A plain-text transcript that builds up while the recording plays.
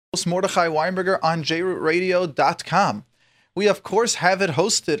host Mordechai Winberger on jrootradio.com. We, of course, have it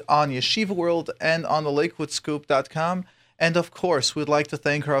hosted on Yeshiva World and on the LakewoodScoop.com. And, of course, we'd like to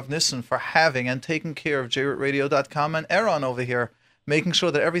thank Rav Nissen for having and taking care of jrootradio.com and Aaron over here, making sure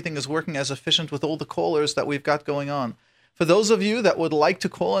that everything is working as efficient with all the callers that we've got going on. For those of you that would like to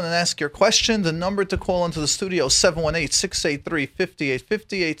call in and ask your question, the number to call into the studio is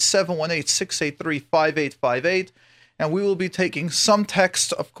 718-683-5858, 718-683-5858. And we will be taking some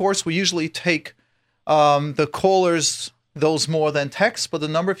text. Of course, we usually take the callers, those more than text. But the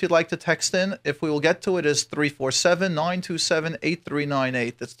number, if you'd like to text in, if we will get to it, is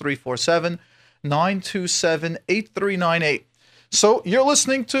 347-927-8398. That's 347-927-8398. So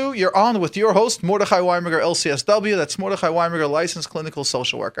you're on with your host, Mordechai Winberger, LCSW. That's Mordechai Winberger, licensed clinical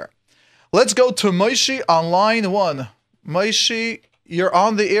social worker. Let's go to Moshe on line one. Moshe, you're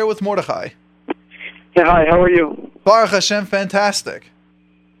on the air with Mordechai. Yeah, hi, how are you? Baruch Hashem, fantastic.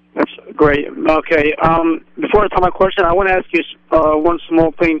 That's great. Okay, before I tell my question, I want to ask you one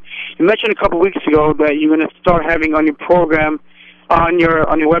small thing. You mentioned a couple of weeks ago that you're going to start having on your program, on your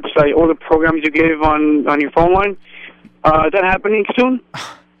website, all the programs you gave on your phone line. Is that happening soon?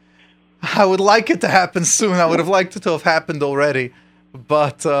 I would like it to happen soon. I would have liked it to have happened already.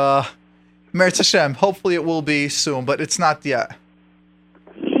 But, Meretz Hashem, hopefully it will be soon, but it's not yet.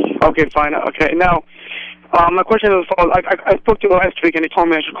 Okay, fine. Okay, now, my question is, I spoke to you last week, and they told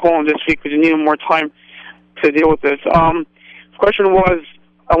me I should call him this week because you needed more time to deal with this. The question was,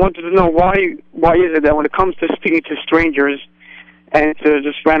 I wanted to know why is it that when it comes to speaking to strangers and to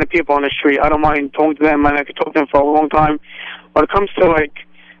just random people on the street, I don't mind talking to them, and I could talk to them for a long time. When it comes to like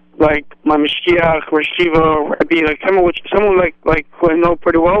my Mishkiach, Reshiva, Rabbi, like someone who I know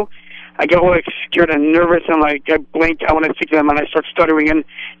pretty well, I get all scared and nervous, and I blink. I want to speak to them, and I start stuttering, and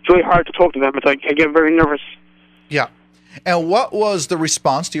it's really hard to talk to them. It's I get very nervous. Yeah. And what was the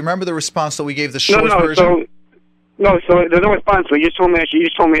response? Do you remember the response that we gave the short version? So there's no response. So you just told me I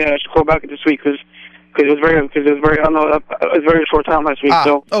should call back this week because it was very I don't know, it was a very short time last week.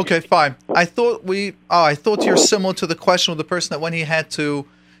 So okay, fine. I thought you're similar to the question with the person that when he had to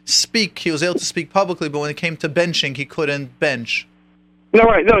speak, he was able to speak publicly, but when it came to benching, he couldn't bench. No,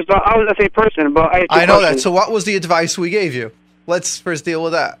 right. No, so I was the same person, but I know that. So what was the advice we gave you? Let's first deal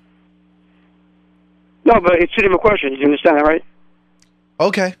with that. No, but it's two different questions. You understand that, right?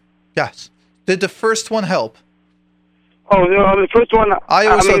 Okay. Yes. Did the first one help? Oh, the first one...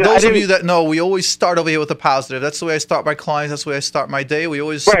 those of you that know, we always start over here with a positive. That's the way I start my clients. That's the way I start my day. We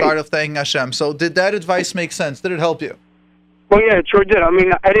always start off thanking Hashem. So did that advice make sense? Did it help you? Well, yeah, it sure did. I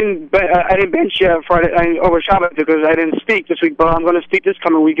mean, I didn't bench Friday over Shabbat because I didn't speak this week, but I'm going to speak this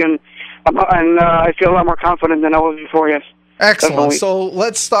coming weekend, and I feel a lot more confident than I was before. Yes. Excellent. Definitely. So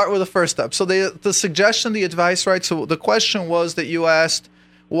let's start with the first step. So the suggestion, the advice, right? So the question was that you asked,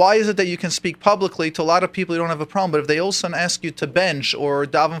 why is it that you can speak publicly? To a lot of people, you don't have a problem, but if they also ask you to bench or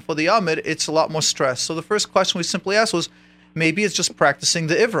daven for the Amid, it's a lot more stress. So the first question we simply asked was, maybe it's just practicing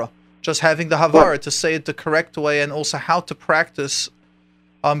the Ivra. Just having the Havara to say it the correct way, and also how to practice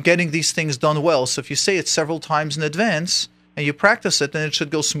getting these things done well. So if you say it several times in advance and you practice it, then it should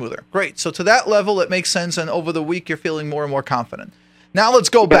go smoother. Great. So to that level, it makes sense, and over the week, you're feeling more and more confident. Now let's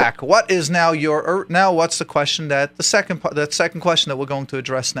go back. What is now what's the question that second question that we're going to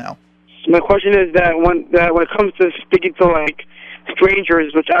address now? My question is that when it comes to speaking to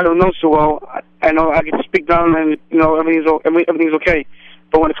strangers, which I don't know so well, I know I can speak to them, and everything's okay.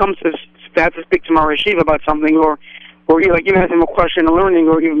 But when it comes to have to speak to my Reshiva about something, or even ask them a question or learning,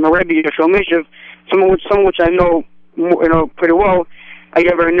 or even a Rebbe or Shalmishiv, someone which I know pretty well, I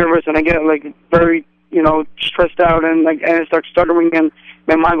get very nervous and I get very stressed out, and I start stuttering, and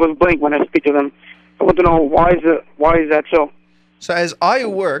my mind goes blank when I speak to them. I want to know why is that so? So as I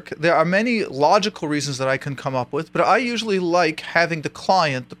work, there are many logical reasons that I can come up with, but I usually like having the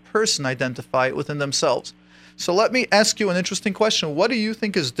client, the person, identify it within themselves. So let me ask you an interesting question. What do you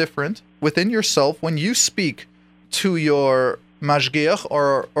think is different within yourself when you speak to your mashgiach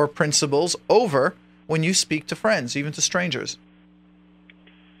or principals over when you speak to friends, even to strangers?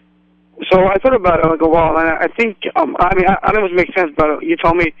 So I thought about it a while, and I think, I don't know if it makes sense, but you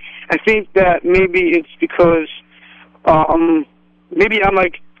told me, I think that maybe it's because, maybe I'm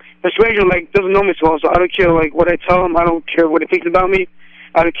a stranger, doesn't know me so well, so I don't care, what I tell him, I don't care what he thinks about me,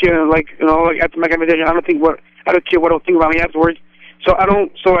 I don't care, after my conversation, I don't care what he'll think about me afterwards, so I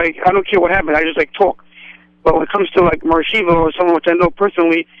don't care what happened, I just, talk. But when it comes to, Marshiva or someone which I know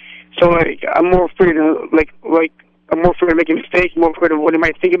personally, so, I'm more afraid of, I'm more afraid of making mistakes, more afraid of what he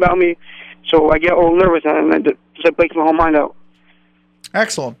might think about me. So I get all nervous, and it just breaks my whole mind out.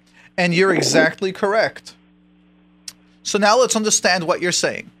 Excellent. And you're exactly correct. So now let's understand what you're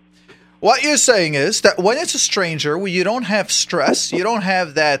saying. What you're saying is that when it's a stranger, where you don't have stress, you don't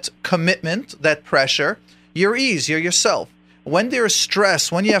have that commitment, that pressure, you're ease, you're yourself. When there's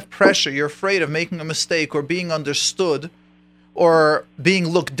stress, when you have pressure, you're afraid of making a mistake or being understood or being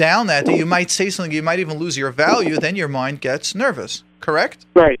looked down at, that you might say something, you might even lose your value, then your mind gets nervous, correct?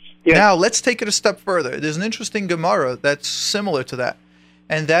 Right. Yeah. Now, let's take it a step further. There's an interesting Gemara that's similar to that.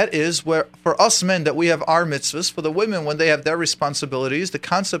 And that is where, for us men, that we have our mitzvahs. For the women, when they have their responsibilities, the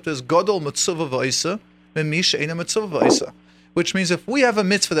concept is Godol mitzvah v'isa, v'misha eina mitzvah v'isa. Which means if we have a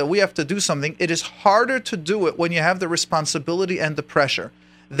mitzvah that we have to do something, it is harder to do it when you have the responsibility and the pressure.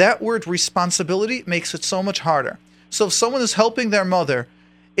 That word responsibility makes it so much harder. So if someone is helping their mother,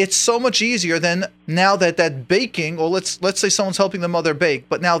 it's so much easier than now that baking, or let's say someone's helping the mother bake,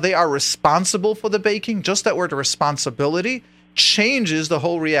 but now they are responsible for the baking. Just that word responsibility changes the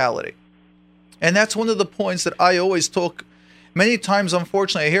whole reality. And that's one of the points that I always talk. Many times,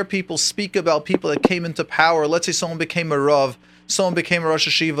 unfortunately, I hear people speak about people that came into power. Let's say someone became a Rav, someone became a Rosh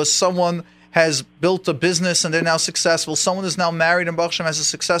Hashiva, someone has built a business and they're now successful, someone is now married and Baruch Hashem has a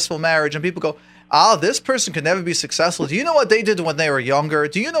successful marriage, and people go, this person could never be successful. Do you know what they did when they were younger?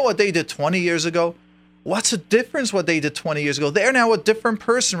 Do you know what they did 20 years ago? What's the difference what they did 20 years ago? They're now a different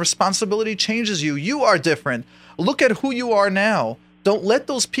person. Responsibility changes you. You are different. Look at who you are now. Don't let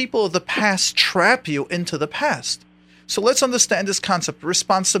those people of the past trap you into the past. So let's understand this concept.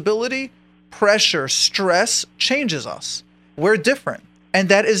 Responsibility, pressure, stress changes us. We're different. And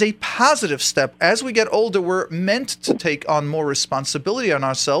that is a positive step. As we get older, we're meant to take on more responsibility on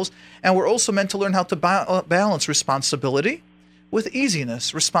ourselves. And we're also meant to learn how to balance responsibility with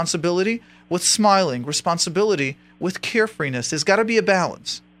easiness, responsibility with smiling, responsibility with carefreeness. There's got to be a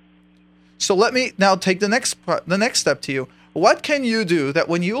balance. So let me now take the next step to you. What can you do that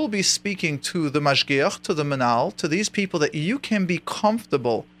when you will be speaking to the mashgiach, to the manal, to these people, that you can be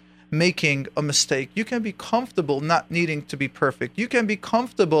comfortable making a mistake? You can be comfortable not needing to be perfect. You can be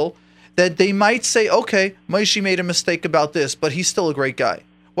comfortable that they might say, okay, Moshe made a mistake about this, but he's still a great guy.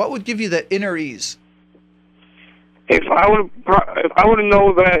 What would give you that inner ease? If I would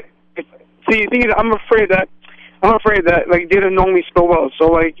know that. See, the thing is, I'm afraid that like they don't know me so well. So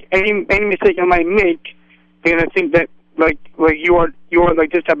like any mistake I might make, they're gonna think that like you are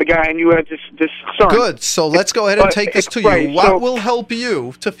like this type of guy and you have this concern. Good. So let's go ahead and take this to you. What will help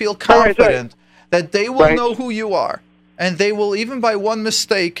you to feel confident that they will know who you are, and they will, even by one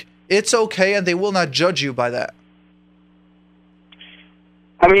mistake, it's okay, and they will not judge you by that?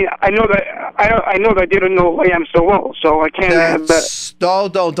 I mean, I know that they don't know who I am so well, so I can't have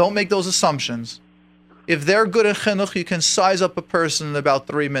that. Don't make those assumptions. If they're good at chinuch, you can size up a person in about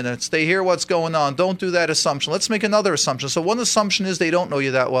 3 minutes. They hear what's going on. Don't do that assumption. Let's make another assumption. So one assumption is they don't know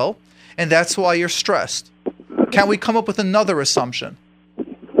you that well, and that's why you're stressed. Can we come up with another assumption?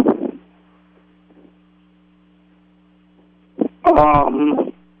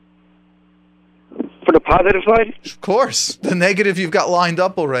 For the positive side? Of course. The negative you've got lined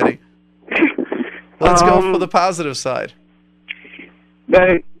up already. Let's go for the positive side.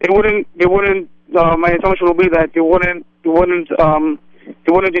 That it wouldn't. My assumption will be that they wouldn't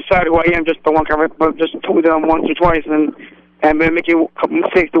decide who I am just the one conversation, but just told them once or twice, and then making a couple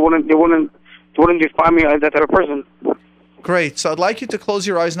mistakes. They wouldn't define me as that type of person. Great. So I'd like you to close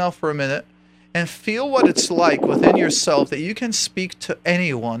your eyes now for a minute and feel what it's like within yourself that you can speak to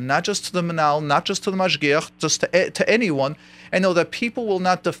anyone, not just to the manal, not just to the mashgiach, just to anyone, and know that people will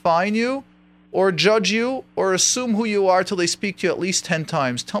not define you or judge you or assume who you are till they speak to you at least 10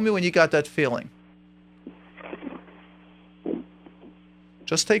 times. Tell me when you got that feeling.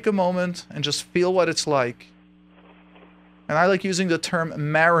 Just take a moment and just feel what it's like. And I like using the term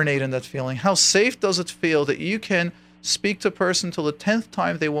marinate in that feeling. How safe does it feel that you can speak to a person till the 10th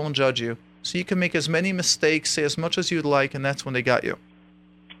time they won't judge you? So you can make as many mistakes, say as much as you'd like, and that's when they got you.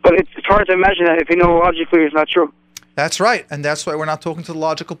 But it's hard to imagine that if you know logically it's not true. That's right, and that's why we're not talking to the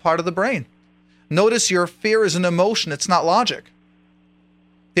logical part of the brain. Notice your fear is an emotion, it's not logic.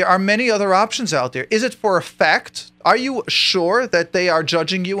 There are many other options out there. Is it for a fact? Are you sure that they are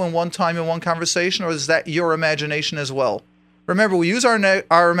judging you in one time, in one conversation, or is that your imagination as well? Remember, we use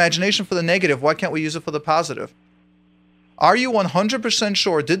our imagination for the negative. Why can't we use it for the positive? Are you 100%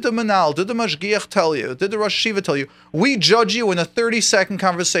 sure? Did the manal, did the mashgiach tell you? Did the Rosh Hashiva tell you? We judge you in a 30-second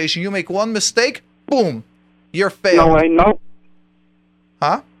conversation. You make one mistake, boom, you're failed. No.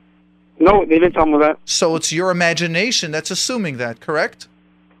 Huh? No, they didn't tell me that. So it's your imagination that's assuming that, correct?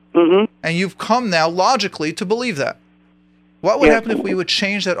 Mm-hmm. And you've come now logically to believe that. What would happen if we would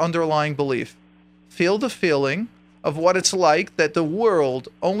change that underlying belief? Feel the feeling of what it's like that the world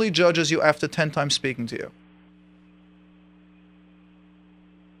only judges you after 10 times speaking to you.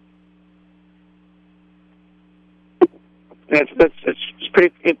 That's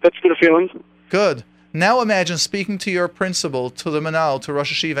pretty. That's good feeling. Good. Now imagine speaking to your principal, to the Manal, to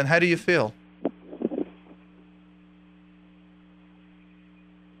Rosh Hashiva, and how do you feel?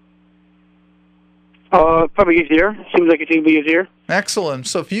 Probably easier. Seems like it can be easier. Excellent.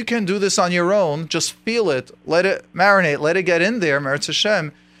 So if you can do this on your own, just feel it, let it marinate, let it get in there, Meretz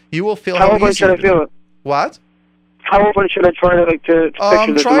Hashem, you will feel how often should I feel it? What? How often should I try to picture this try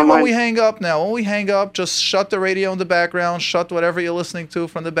in my when mind? we hang up now. When we hang up, just shut the radio in the background, shut whatever you're listening to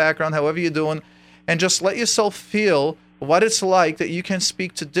from the background, however you're doing, and just let yourself feel what it's like that you can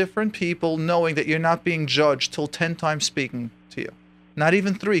speak to different people knowing that you're not being judged till 10 times speaking to you. Not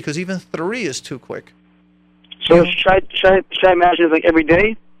even 3, because even 3 is too quick. So should I imagine it like every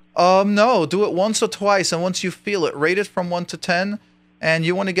day? No, do it once or twice, and once you feel it, rate it from 1 to 10, and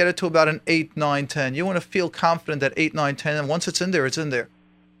you want to get it to about an 8, 9, 10. You want to feel confident at 8, 9, 10, and once it's in there, it's in there.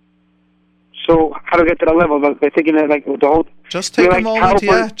 So how do I get to that level? By thinking that like the whole... Just take a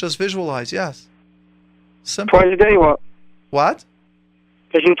moment, just visualize, yes. Simple. Twice a day, what? What?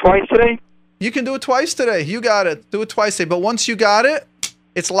 Can you do twice today? You can do it twice today. You got it. Do it twice today. But once you got it,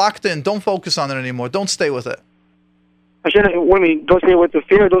 it's locked in. Don't focus on it anymore. Don't stay with it. I shouldn't. What do you mean? Don't stay with the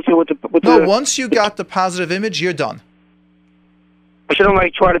fear. Don't stay with the. Once you got the positive image, you're done. I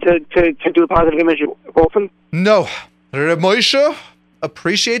shouldn't try to do a positive image often. No, Reb Moshe,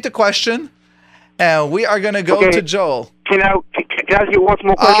 appreciate the question, and we are going to go to Joel. Can I ask you one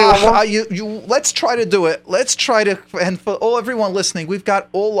more question? Let's try to do it. Let's try to. And for everyone listening, we've got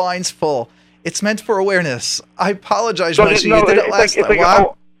all lines full. It's meant for awareness. I apologize, Moshe. You did it last time.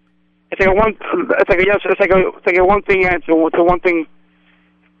 It's like a one thing answer to one thing.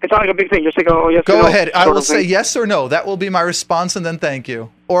 It's not like a big thing. Just like yes. Go ahead. I will say yes or no. That will be my response, and then thank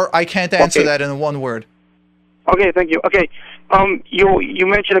you. Or I can't answer that in one word. Okay, thank you. Okay, you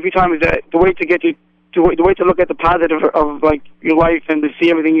mentioned a few times that the way to look at the positive of like your life and to see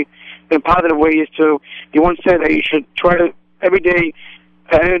everything in a positive way is to. You once said that you should try to every day.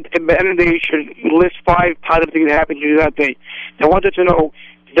 And at the end of the day, you should list 5 positive things that happened to you that day. I wanted to know,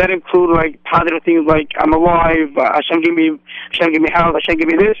 does that include like positive things like I'm alive, Hashem give me health, Hashem give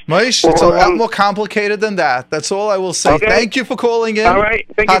me this? Moshe, it's a lot more complicated than that. That's all I will say. Okay. Thank you for calling in. All right,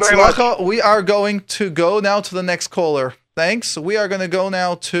 thank you very much. We are going to go now to the next caller. Thanks. We are going to go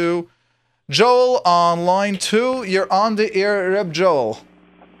now to Joel on line 2. You're on the air, Reb Joel.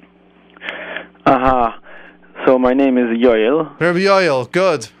 So my name is Yoel. Rabbi Yoel,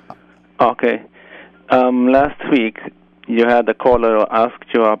 good. Okay. Last week you had a caller who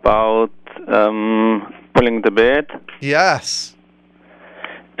asked you about pulling the beard. Yes.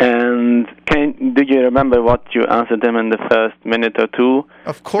 And do you remember what you answered him in the first minute or two?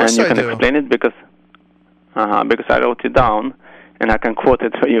 Of course I do. And you can explain it because I wrote it down and I can quote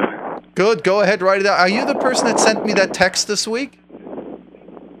it for you. Good. Go ahead, write it down. Are you the person that sent me that text this week?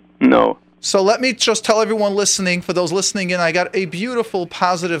 No. So let me just tell everyone listening, for those listening in, I got a beautiful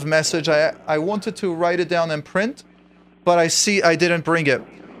positive message. I wanted to write it down in print, but I see I didn't bring it.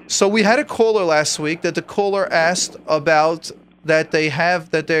 So we had a caller last week that the caller asked about that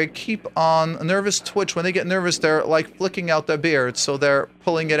they keep on a nervous twitch. When they get nervous, they're like flicking out their beard, so they're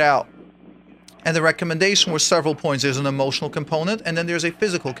pulling it out. And the recommendation was several points. There's an emotional component, and then there's a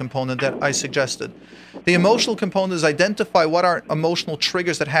physical component that I suggested. The emotional component is identify what are emotional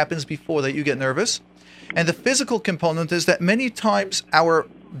triggers that happens before that you get nervous. And the physical component is that many times our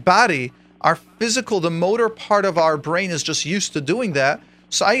body, our physical, the motor part of our brain is just used to doing that.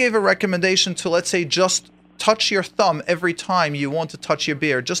 So I gave a recommendation to, let's say, just touch your thumb every time you want to touch your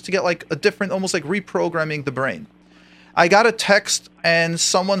beard, just to get like a different, almost like reprogramming the brain. I got a text and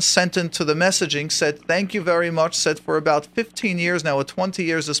someone sent into the messaging, said, thank you very much, said for about 15 years now, or 20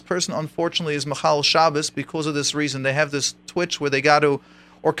 years, this person unfortunately is Machal Shabbos because of this reason. They have this twitch where they got to,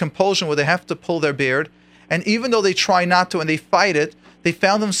 or compulsion where they have to pull their beard. And even though they try not to and they fight it, they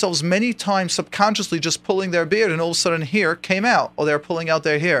found themselves many times subconsciously just pulling their beard, and all of a sudden hair came out, or they're pulling out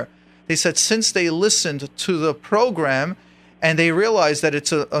their hair. They said since they listened to the program and they realized that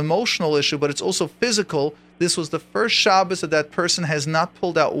it's an emotional issue, but it's also physical, this was the first Shabbos that person has not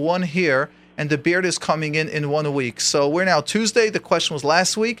pulled out one hair, and the beard is coming in 1 week. So we're now Tuesday. The question was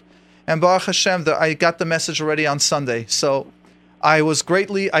last week, and Baruch Hashem, I got the message already on Sunday. So I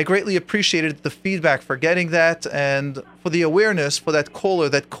greatly appreciated the feedback for getting that, and for the awareness for that caller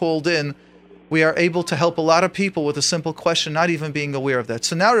that called in. We are able to help a lot of people with a simple question, not even being aware of that.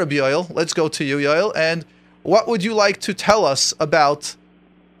 So now, Rabbi Yoel, let's go to you, Yoel, and what would you like to tell us about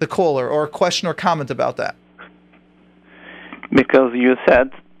the caller, or a question or comment about that? Because you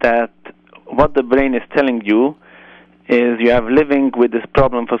said that what the brain is telling you is you have living with this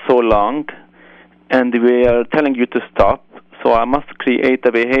problem for so long, and we are telling you to stop, So I must create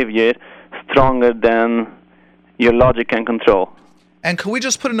a behavior stronger than your logic can control. And can we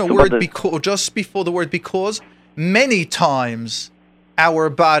just put in a word just before the word because? Many times our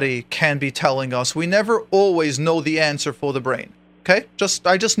body can be telling us. We never always know the answer for the brain. Okay?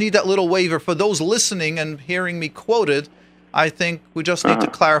 I just need that little waiver for those listening and hearing me quoted. I think we just need to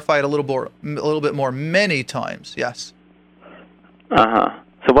clarify it a little bit more. Many times, yes.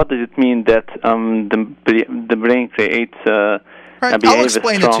 So what does it mean that the brain creates a behavior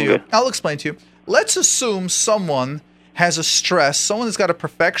stronger? I'll explain to you. Let's assume someone has a stress. Someone has got a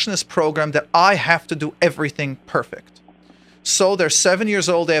perfectionist program that I have to do everything perfect. So they're 7 years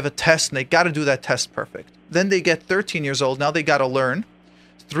old, they have a test, and they got to do that test perfect. Then they get 13 years old, now they got to learn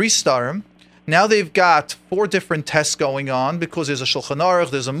 3 starim. Now they've got 4 different tests going on because there's a Shulchan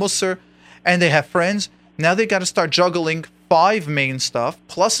Aruch, there's a Musar, and they have friends. Now they got to start juggling 5 main stuff.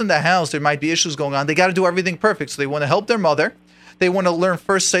 Plus in the house, there might be issues going on. They got to do everything perfect. So they want to help their mother. They want to learn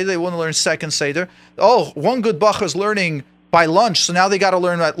first Seder. They want to learn second Seder. Oh, one good bacher is learning by lunch, so now they got to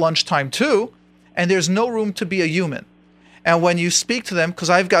learn at lunchtime too. And there's no room to be a human. And when you speak to them, because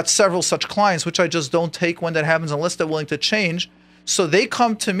I've got several such clients, which I just don't take when that happens unless they're willing to change. So they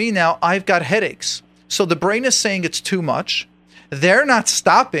come to me now, I've got headaches. So the brain is saying it's too much. They're not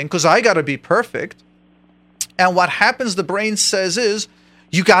stopping because I got to be perfect. And what happens, the brain says is,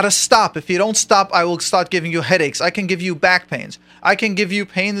 you got to stop. If you don't stop, I will start giving you headaches. I can give you back pains. I can give you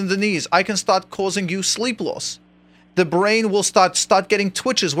pain in the knees. I can start causing you sleep loss. The brain will start getting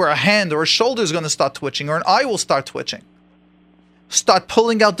twitches where a hand or a shoulder is going to start twitching or an eye will start twitching. Start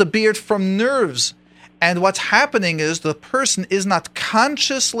pulling out the beard from nerves. And what's happening is the person is not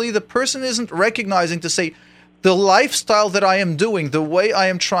consciously, the person isn't recognizing to say, the lifestyle that I am doing, the way I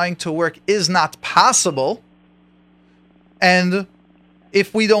am trying to work is not possible. And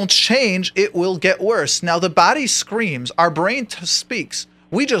if we don't change, it will get worse. Now, the body screams, our brain speaks.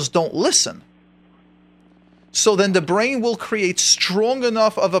 We just don't listen. So then the brain will create strong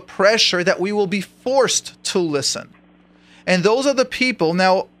enough of a pressure that we will be forced to listen. And those are the people.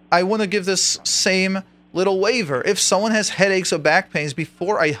 Now, I want to give this same little waiver. If someone has headaches or back pains,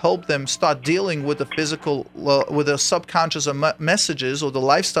 before I help them start dealing with the physical, with the subconscious messages or the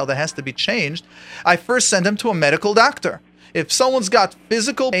lifestyle that has to be changed, I first send them to a medical doctor. If someone's got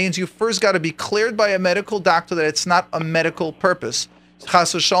physical pains, you first got to be cleared by a medical doctor that it's not a medical purpose.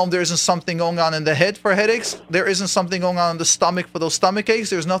 Chas v'shalom, there isn't something going on in the head for headaches. There isn't something going on in the stomach for those stomach aches.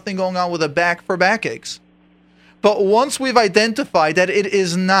 There's nothing going on with the back for backaches. But once we've identified that it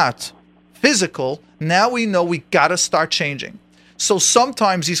is not physical, now we know we got to start changing. So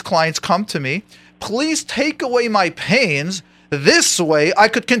sometimes these clients come to me, please take away my pains. This way I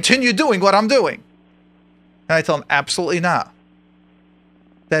could continue doing what I'm doing. And I tell them, absolutely not.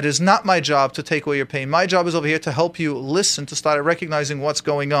 That is not my job to take away your pain. My job is over here to help you listen, to start recognizing what's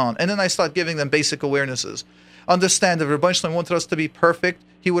going on. And then I start giving them basic awarenesses. Understand, if Rabbi Shalom wanted us to be perfect,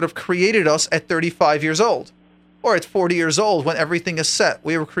 he would have created us at 35 years old. Or at 40 years old when everything is set.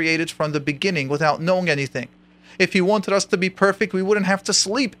 We were created from the beginning without knowing anything. If he wanted us to be perfect, we wouldn't have to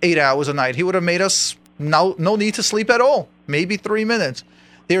sleep 8 hours a night. He would have made us no need to sleep at all. Maybe 3 minutes.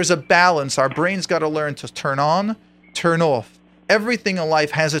 There's a balance. Our brain's got to learn to turn on, turn off. Everything in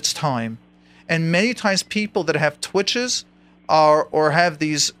life has its time. And many times people that have twitches or have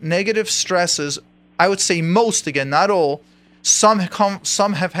these negative stresses, I would say most, again, not all, some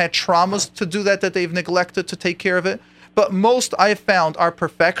have had traumas to do that they've neglected to take care of it. But most I've found are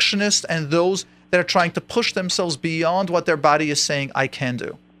perfectionists and those that are trying to push themselves beyond what their body is saying I can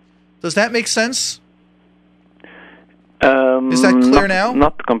do. Does that make sense? Is that clear now?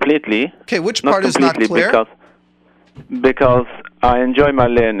 Not completely. Okay, which part is not clear? Because I enjoy my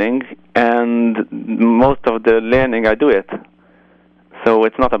learning, and most of the learning I do it. So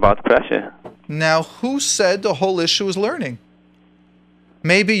it's not about pressure. Now, who said the whole issue is learning?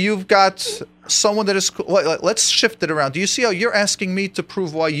 Maybe you've got someone that is... Let's shift it around. Do you see how you're asking me to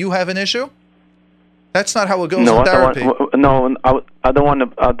prove why you have an issue? That's not how it goes in therapy. I don't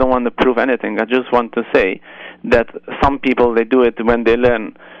want to prove anything. I just want to say that some people, they do it when they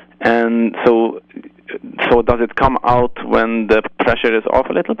learn, and so does it come out when the pressure is off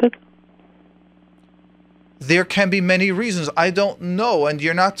a little bit? There can be many reasons. I don't know, and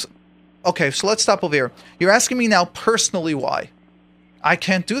you're not... Okay, so let's stop over here. You're asking me now personally why. I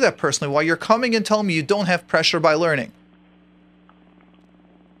can't do that personally. Why? You're coming and telling me you don't have pressure by learning.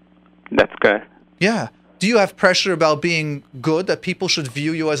 That's correct. Yeah. Do you have pressure about being good, that people should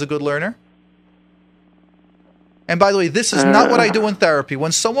view you as a good learner? And by the way, this is not what I do in therapy.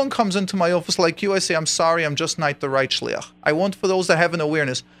 When someone comes into my office like you, I say, I'm sorry, I'm just not the right shliach. I want for those that have an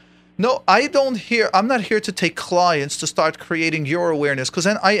awareness. No, I'm not here to take clients to start creating your awareness, because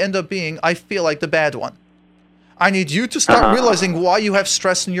then I end up I feel like the bad one. I need you to start realizing why you have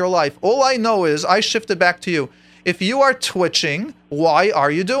stress in your life. All I know is I shift it back to you. If you are twitching, why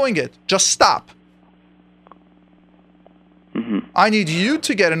are you doing it? Just stop. I need you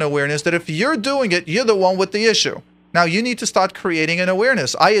to get an awareness that if you're doing it, you're the one with the issue. Now you need to start creating an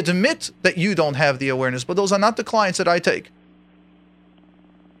awareness. I admit that you don't have the awareness, but those are not the clients that I take.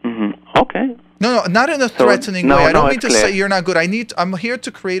 Okay. No, not in a threatening way. I don't mean to say you're not good. I'm here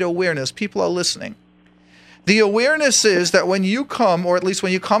to create awareness. People are listening. The awareness is that when you come, or at least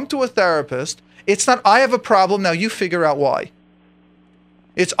when you come to a therapist, it's not I have a problem, now you figure out why.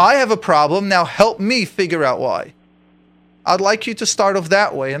 It's I have a problem, now help me figure out why. I'd like you to start off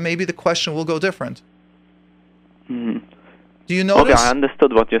that way, and maybe the question will go different. Do you notice? Okay, I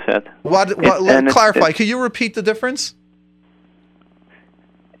understood what you said. Clarify. Can you repeat the difference?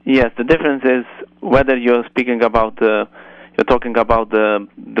 Yes, the difference is whether you're talking about the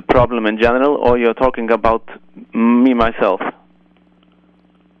problem in general, or you're talking about me myself.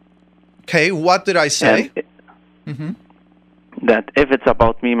 Okay, what did I say? That if it's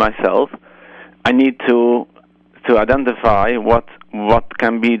about me myself, I need to identify what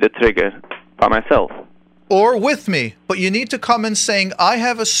can be the trigger by myself. Or with me, but you need to come in saying, I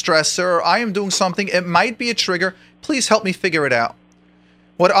have a stressor, or I am doing something, it might be a trigger, please help me figure it out.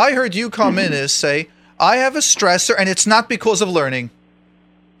 What I heard you come in is say, I have a stressor, and it's not because of learning.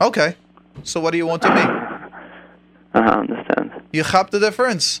 Okay, so what do you want of me? I understand. You chop the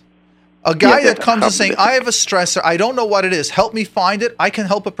difference. A guy that comes and saying, I have a stressor, I don't know what it is, help me find it, I can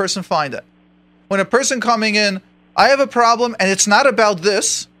help a person find it. When a person coming in, I have a problem, and it's not about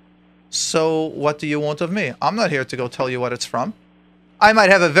this, so what do you want of me? I'm not here to go tell you what it's from. I might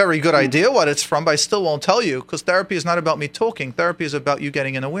have a very good idea what it's from, but I still won't tell you, because therapy is not about me talking. Therapy is about you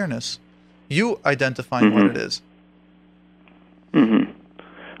getting an awareness. You identifying what it is.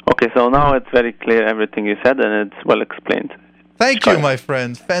 Okay, so now it's very clear everything you said, and it's well explained. Thank you, my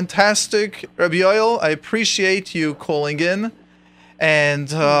friend. Fantastic. Rabbi Yoel, I appreciate you calling in. And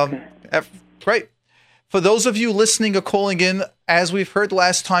great. For those of you listening or calling in, as we've heard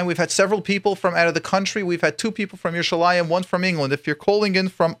last time, we've had several people from out of the country. We've had 2 people from Yerushalayim, 1 from England. If you're calling in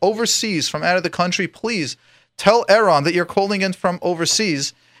from overseas, from out of the country, please tell Aaron that you're calling in from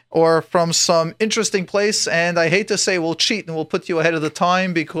overseas or from some interesting place. And I hate to say we'll cheat and we'll put you ahead of the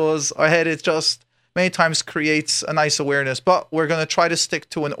time, because ahead it just many times creates a nice awareness. But we're going to try to stick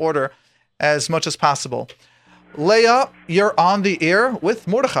to an order as much as possible. Leah, you're on the air with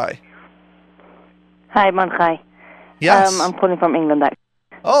Mordechai. Hi, Mordechai. Yes. I'm calling from England, actually.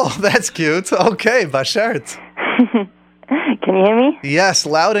 Oh, that's cute. Okay, Bashert. Can you hear me? Yes,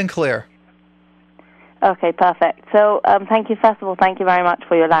 loud and clear. Okay, perfect. So, thank you. First of all, thank you very much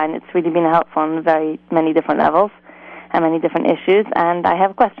for your line. It's really been helpful on very many different levels and many different issues. And I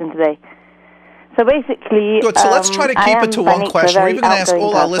have a question today. So basically, good. So let's try to keep it to one question. We're even going to ask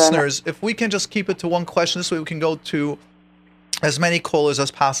all our listeners if we can just keep it to one question. This way we can go to as many callers as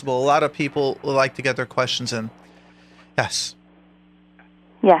possible. A lot of people would like to get their questions in. Yes.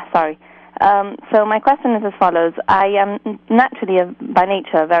 Yeah, sorry. So my question is as follows. I am naturally, by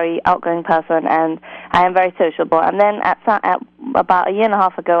nature, a very outgoing person, and I am very sociable. And then at about a year and a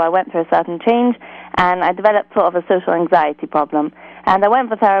half ago, I went through a certain change, and I developed sort of a social anxiety problem. And I went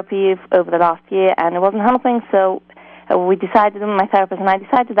for therapy over the last year, and it wasn't helping, so we decided, my therapist and I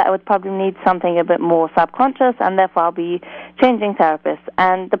decided that I would probably need something a bit more subconscious, and therefore I'll be changing therapists.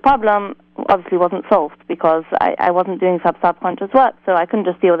 And the problem obviously wasn't solved because I wasn't doing subconscious work, so I couldn't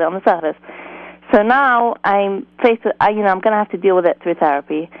just deal with it on the surface. So now I'm faced with, I'm going to have to deal with it through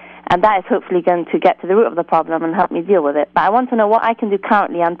therapy, and that is hopefully going to get to the root of the problem and help me deal with it. But I want to know what I can do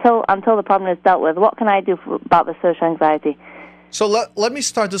currently until the problem is dealt with. What can I do about the social anxiety? So let me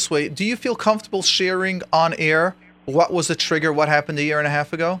start this way. Do you feel comfortable sharing on air what was the trigger, what happened a year and a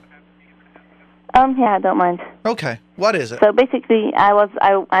half ago? Yeah, I don't mind. Okay. What is it? So basically, I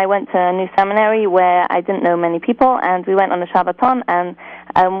went to a new seminary where I didn't know many people, and we went on a Shabbaton, and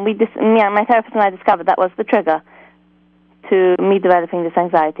my therapist and I discovered that was the trigger to me developing this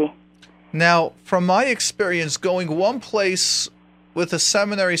anxiety. Now, from my experience, going one place with a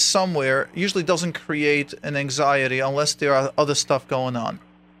seminary somewhere usually doesn't create an anxiety unless there are other stuff going on.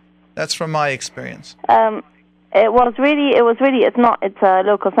 That's from my experience. It's a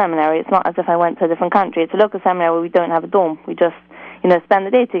local seminary. It's not as if I went to a different country. It's a local seminary where we don't have a dorm. We just, spend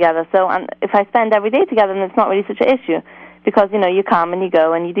the day together. So if I spend every day together, then it's not really such an issue because, you come and you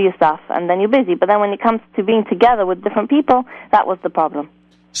go and you do your stuff and then you're busy. But then when it comes to being together with different people, that was the problem.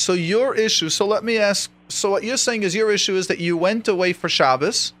 So your issue, so let me ask, so what you're saying is your issue is that you went away for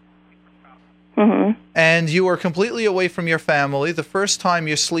Shabbos Mm-hmm. And you are completely away from your family. The first time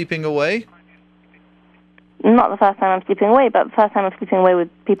you're sleeping away? Not the first time I'm sleeping away, but the first time I'm sleeping away with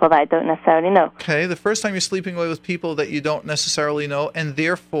people that I don't necessarily know. Okay, the first time you're sleeping away with people that you don't necessarily know, and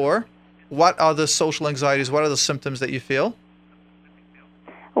therefore, what are the social anxieties? What are the symptoms that you feel?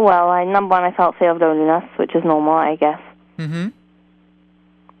 Well, number one, I felt fear of loneliness, which is normal, I guess. Mm-hmm.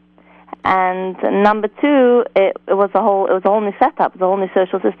 And number two, it was a whole new setup, it was a whole new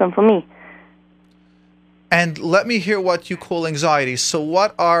social system for me. And let me hear what you call anxiety. So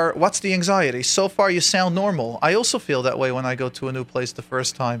what's the anxiety? So far you sound normal. I also feel that way when I go to a new place the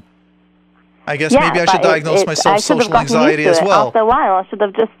first time. I guess maybe I should diagnose myself social anxiety as well. After a while, I should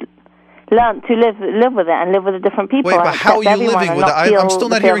have just learned to live with it and live with the different people. Wait, but how are you living with it? I'm still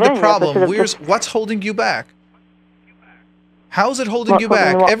not hearing the problem. What's holding you back? How is it holding you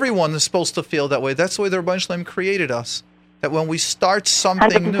back? Everyone is supposed to feel that way. That's the way the Rebbeinu Shalom created us. That when we start something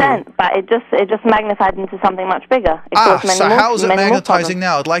 100%, new... but it just magnified into something much bigger. So how is it magnetizing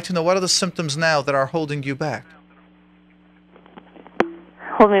now? I'd like to know, what are the symptoms now that are holding you back?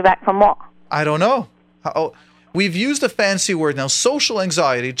 Hold me back from what? I don't know. We've used a fancy word now, social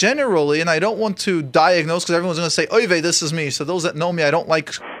anxiety. Generally, and I don't want to diagnose, because everyone's going to say, oy vey, this is me. So those that know me, I don't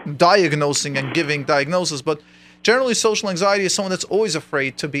like diagnosing and giving diagnosis, but generally, social anxiety is someone that's always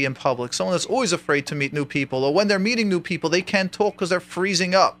afraid to be in public, someone that's always afraid to meet new people, or when they're meeting new people, they can't talk because they're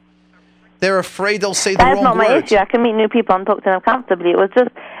freezing up. They're afraid they'll say the wrong words. That's not my issue. I can meet new people and talk to them comfortably. It was just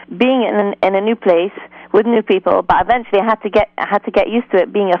being in a new place with new people, but eventually I had to get used to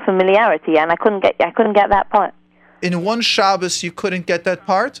it being a familiarity, and I couldn't get that part. In one Shabbos, you couldn't get that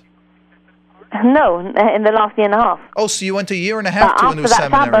part? No, in the last year and a half. Oh, so you went a year and a half to a new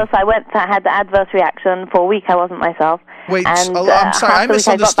seminary. After that Shabbos, I had the adverse reaction. For a week, I wasn't myself. Wait, I'm sorry, I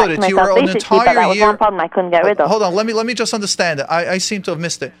misunderstood it. You were an entire year... That was one problem I couldn't get rid of. Hold on, let me just understand it. I seem to have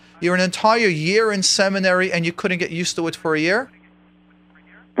missed it. You were an entire year in seminary, and you couldn't get used to it for a year?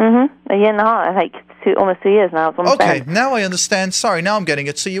 Mm-hmm. A year and a half, like almost 2 years now. Okay, now I understand. Sorry, now I'm getting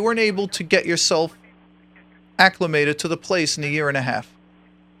it. So you weren't able to get yourself acclimated to the place in a year and a half?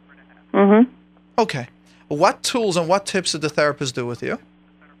 Mm-hmm. Okay. What tools and what tips did the therapist do with you?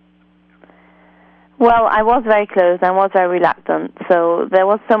 Well, I was very closed and was very reluctant, so there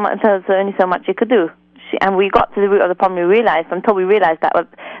was only so much you could do. And we got to the root of the problem. We realized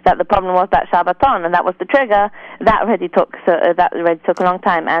that the problem was that Shabbaton, and that was the trigger. That already took a long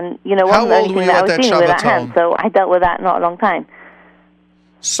time, and wasn't the only thing that I was dealing with at hand. So I dealt with that not a long time.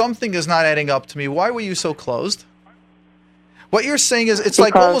 Something is not adding up to me. Why were you so closed? What you're saying is, it's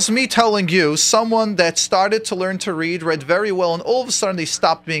like almost me telling you, someone that started to learn to read, read very well, and all of a sudden they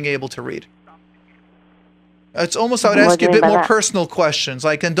stopped being able to read. It's almost, I would ask you a bit more personal questions.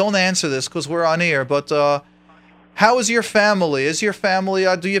 And don't answer this because we're on air, but how is your family?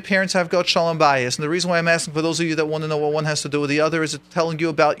 Do your parents have got shalom bayis? And the reason why I'm asking, for those of you that want to know what one has to do with the other, is it telling you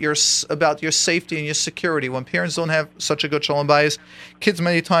about your safety and your security. When parents don't have such a good shalom bayis, kids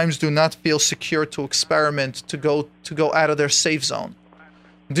many times do not feel secure to experiment, to go out of their safe zone.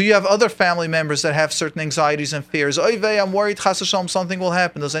 Do you have other family members that have certain anxieties and fears? Oy vey, I'm worried, chas v'shalom, something will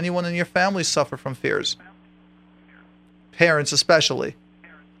happen. Does anyone in your family suffer from fears? Parents especially.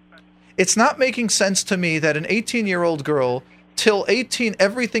 It's not making sense to me that an 18-year-old girl, till 18,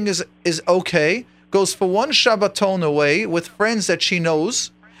 everything is okay, goes for one Shabbaton away with friends that she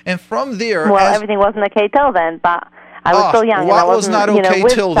knows, and from there... Well, everything wasn't okay till then, but I was still young. What was not okay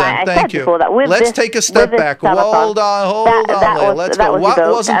till then? Thank you. Let's take a step back. Hold on, Leah. Let's go. What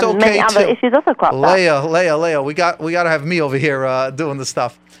wasn't okay till... Leah, we got to have me over here doing the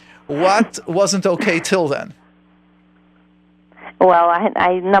stuff. What wasn't okay till then? Well,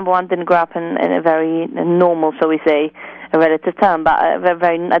 I number one, didn't grow up in a very normal, shall we say, a relative term, but I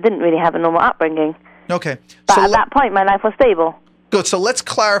didn't really have a normal upbringing. Okay. But at that point, my life was stable. Good. So let's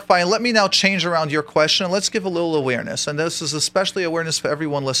clarify, and let me now change around your question, and let's give a little awareness. And this is especially awareness for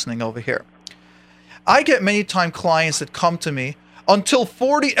everyone listening over here. I get many time clients that come to me, until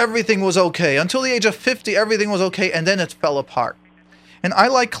 40, everything was okay. Until the age of 50, everything was okay, and then it fell apart. And I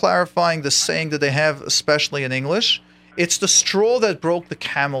like clarifying the saying that they have, especially in English. It's the straw that broke the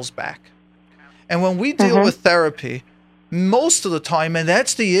camel's back. And when we deal with therapy, most of the time, and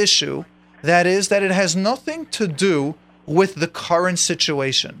that's the issue, that is that it has nothing to do with the current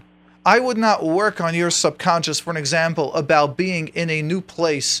situation. I would not work on your subconscious, for an example, about being in a new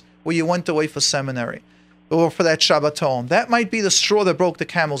place where you went away for seminary or for that Shabbaton. That might be the straw that broke the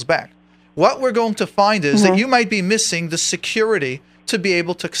camel's back. What we're going to find is that you might be missing the security to be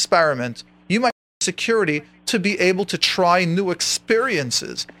able to experiment. You might be security to be able to try new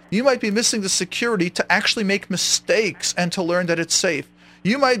experiences. You might be missing the security to actually make mistakes and to learn that it's safe.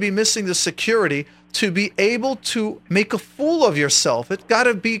 You might be missing the security to be able to make a fool of yourself. It's got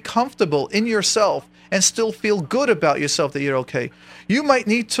to be comfortable in yourself and still feel good about yourself that you're okay. You might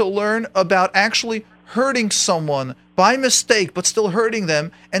need to learn about actually hurting someone by mistake, but still hurting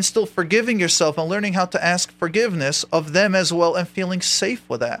them and still forgiving yourself and learning how to ask forgiveness of them as well and feeling safe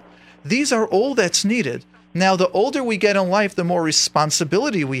with that. These are all that's needed. Now, the older we get in life, the more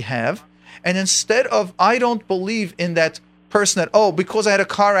responsibility we have. And instead of, I don't believe in that person that, oh, because I had a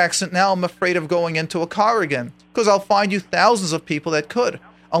car accident, now I'm afraid of going into a car again. Because I'll find you thousands of people that could.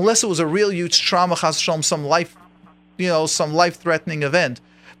 Unless it was a real huge trauma, some life-threatening event.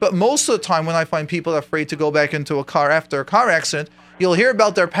 But most of the time when I find people afraid to go back into a car after a car accident, you'll hear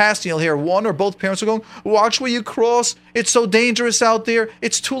about their past and you'll hear one or both parents are going, watch where you cross, it's so dangerous out there,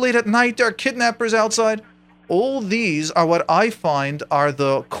 it's too late at night, there are kidnappers outside. All these are what I find are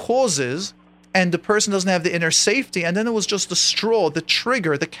the causes, and the person doesn't have the inner safety, and then it was just the straw, the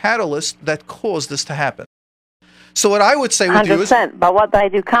trigger, the catalyst that caused this to happen. So what I would say with 100%, you is... but what do I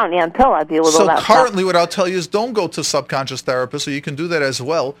do currently until I deal with all that stuff? So currently what I'll tell you is don't go to subconscious therapist, so you can do that as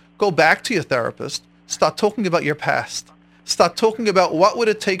well. Go back to your therapist. Start talking about your past. Start talking about what would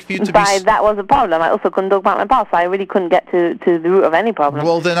it take for you to be... That was a problem. I also couldn't talk about my past, so I really couldn't get to the root of any problem.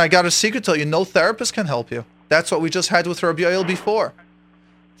 Well, then I got a secret to tell you. No therapist can help you. That's what we just had with Rabbi Yoel before.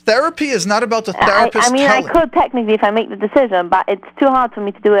 Therapy is not about the therapist telling. I could technically if I make the decision, but it's too hard for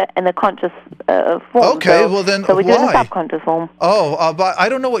me to do it in a conscious form. Okay, well then so we why? do it in a subconscious form. Oh, but I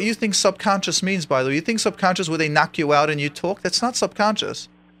don't know what you think subconscious means, by the way. You think subconscious where they knock you out and you talk? That's not subconscious.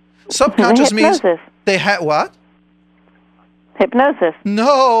 Subconscious means they had what? Hypnosis.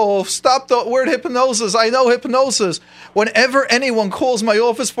 No, stop the word hypnosis. I know hypnosis. Whenever anyone calls my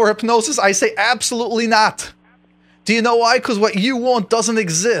office for hypnosis, I say absolutely not. Do you know why? Because what you want doesn't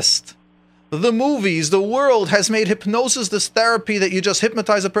exist. The movies, the world has made hypnosis this therapy that you just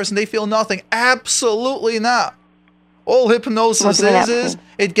hypnotize a person, they feel nothing. Absolutely not. All hypnosis is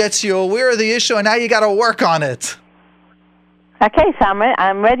it gets you aware of the issue and now you got to work on it. Okay, so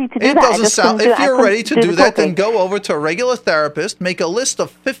I'm ready to do that. It doesn't sound... If you're ready to do that, then go over to a regular therapist, make a list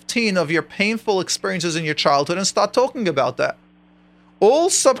of 15 of your painful experiences in your childhood and start talking about that. All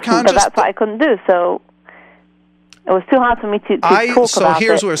subconscious... But that's what I couldn't do, so... It was too hard for me to talk about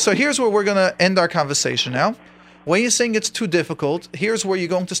it. So here's where we're going to end our conversation now. When you're saying it's too difficult, here's where you're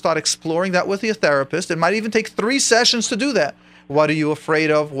going to start exploring that with your therapist. It might even take 3 sessions to do that. What are you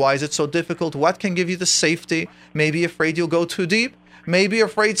afraid of? Why is it so difficult? What can give you the safety? Maybe you're afraid you'll go too deep. Maybe you're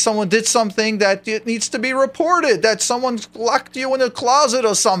afraid someone did something that it needs to be reported, that someone locked you in a closet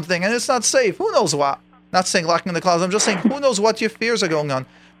or something, and it's not safe. Who knows what? Not saying locking in the closet. I'm just saying who knows what your fears are going on.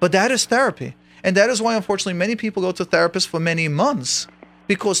 But that is therapy. And that is why, unfortunately, many people go to therapists for many months.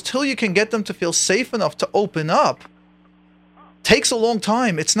 Because till you can get them to feel safe enough to open up, takes a long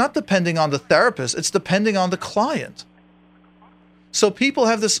time. It's not depending on the therapist. It's depending on the client. So people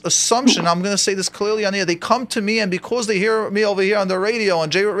have this assumption, I'm going to say this clearly on air, they come to me and because they hear me over here on the radio, on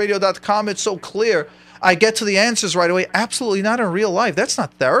jrootradio.com, it's so clear, I get to the answers right away. Absolutely not in real life. That's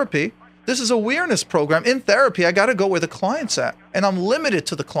not therapy. This is an awareness program. In therapy, I got to go where the client's at. And I'm limited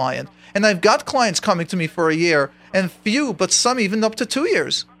to the client. And I've got clients coming to me for a year, and few, but some even up to 2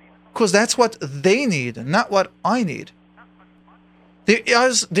 years. Because that's what they need, not what I need.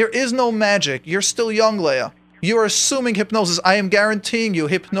 There is no magic. You're still young, Leah. You're assuming hypnosis. I am guaranteeing you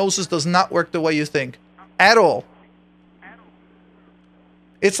hypnosis does not work the way you think. At all.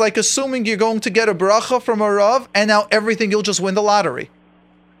 It's like assuming you're going to get a bracha from a Rav, and now everything, you'll just win the lottery.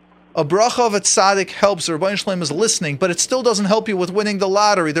 A bracha of a tzaddik helps. The Rebbeinu Shalom is listening, but it still doesn't help you with winning the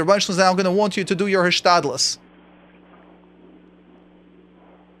lottery. The Rebbeinu Shalom is now going to want you to do your hishtadlus.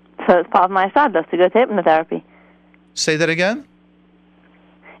 So it's part of my hishtadlus to go to hypnotherapy. Say that again?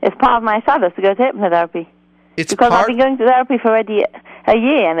 It's part of my hishtadlus to go to hypnotherapy. Because I've been going to therapy for already a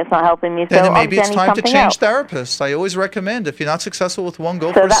year and it's not helping me. Then maybe it's time to change therapists. I always recommend if you're not successful with one,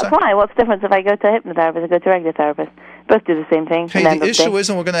 go for a second. So that's why. What's the difference if I go to a hypnotherapist or go to a regular therapist? Both do the same thing. Hey, the issue is,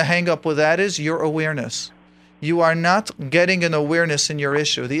 and we're going to hang up with that, is your awareness. You are not getting an awareness in your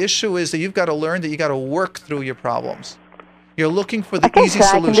issue. The issue is that you've got to learn that you got to work through your problems. You're looking for the easy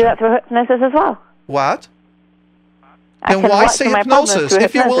solution. I can do that through hypnosis as well. What? Then why say hypnosis?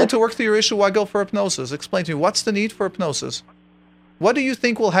 If you're willing to work through your issue, why go for hypnosis? Explain to me, what's the need for hypnosis? What do you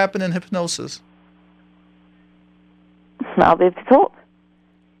think will happen in hypnosis? I'll be able to talk.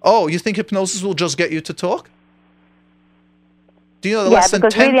 Oh, you think hypnosis will just get you to talk? Do you know less than 10%? Yeah,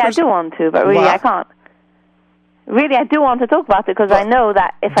 because really I do want to, but really I can't. Really, I do want to talk about it because I know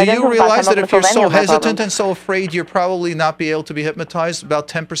that if I don't talk about it, I'm not going to solve any of my problems. Do you realize that if you're so hesitant and so afraid, you're probably not be able to be hypnotized? About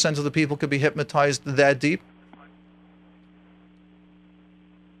 10% of the people could be hypnotized that deep.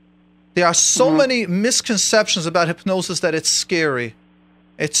 There are so many misconceptions about hypnosis that it's scary.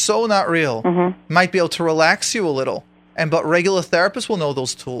 It's so not real. Might be able to relax you a little, but regular therapists will know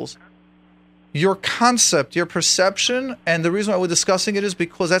those tools. Your concept, your perception, and the reason why we're discussing it is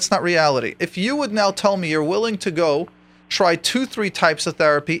because that's not reality. If you would now tell me you're willing to go try 2-3 types of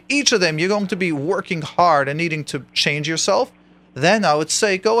therapy, each of them you're going to be working hard and needing to change yourself, then I would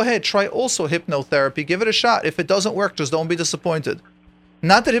say go ahead, try also hypnotherapy, give it a shot. If it doesn't work, just don't be disappointed.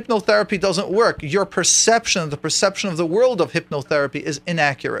 Not that hypnotherapy doesn't work. Your perception, the perception of the world of hypnotherapy is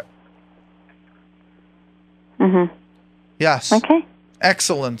inaccurate. Yes. Okay.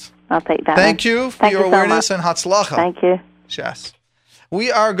 Excellent. I'll take that. Thank you for your awareness and hatzlacha. Thank you. Yes.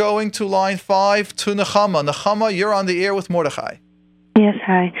 We are going to line 5 to Nechama. Nechama, you're on the air with Mordechai. Yes,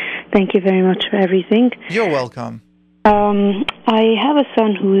 hi. Thank you very much for everything. You're welcome. I have a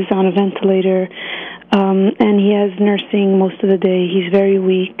son who is on a ventilator, and he has nursing most of the day. He's very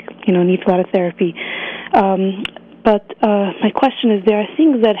weak, needs a lot of therapy. But my question is, there are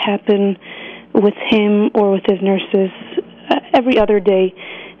things that happen with him or with his nurses every other day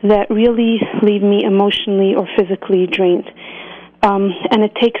that really leave me emotionally or physically drained. And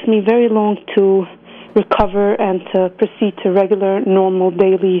it takes me very long to recover and to proceed to regular, normal,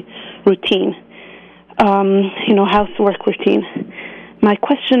 daily routine. Housework routine. My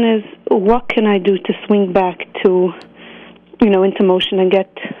question is, what can I do to swing back to, into motion and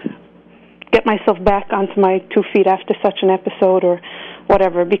get myself back onto my 2 feet after such an episode or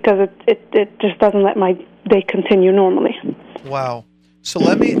whatever, because it just doesn't let my day continue normally. Wow. So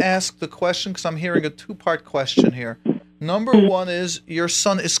let me ask the question, because I'm hearing a 2-part question here. Number one is, your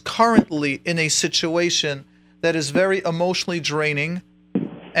son is currently in a situation that is very emotionally draining,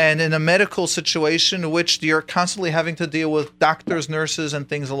 and in a medical situation in which you're constantly having to deal with doctors, nurses, and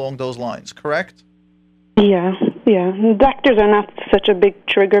things along those lines, correct? Yeah. Doctors are not such a big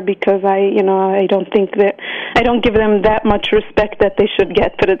trigger because I don't give them that much respect that they should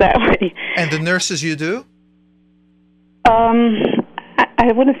get, put it that way. And the nurses you do?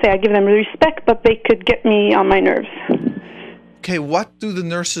 I wouldn't say I give them respect, but they could get me on my nerves. Okay, what do the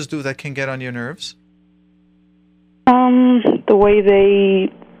nurses do that can get on your nerves? The way they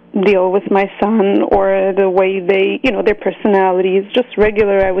deal with my son, or the way they, their personalities, just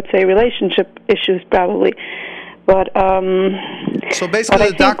regular, I would say, relationship issues probably. But so basically,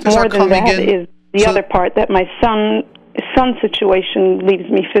 the doctors are coming in. Is the other part that my son's situation leaves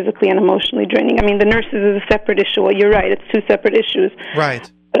me physically and emotionally draining. I mean, the nurses is a separate issue. Well, you're right; it's 2 separate issues. Right.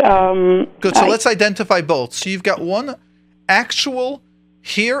 But, good. So let's identify both. So you've got one actual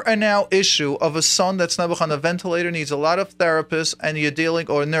here and now issue of a son that's on a ventilator, needs a lot of therapists, and you're dealing,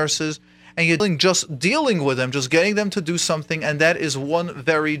 or nurses, and you're dealing with them, just getting them to do something, and that is one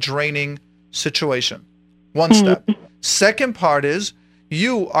very draining situation. One step. Second part is,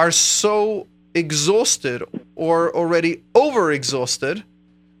 you are so exhausted or already overexhausted,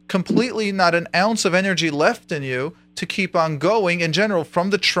 completely not an ounce of energy left in you to keep on going in general from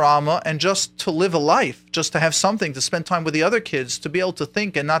the trauma, and just to live a life, just to have something, to spend time with the other kids, to be able to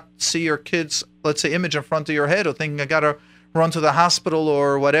think and not see your kids, let's say, image in front of your head, or thinking I got to run to the hospital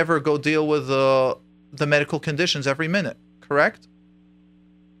or whatever, go deal with the medical conditions every minute, correct?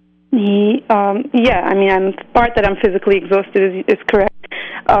 Yeah, I mean, the part that I'm physically exhausted is correct.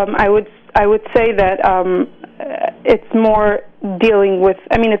 I would say that it's more dealing with,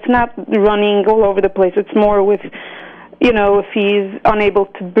 it's not running all over the place. It's more with, if he's unable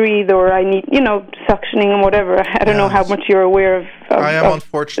to breathe, or I need, suctioning and whatever. I don't know how much you're aware of. I am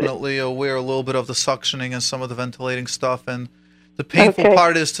unfortunately aware a little bit of the suctioning and some of the ventilating stuff, and the painful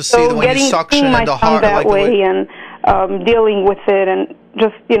part is to see the way you suction and the heart. That way, and dealing with it, and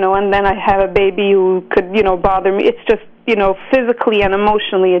just, and then I have a baby who could, bother me. It's just, physically and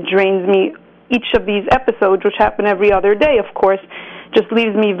emotionally, it drains me. Each of these episodes, which happen every other day, of course, just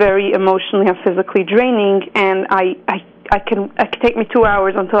leaves me very emotionally and physically draining, and it can take me 2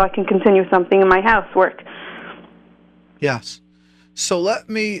 hours until I can continue something in my housework. Yes. So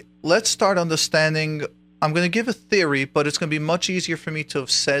let's start understanding. I'm going to give a theory, but it's going to be much easier for me to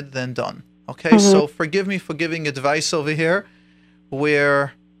have said than done. Okay, so forgive me for giving advice over here,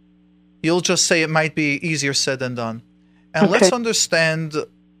 where you'll just say it might be easier said than done. And let's understand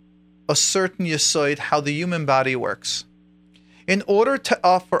a certain yesod, how the human body works. In order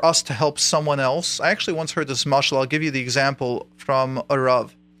for us to help someone else, I actually once heard this mashal. I'll give you the example from a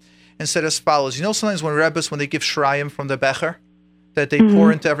Rav. And said as follows: sometimes when Rebbes, when they give shrayim from the becher, that they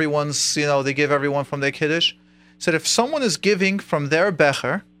pour into everyone's, they give everyone from their kiddush. Said if someone is giving from their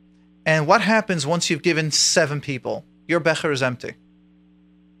becher, and what happens once you've given 7 people? Your becher is empty,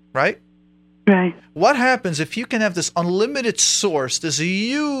 right? Right. What happens if you can have this unlimited source, this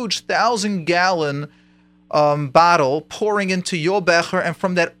huge 1,000-gallon bottle pouring into your becher, and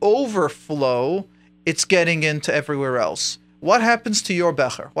from that overflow, it's getting into everywhere else? What happens to your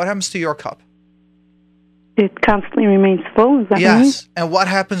becher? What happens to your cup? It constantly remains full, is that right? Yes. And what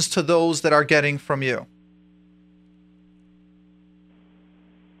happens to those that are getting from you?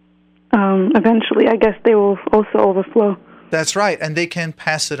 Eventually, I guess they will also overflow. That's right, and they can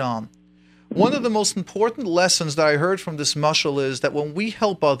pass it on. One of the most important lessons that I heard from this mashal is that when we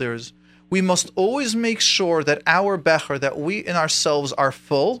help others, we must always make sure that our becher, that we in ourselves are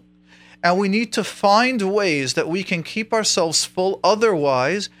full, and we need to find ways that we can keep ourselves full.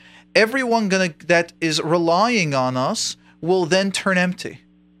 Otherwise, everyone that is relying on us will then turn empty.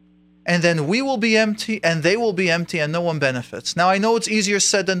 And then we will be empty, and they will be empty, and no one benefits. Now, I know it's easier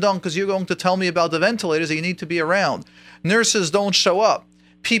said than done, because you're going to tell me about the ventilators that you need to be around. Nurses don't show up.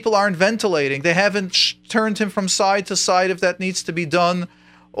 People aren't ventilating. They haven't turned him from side to side if that needs to be done,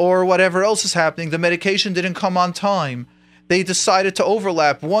 or whatever else is happening. The medication didn't come on time. They decided to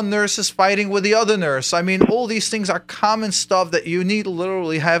overlap. One nurse is fighting with the other nurse. I mean, all these things are common stuff that you need to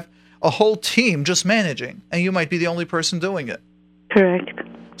literally have a whole team just managing, and you might be the only person doing it. Correct.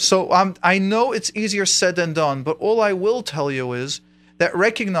 So I know it's easier said than done, but all I will tell you is that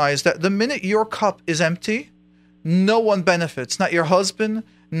recognize that the minute your cup is empty, no one benefits. Not your husband,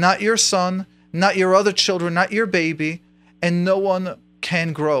 not your son, not your other children, not your baby, and no one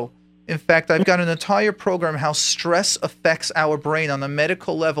can grow. In fact, I've got an entire program how stress affects our brain on a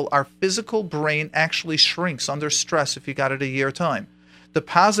medical level. Our physical brain actually shrinks under stress if you got it a year time. The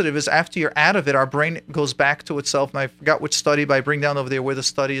positive is after you're out of it, our brain goes back to itself. And I forgot which study, but I bring down over there where the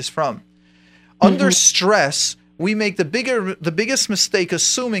study is from. Under stress, we make the biggest mistake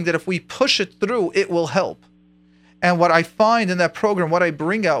assuming that if we push it through, it will help. And what I find in that program, what I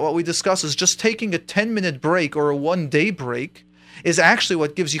bring out, what we discuss is just taking a 10-minute break or a one-day break is actually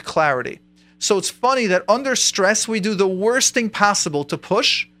what gives you clarity. So it's funny that under stress, we do the worst thing possible to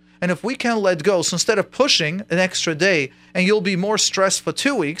push. And if we can let go, so instead of pushing an extra day and you'll be more stressed for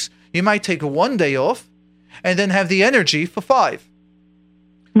 2 weeks, you might take one day off and then have the energy for 5.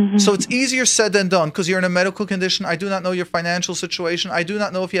 So it's easier said than done because you're in a medical condition. I do not know your financial situation. I do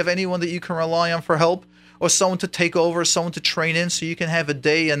not know if you have anyone that you can rely on for help or someone to take over, someone to train in so you can have a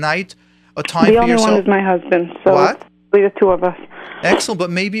day, a night, a time for yourself. The only one is my husband. So what? The two of us. Excellent, but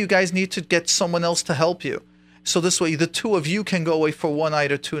maybe you guys need to get someone else to help you. So this way, the two of you can go away for 1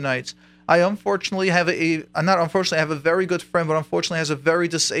 night or 2 nights. I unfortunately have I have a very good friend, but unfortunately has a very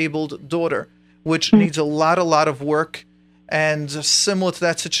disabled daughter, which needs a lot of work, and similar to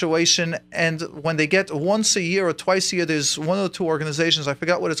that situation. And when they get once a year or twice a year, there's one of the two organizations, I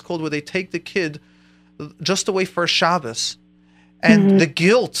forgot what it's called, where they take the kid just away for a Shabbos. And the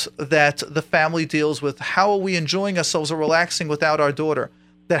guilt that the family deals with, how are we enjoying ourselves or relaxing without our daughter?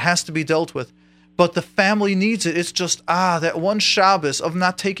 That has to be dealt with. But the family needs it. It's just, that one Shabbos of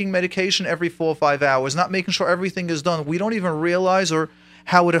not taking medication every 4 or 5 hours, not making sure everything is done. We don't even realize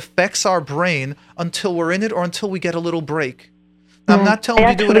how it affects our brain until we're in it or until we get a little break. Now, I'm not telling you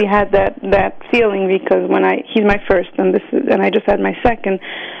to do it. I actually had that feeling because he's my first and I just had my second.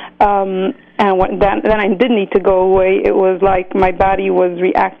 And then I did need to go away. It was like my body was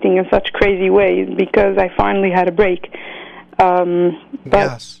reacting in such crazy ways because I finally had a break.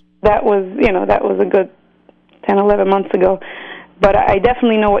 Yes. That was a good 10, 11 months ago. But I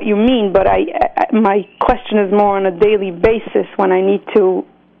definitely know what you mean, but my question is more on a daily basis when I need to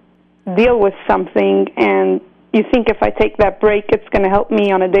deal with something, and you think if I take that break, it's going to help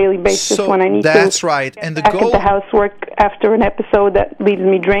me on a daily basis when I need that's right. And the back goal into housework after an episode that leaves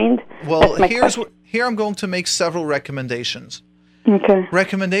me drained? Well, here I'm going to make several recommendations. Okay.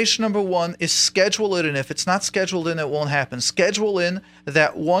 Recommendation number 1 is schedule it in. If it's not scheduled in, it won't happen. Schedule in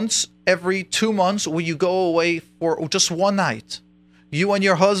that once every 2 months where you go away for just 1 night, you and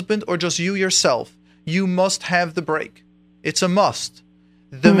your husband or just you yourself, you must have the break. It's a must.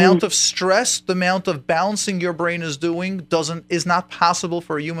 The amount of stress, the amount of balancing your brain is doing is not possible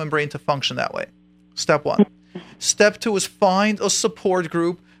for a human brain to function that way. Step 1. Step 2 is find a support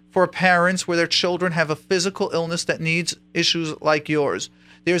group for parents where their children have a physical illness that needs issues like yours.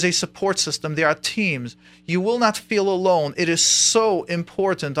 There's a support system. There are teams. You will not feel alone. It is so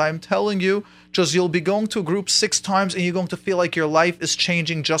important. I'm telling you, just you'll be going to a group 6 times and you're going to feel like your life is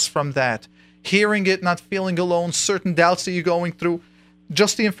changing just from that. Hearing it, not feeling alone, certain doubts that you're going through,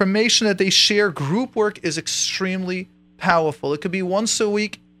 just the information that they share. Group work is extremely powerful. It could be once a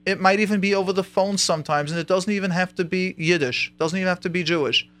week. It might even be over the phone sometimes, and it doesn't even have to be Yiddish. It doesn't even have to be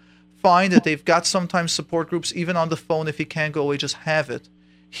Jewish. Find that they've got sometimes support groups even on the phone. If you can't go away, just have it.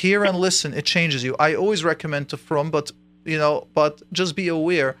 Hear and listen. It changes you. I always recommend to frum, but just be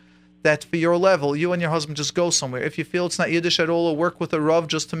aware that for your level, you and your husband just go somewhere. If you feel it's not Yiddish at all, or work with a Rav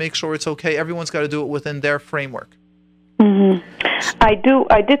just to make sure it's okay. Everyone's got to do it within their framework. Mm-hmm.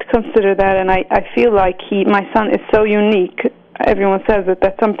 I did consider that, and I feel like my son is so unique. Everyone says it,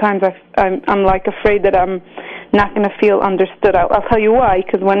 that sometimes I'm like afraid that I'm not going to feel understood. I'll tell you why.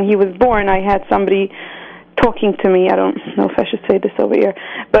 Because when he was born, I had somebody talking to me. I don't know if I should say this over here,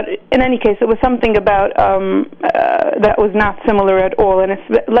 but in any case, it was something about that was not similar at all, and it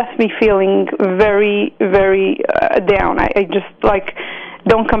left me feeling very, very down. I just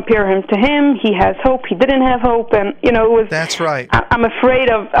don't compare him to him. He has hope. He didn't have hope, and it was. That's right. I'm afraid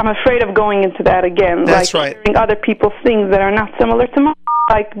of going into that again. That's right. Hearing other people's things that are not similar to mine.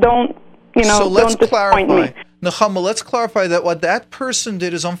 So let's don't disappoint clarify. me. Nechama, let's clarify that what that person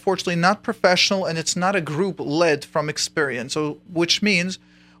did is unfortunately not professional, and it's not a group led from experience. So, which means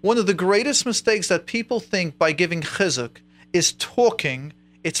one of the greatest mistakes that people think by giving chizuk is talking.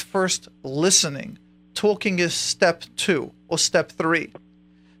 It's first listening. Talking is step 2 or step 3.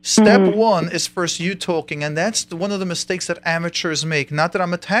 Step 1 is first you talking, and that's one of the mistakes that amateurs make. Not that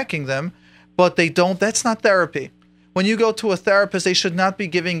I'm attacking them, but they don't. That's not therapy. When you go to a therapist, they should not be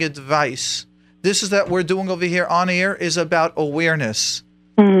giving advice. This is that we're doing over here on air is about awareness.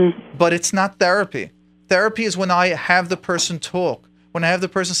 But it's not therapy. Therapy is when I have the person talk. When I have the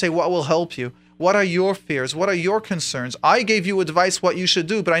person say, what will help you? What are your fears? What are your concerns? I gave you advice what you should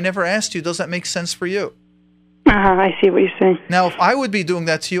do, but I never asked you, does that make sense for you? I see what you're saying. Now, if I would be doing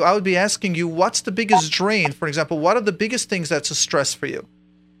that to you, I would be asking you, what's the biggest drain? For example, what are the biggest things that's a stress for you?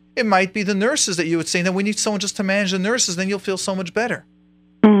 It might be the nurses that you would say, that we need someone just to manage the nurses, then you'll feel so much better.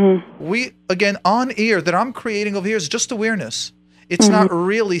 We, again, on air, that I'm creating over here is just awareness. It's not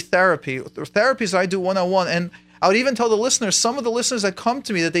really therapy. The therapies I do one-on-one, and I would even tell the listeners, some of the listeners that come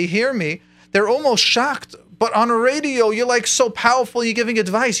to me, that they hear me, they're almost shocked. But on a radio, you're like so powerful, you're giving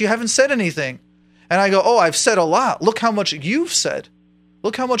advice. You haven't said anything. And I go, I've said a lot. Look how much you've said.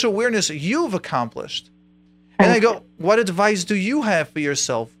 Look how much awareness you've accomplished. And I go, what advice do you have for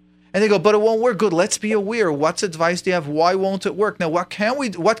yourself? And they go, but it won't work. Good, let's be aware. What advice do you have? Why won't it work? Now, what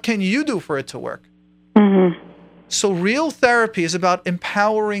can you do for it to work? So real therapy is about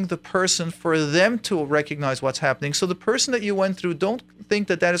empowering the person for them to recognize what's happening. So the person that you went through, don't think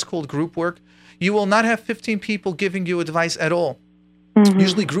that is called group work. You will not have 15 people giving you advice at all.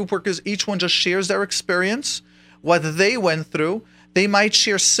 Usually group workers, each one just shares their experience, what they went through. They might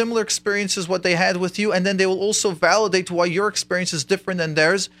share similar experiences, what they had with you, and then they will also validate why your experience is different than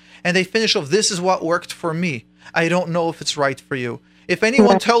theirs. And they finish off, this is what worked for me. I don't know if it's right for you. If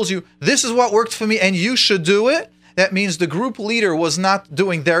anyone tells you, this is what worked for me and you should do it, that means the group leader was not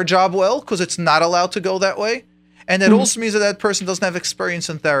doing their job well, because it's not allowed to go that way. And that also means that person doesn't have experience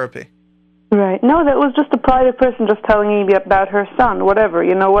in therapy. Right. No, that was just a private person just telling me about her son, whatever.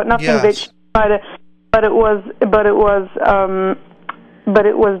 You know what? Nothing that but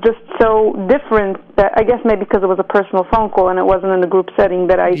it was just so different that I guess maybe because it was a personal phone call and it wasn't in a group setting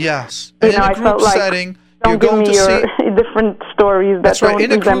that I in a group setting you're going to see different stories that don't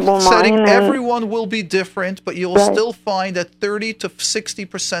resemble mine. Setting, everyone will be different, but you'll still find that 30 to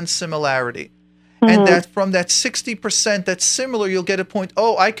 60% similarity. And that from that 60% that's similar, you'll get a point,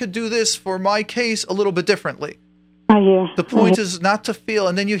 I could do this for my case a little bit differently. The point is not to feel,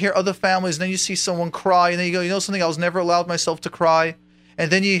 and then you hear other families, and then you see someone cry, and then you go, you know something, I was never allowed myself to cry. And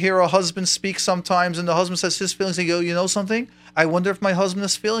then you hear a husband speak sometimes, and the husband says his feelings, and you go, you know something, I wonder if my husband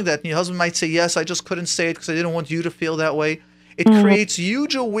is feeling that. And your husband might say, yes, I just couldn't say it because I didn't want you to feel that way. It creates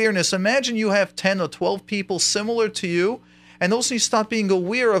huge awareness. Imagine you have 10 or 12 people similar to you, and also you start being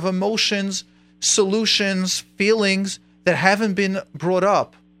aware of emotions, solutions, feelings that haven't been brought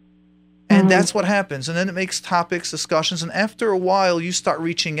up. And that's what happens. And then it makes topics, discussions, and after a while you start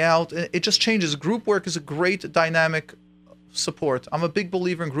reaching out. And it just changes. Group work is a great dynamic support. I'm a big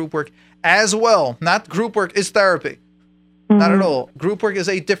believer in group work as well. Not group work is therapy. Not at all. Group work is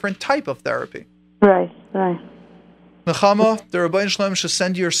a different type of therapy. Right. Nechama, the Rabbi Shalom should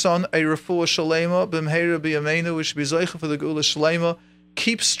send your son a refuah shalema, b'mheira b'yameinu, which be zeicha for the geula shalema.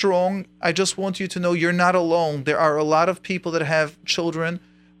 Keep strong. I just want you to know you're not alone. There are a lot of people that have children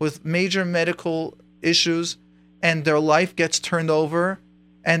with major medical issues and their life gets turned over.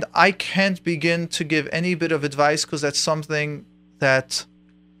 And I can't begin to give any bit of advice because that's something that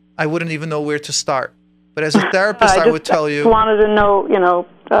I wouldn't even know where to start. But as a therapist, I would tell you. I wanted to know,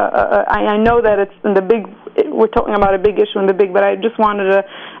 I know that it's in the big, we're talking about a big issue in the big, but I just wanted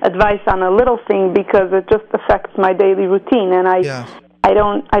advice on a little thing because it just affects my daily routine. And I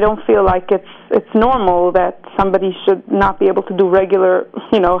don't feel like it's normal that somebody should not be able to do regular,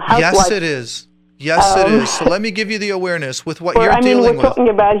 housewife. Yes, it is. Yes, it is. So let me give you the awareness with what you're dealing with. We're talking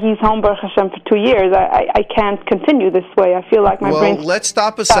about he's home, Baruch Hashem, for 2 years. I can't continue this way. I feel like my brain... Well, let's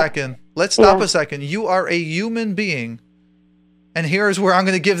stop a second. Let's stop a second. You are a human being, and here's where I'm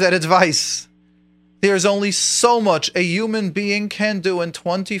going to give that advice. There's only so much a human being can do in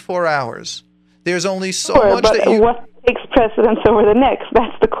 24 hours. There's only so much that you... What takes precedence over the next?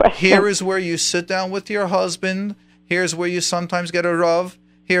 That's the question. Here is where you sit down with your husband. Here's where you sometimes get a Rav.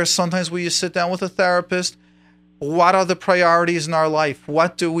 Here's sometimes where you sit down with a therapist. What are the priorities in our life?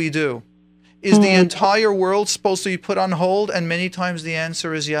 What do we do? Is the entire world supposed to be put on hold? And many times the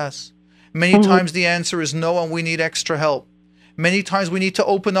answer is yes. Many times the answer is no, and we need extra help. Many times we need to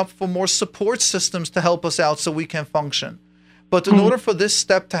open up for more support systems to help us out so we can function. But in order for this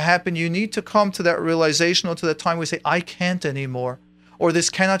step to happen, you need to come to that realization, or to that time we say, I can't anymore, or this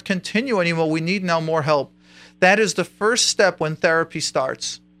cannot continue anymore. We need now more help. That is the first step when therapy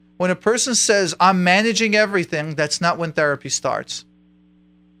starts. When a person says, I'm managing everything, that's not when therapy starts.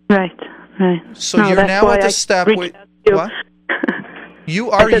 Right. So you're now at the step where... What?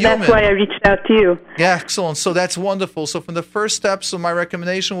 You are human. That's why I reached out to you. Yeah, excellent. So that's wonderful. So from the first step, so my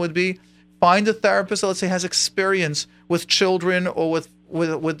recommendation would be find a therapist that, let's say, has experience with children or with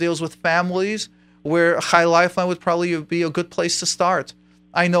deals with families, where Chai Lifeline would probably be a good place to start.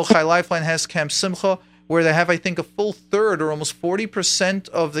 I know Chai Lifeline has Camp Simcha, where they have, I think, a full third or almost 40%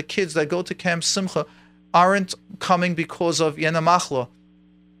 of the kids that go to Camp Simcha aren't coming because of Yena Machla,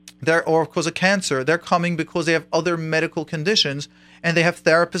 or because of cancer. They're coming because they have other medical conditions, and they have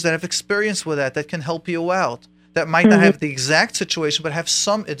therapists that have experience with that can help you out, that might not have the exact situation, but have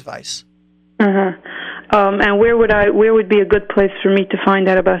some advice. And where would be a good place for me to find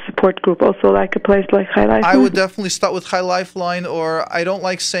out about a support group? Also, like a place like Chai Lifeline? I would definitely start with Chai Lifeline, or I don't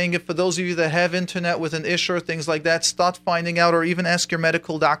like saying it, for those of you that have internet with an issue or things like that, start finding out, or even ask your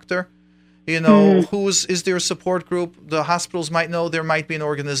medical doctor. Is there a support group? The hospitals might know there might be an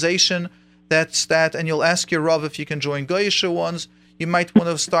organization that's that, and you'll ask your Rav if you can join Goyisha ones. You might want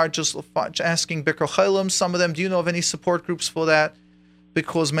to start just asking Bikur Chaylim, some of them, do you know of any support groups for that?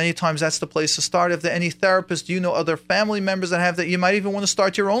 Because many times that's the place to start. If there are any therapists, do you know other family members that have that? You might even want to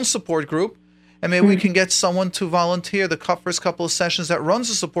start your own support group, and maybe we can get someone to volunteer the first couple of sessions that runs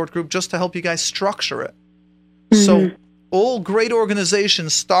a support group just to help you guys structure it. So all great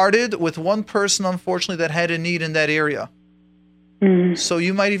organizations started with one person, unfortunately, that had a need in that area. So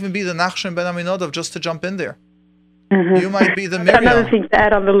you might even be the Nachshon Ben Aminodov just to jump in there. You might be the Miriam. Another thing to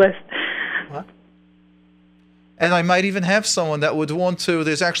add on the list. What? And I might even have someone that would want to.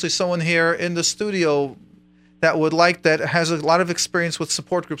 There's actually someone here in the studio that has a lot of experience with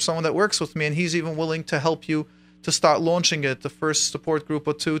support groups, someone that works with me, and he's even willing to help you to start launching it, the first support group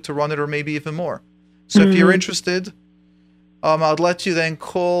or two to run it, or maybe even more. So if you're interested, I'll let you then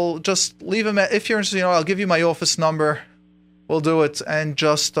call. Just leave him. If you're interested, I'll give you my office number. We'll do it, and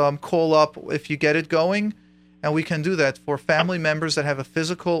just call up if you get it going, and we can do that for family members that have a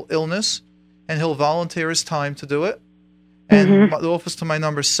physical illness, and he'll volunteer his time to do it. And the office to my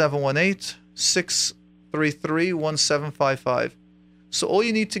number is 718-633-1755. So all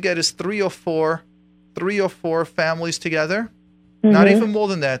you need to get is three or four families together. Not even more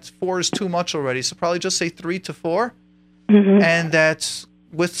than that. 4 is too much already. So probably just say 3 to 4. And that's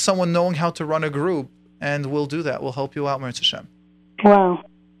with someone knowing how to run a group. And we'll do that. We'll help you out, Meretz Hashem. Wow.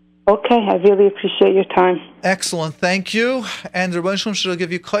 Okay, I really appreciate your time. Excellent, thank you. And the Rebbeinu Shalom should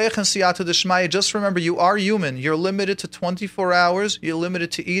give you koyach and siyata d'shmaya. Just remember, you are human. You're limited to 24 hours. You're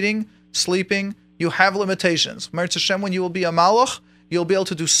limited to eating, sleeping. You have limitations. Meretz Hashem, when you will be a malach, you'll be able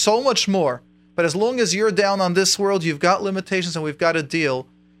to do so much more. But as long as you're down on this world, you've got limitations, and we've got to deal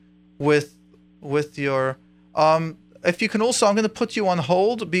with your... if you can also, I'm going to put you on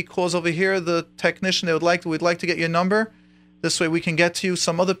hold, because over here, the technician, we'd like to get your number. This way we can get to you.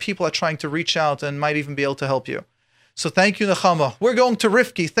 Some other people are trying to reach out and might even be able to help you. So thank you, Nechama. We're going to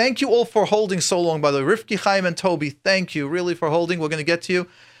Rifki. Thank you all for holding so long, by the way. Rifki, Chaim, and Toby, thank you really for holding. We're going to get to you.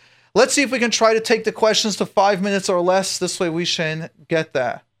 Let's see if we can try to take the questions to 5 minutes or less. This way we can get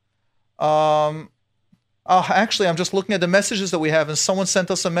that. Actually, I'm just looking at the messages that we have, and someone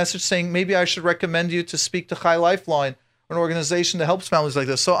sent us a message saying maybe I should recommend you to speak to Chai Lifeline, an organization that helps families like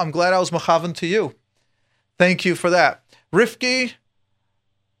this. So I'm glad I was mechavan to you. Thank you for that. Rifki,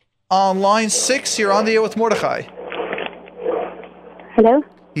 on line 6, you're on the air with Mordechai. Hello?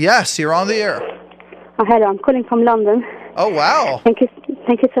 Yes, you're on the air. Oh, hello, I'm calling from London. Oh, wow. Thank you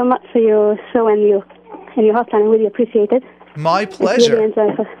so much for your show and your hotline. I really appreciate it. My pleasure. It's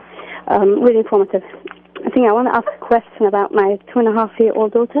really enjoyable. Really informative. think I want to ask a question about my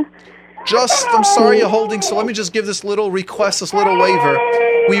 2.5-year-old daughter. I'm sorry you're holding, so let me just give this little request, this little waiver.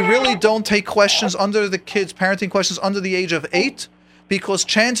 We really don't take questions parenting questions under the age of 8, because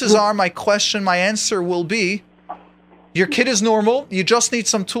chances are my answer will be, your kid is normal, you just need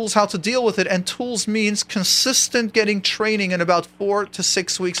some tools how to deal with it, and tools means consistent getting training in about 4 to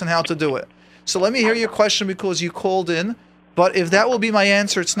 6 weeks on how to do it. So let me hear your question because you called in, but if that will be my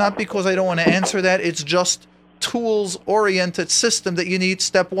answer, it's not because I don't want to answer that, it's just tools-oriented system that you need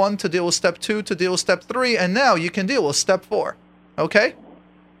step 1 to deal with step 2 to deal with step 3, and now you can deal with step 4. Okay?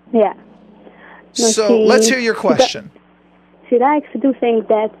 Yeah. So let's hear your question. She likes to do things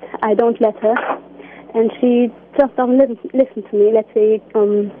that I don't let her, and she just doesn't listen to me. Let's say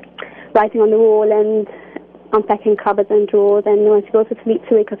writing on the wall and unpacking cupboards and drawers, and when she goes to sleep,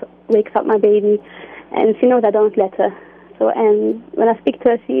 she wakes up my baby, and she knows I don't let her. So, and when I speak to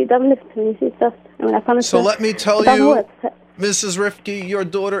her, she doesn't listen to me. She's just, and when I promise her, let me tell you, Mrs. Rifki, your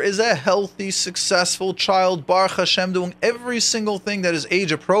daughter is a healthy, successful child, Baruch Hashem, doing every single thing that is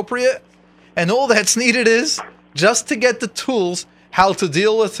age appropriate, and all that's needed is just to get the tools, how to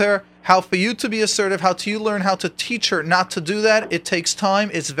deal with her, how for you to be assertive, how you learn how to teach her not to do that. It takes time.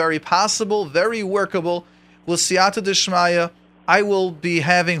 It's very possible, very workable. With Siyata Dishmaya, I will be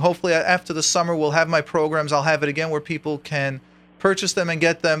having, hopefully after the summer, we'll have my programs. I'll have it again where people can purchase them and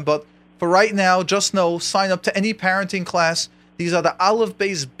get them. But for right now, just know, sign up to any parenting class. These are the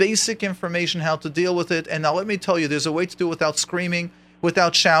olive-based basic information how to deal with it. And now let me tell you, there's a way to do it without screaming,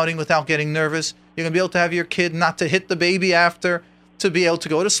 without shouting, without getting nervous. You're going to be able to have your kid not to hit the baby after, to be able to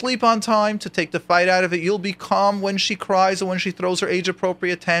go to sleep on time, to take the fight out of it. You'll be calm when she cries or when she throws her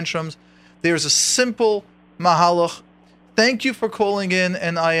age-appropriate tantrums. There's a simple mahalach. Thank you for calling in,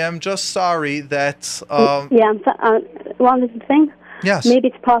 and I am just sorry that... one little thing. Yes. Maybe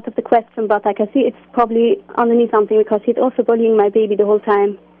it's part of the question, but I can see it's probably underneath something because he's also bullying my baby the whole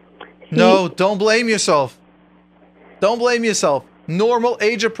time. No, don't blame yourself. Don't blame yourself. Normal,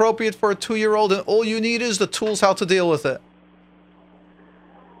 age-appropriate for a 2-year-old, and all you need is the tools how to deal with it.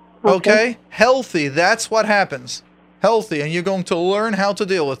 Okay? Healthy, that's what happens. Healthy, and you're going to learn how to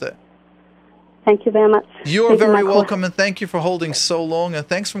deal with it. Thank you very much. You're very welcome, and thank you for holding so long, and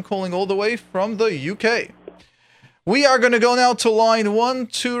thanks for calling all the way from the UK. We are going to go now to line 1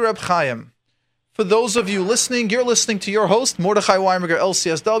 to Reb Chaim. For those of you listening, you're listening to your host, Mordechai Winberger,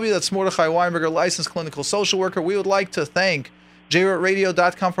 LCSW. That's Mordechai Winberger, licensed clinical social worker. We would like to thank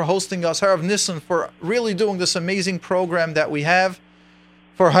JRadio.com for hosting us, Harav Nissen for really doing this amazing program that we have,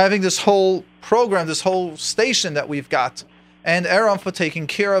 for having this whole program, this whole station that we've got, and Aaron for taking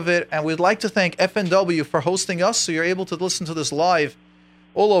care of it. And we'd like to thank FNW for hosting us, so you're able to listen to this live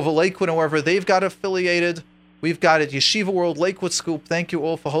all over Lakewood and wherever they've got affiliated. We've got it, Yeshiva World, Lakewood Scoop. Thank you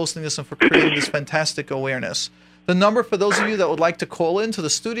all for hosting this and for creating this fantastic awareness. The number for those of you that would like to call into the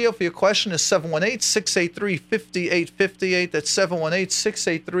studio for your question is 718-683-5858. That's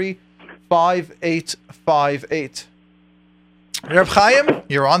 718-683-5858. Reb Chaim,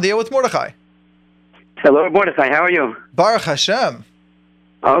 you're on the air with Mordechai. Hello, Mordechai. How are you? Baruch Hashem.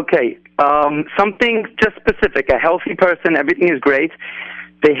 Okay. Something just specific. A healthy person, everything is great.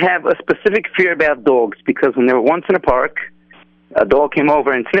 They have a specific fear about dogs because when they were once in a park, a dog came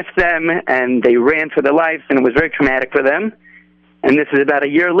over and sniffed them, and they ran for their lives, and it was very traumatic for them. And this is about a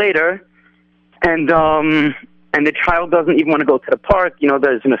year later, and the child doesn't even want to go to the park. You know,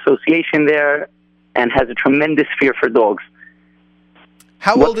 there's an association there, and has a tremendous fear for dogs.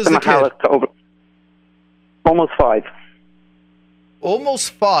 How old is the kid? Almost 5.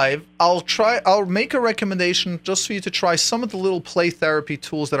 Almost 5. I'll make a recommendation just for you to try some of the little play therapy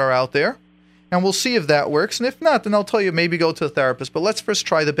tools that are out there, and we'll see if that works. And if not, then I'll tell you maybe go to a therapist. But let's first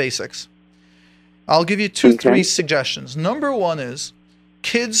try the basics. I'll give you 3 suggestions. Number 1 is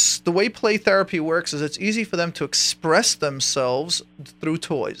kids, the way play therapy works is it's easy for them to express themselves through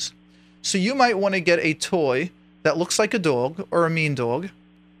toys. So you might want to get a toy that looks like a dog or a mean dog,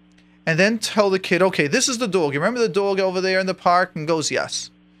 and then tell the kid, okay, this is the dog. You remember the dog over there in the park? And goes,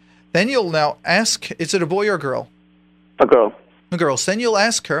 yes. Then you'll now ask, is it a boy or a girl? A girl. A girl. So then you'll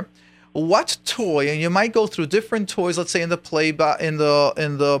ask her, what toy, and you might go through different toys, let's say in the play,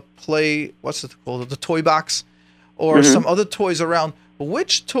 what's it called? The toy box, or some other toys around.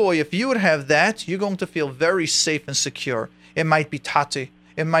 Which toy, if you would have that, you're going to feel very safe and secure. It might be Tati.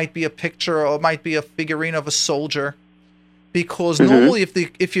 It might be a picture, or it might be a figurine of a soldier. Because normally,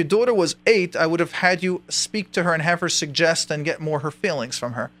 if your daughter was 8, I would have had you speak to her and have her suggest and get more her feelings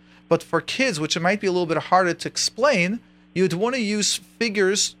from her. But for kids, which it might be a little bit harder to explain, you'd want to use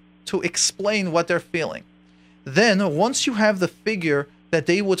figures to explain what they're feeling. Then, once you have the figure that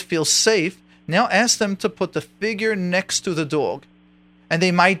they would feel safe, Now ask them to put the figure next to the dog. And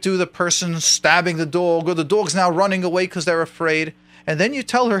they might do the person stabbing the dog, or the dog's now running away because they're afraid. And then you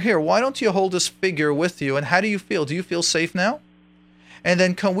tell her, here, why don't you hold this figure with you? And how do you feel? Do you feel safe now? And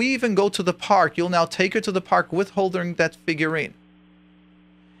then can we even go to the park? You'll now take her to the park with holding that figurine.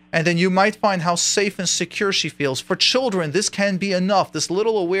 And then you might find how safe and secure she feels. For children, this can be enough. This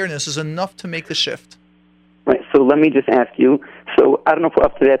little awareness is enough to make the shift. Right. So let me just ask you. So I don't know if we're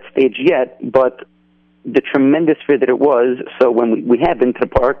up to that stage yet, but the tremendous fear that it was. So when we have been to the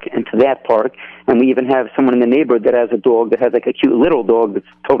park and to that park, and we even have someone in the neighborhood that has a dog that has like a cute little dog that's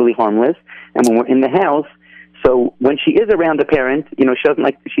totally harmless. And when we're in the house, so when she is around a parent, she doesn't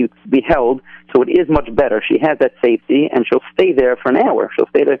like to be held, so it is much better. She has that safety, and she'll stay there for an hour. She'll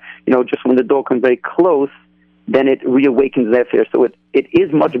stay there, just when the dog comes very close, then it reawakens that fear. So it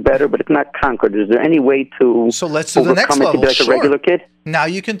is much better, but it's not conquered. Is there any way to So let's do the next overcome it level. to be like a regular kid? Now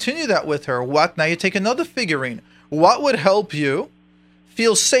you continue that with her. Now you take another figurine. What would help you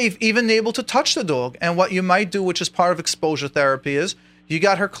feel safe, even able to touch the dog? And what you might do, which is part of exposure therapy, is you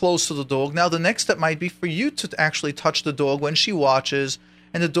got her close to the dog. Now the next step might be for you to actually touch the dog when she watches,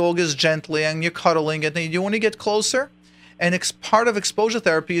 and the dog is gently, and you're cuddling it, and you want to get closer. And part of exposure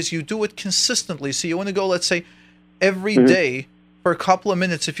therapy is you do it consistently. So you want to go, let's say, every day for a couple of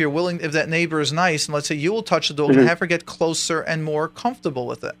minutes, if you're willing, if that neighbor is nice, and let's say you will touch the dog and have her get closer and more comfortable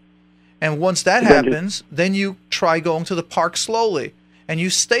with it. And once that happens, then you try going to the park slowly. And you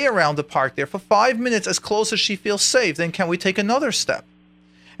stay around the park there for 5 minutes as close as she feels safe. Then can we take another step?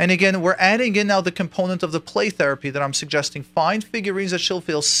 And again, we're adding in now the component of the play therapy that I'm suggesting. Find figurines that she'll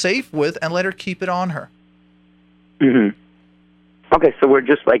feel safe with and let her keep it on her. Okay, so we're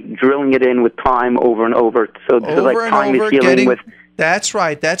just like drilling it in with time over and over. So Over and time over, is healing with. That's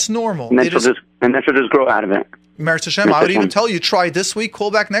right. That's normal. And then she'll just grow out of it. Merit Hashem, I would even tell you, try this week, call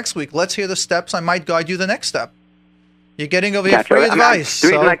back next week. Let's hear the steps. I might guide you the next step. You're getting over here free advice. The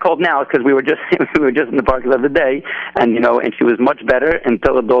reason I called now is because we were just in the park the other day, and and she was much better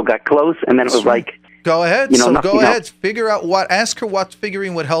until the dog got close, and then it was like. Go ahead. Go ahead. Figure out ask her what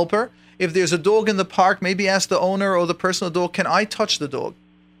figurine would help her. If there's a dog in the park, maybe ask the owner or the person of the dog, can I touch the dog?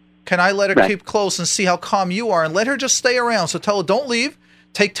 Can I let her keep close and see how calm you are? And let her just stay around. So tell her, don't leave.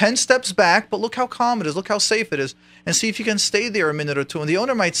 Take 10 steps back, but look how calm it is. Look how safe it is. And see if you can stay there a minute or two. And the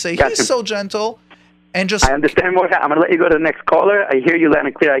owner might say, he's so gentle. And just I understand more. I'm going to let you go to the next caller. I hear you loud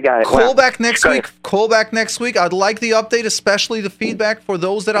and clear. I got it. Call back next week. Call back next week. I'd like the update, especially the feedback for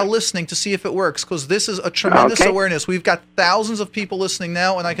those that are listening to see if it works, because this is a tremendous awareness. We've got thousands of people listening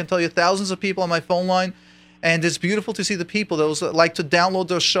now, and I can tell you thousands of people on my phone line. And it's beautiful to see the people, those that like to download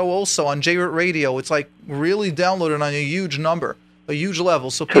the show also on J-Root Radio. It's like really downloaded on a huge number, a huge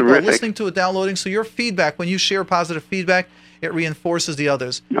level. So people are listening to it, downloading. So your feedback, when you share positive feedback, it reinforces the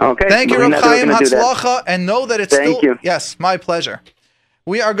others. Okay. Thank you, Reb Chaim Hatzlacha, and know that it's Thank you. Yes, my pleasure.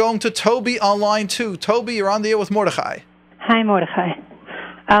 We are going to Toby on line 2. Toby, you're on the air with Mordechai. Hi, Mordechai.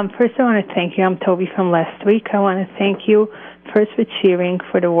 First, I want to thank you. I'm Toby from last week. I want to thank you first for cheering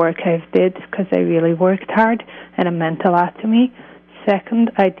for the work I've did, because I really worked hard and it meant a lot to me.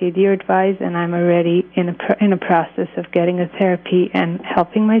 Second, I did your advice, and I'm already in a process of getting a therapy and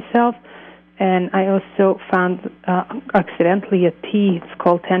helping myself. And I also found accidentally a tea. It's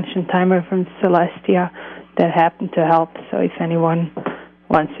called Tension Timer from Celestia that happened to help. So if anyone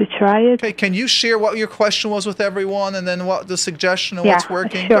wants to try it. Okay, can you share what your question was with everyone, and then what the suggestion and what's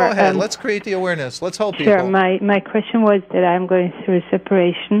working? Sure. Go ahead. Let's create the awareness. Let's help people. Sure. My question was that I'm going through a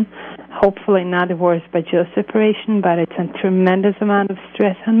separation. Hopefully not divorce, but just separation. But it's a tremendous amount of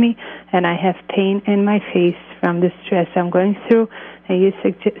stress on me, and I have pain in my face from the stress I'm going through. And you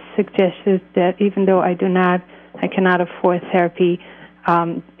suggested that even though I cannot afford therapy,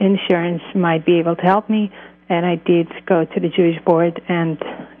 insurance might be able to help me. And I did go to the Jewish board and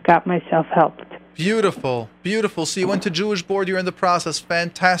got myself helped. Beautiful, beautiful. So you went to Jewish board, you're in the process.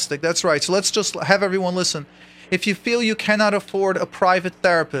 Fantastic. That's right. So let's just have everyone listen. If you feel you cannot afford a private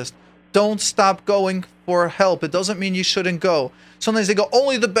therapist, don't stop going for help. It doesn't mean you shouldn't go. Sometimes they go,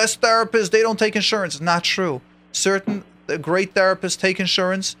 only the best therapists, they don't take insurance. Not true. Certain great therapists take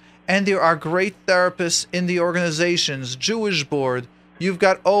insurance, and there are great therapists in the organizations. Jewish board, you've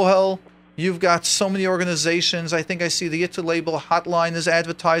got OHEL, you've got so many organizations. I think I see the Yitzhak Label hotline is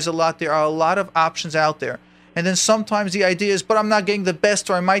advertised a lot. There are a lot of options out there. And then sometimes the idea is, but I'm not getting the best,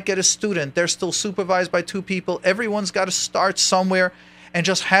 or I might get a student. They're still supervised by 2 people. Everyone's got to start somewhere, and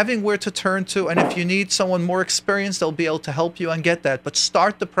just having where to turn to. And if you need someone more experienced, they'll be able to help you and get that. But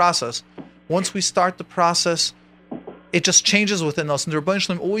start the process. Once we start the process, it just changes within us. And the Rebbeinu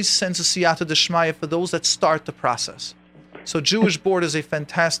Shalom always sends a siyata d'shmaya for those that start the process. So Jewish Board is a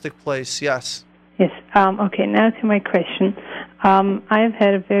fantastic place, yes. Yes. Okay, now to my question. I've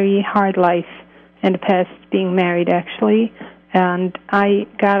had a very hard life in the past, being married actually, and I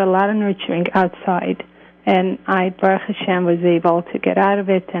got a lot of nurturing outside, and I, Baruch Hashem, was able to get out of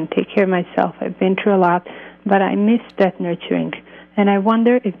it and take care of myself. I've been through a lot, but I missed that nurturing, and I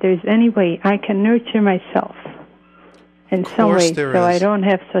wonder if there's any way I can nurture myself in some way so I don't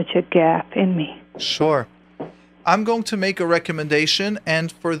have such a gap in me. Sure. I'm going to make a recommendation,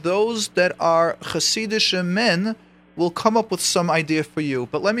 and for those that are Hasidic men, we'll come up with some idea for you.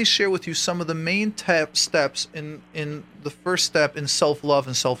 But let me share with you some of the main steps in the first step in self-love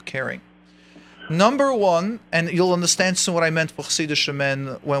and self-caring. Number one, and you'll understand soon what I meant for Hasidic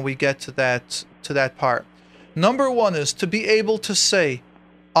men when we get to that part. Number one is to be able to say,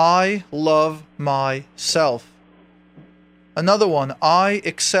 I love myself. Another one, I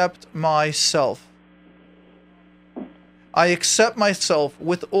accept myself. I accept myself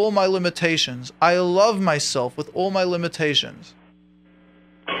with all my limitations. I love myself with all my limitations.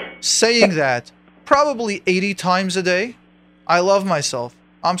 Saying that probably 80 times a day, I love myself.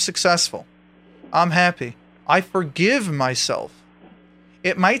 I'm successful. I'm happy. I forgive myself.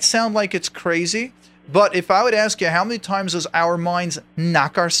 It might sound like it's crazy, but if I would ask you how many times does our minds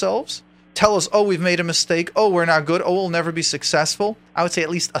knock ourselves, tell us, oh, we've made a mistake, oh, we're not good, oh, we'll never be successful, I would say at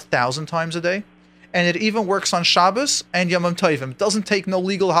least 1,000 times a day. And it even works on Shabbos and Yom Tovim. It doesn't take no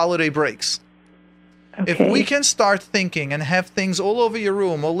legal holiday breaks. Okay. If we can start thinking and have things all over your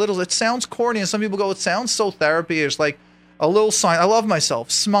room, it sounds corny, and some people go, it sounds so therapy-ish, like a little sign, I love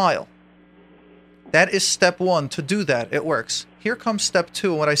myself, smile. That is step one, to do that, it works. Here comes step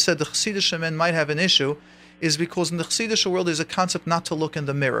two, and what I said the Hasidic men might have an issue, is because in the Hasidic world there's a concept not to look in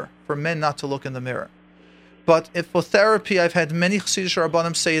the mirror, for men not to look in the mirror. But if for therapy, I've had many Chassidish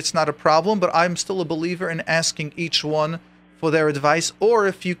Rabbanim say it's not a problem, but I'm still a believer in asking each one for their advice. Or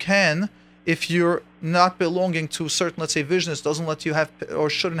if you can, if you're not belonging to a certain, let's say, visionist, doesn't let you have or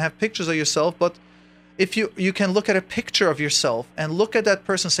shouldn't have pictures of yourself, but if you can look at a picture of yourself and look at that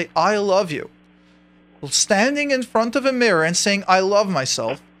person and say, I love you. Standing in front of a mirror and saying, I love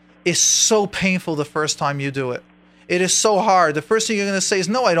myself is so painful the first time you do it. It is so hard. The first thing you're going to say is,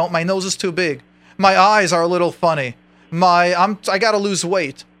 no, I don't. My nose is too big. My eyes are a little funny. I got to lose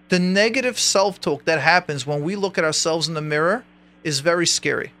weight. The negative self-talk that happens when we look at ourselves in the mirror is very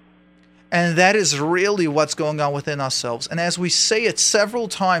scary. And that is really what's going on within ourselves. And as we say it several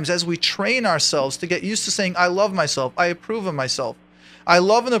times, as we train ourselves to get used to saying, I love myself, I approve of myself, I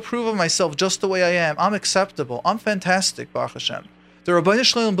love and approve of myself just the way I am, I'm acceptable, I'm fantastic, Baruch Hashem. The Rabbi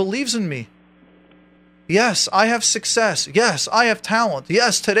Shalom believes in me. Yes, I have success. Yes, I have talent.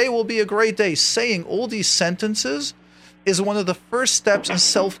 Yes, today will be a great day. Saying all these sentences is one of the first steps in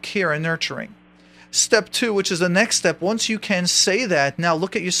self-care and nurturing. Step two, which is the next step, once you can say that, now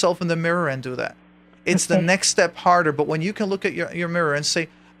look at yourself in the mirror and do that. It's the next step harder, but when you can look at your mirror and say,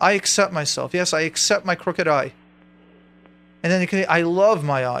 I accept myself. Yes, I accept my crooked eye. And then you can say, I love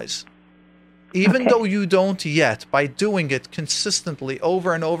my eyes. Even though you don't yet, by doing it consistently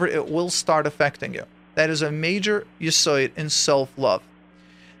over and over, it will start affecting you. That is a major yesod in self-love.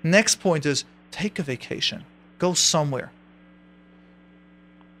 Next point is, take a vacation. Go somewhere.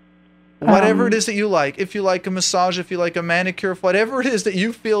 Whatever it is that you like. If you like a massage, if you like a manicure, whatever it is that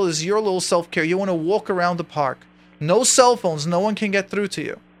you feel is your little self-care, you want to walk around the park. No cell phones. No one can get through to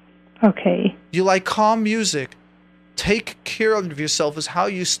you. Okay. You like calm music. Take care of yourself is how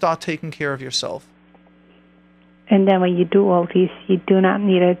you start taking care of yourself. And then when you do all these, you do not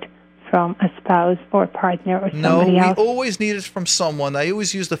need it from a spouse or partner or somebody else? No, we always need it from someone. I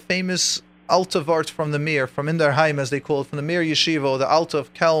always use the famous Alta Vart from the Mir, from Inderheim, as they call it, from the Mir Yeshiva, the Alta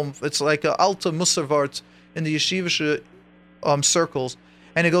of Kelm. It's like an Alta Musar Vart in the Yeshivish circles.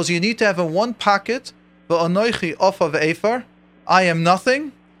 And it goes, you need to have in one pocket, V'anoichi ofa ve'efar, I am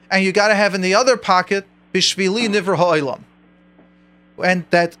nothing, and you got to have in the other pocket, Bishvili nivra ha'olam, and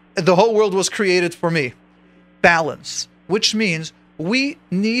that the whole world was created for me. Balance, which means we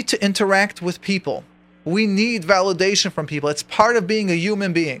need to interact with people. We need validation from people. It's part of being a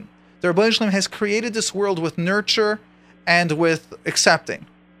human being. The Rebbe Shalom has created this world with nurture and with accepting,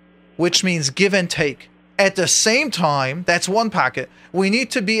 which means give and take. At the same time, that's one pocket. We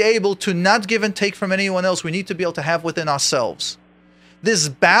need to be able to not give and take from anyone else. We need to be able to have within ourselves. This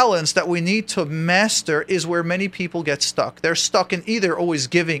balance that we need to master is where many people get stuck. They're stuck in either always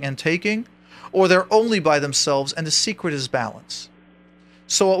giving and taking, or they're only by themselves, and the secret is balance.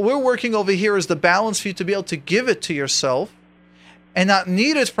 So what we're working over here is the balance for you to be able to give it to yourself and not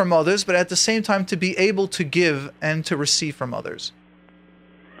need it from others, but at the same time to be able to give and to receive from others.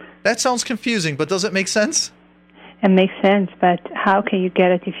 That sounds confusing, but does it make sense? It makes sense, but how can you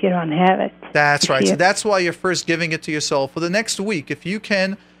get it if you don't have it? That's right. So that's why you're first giving it to yourself. For the next week, if you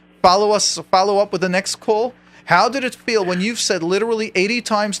can follow up with the next call. How did it feel when you've said literally 80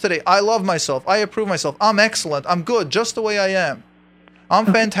 times today, I love myself, I approve myself, I'm excellent, I'm good, just the way I am. I'm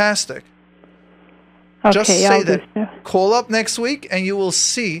fantastic. Okay, just say I'll that. do so. Call up next week and you will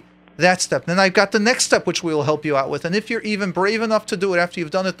see that step. Then I've got the next step which we will help you out with. And if you're even brave enough to do it after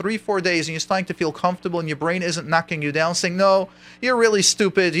you've done it 3-4 days and you're starting to feel comfortable and your brain isn't knocking you down saying, no, you're really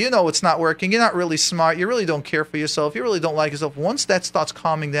stupid, you know it's not working, you're not really smart, you really don't care for yourself, you really don't like yourself. Once that starts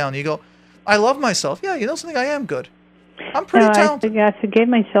calming down, you go, I love myself. Yeah, you know something, I am good. I'm pretty talented. I forgave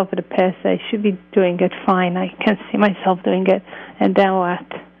myself in the past. I should be doing it fine. I can see myself doing it. And then what?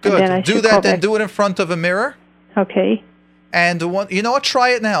 Good. And then do that, then do it in front of a mirror. Okay. And you know what? Try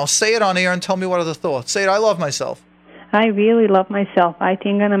it now. Say it on air and tell me what are the thoughts. Say it, I love myself. I really love myself. I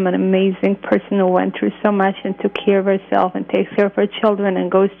think I'm an amazing person who went through so much and took care of herself and takes care of her children and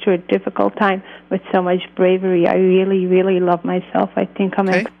goes through a difficult time with so much bravery. I really, really love myself. I think I'm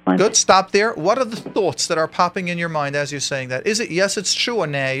excellent. Good. Stop there. What are the thoughts that are popping in your mind as you're saying that? Is it yes, it's true, or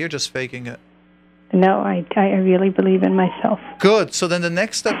nah, you're just faking it? No, I really believe in myself. Good. So then the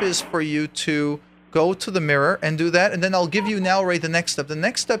next step is for you to go to the mirror and do that, and then I'll give you now, Ray, the next step. The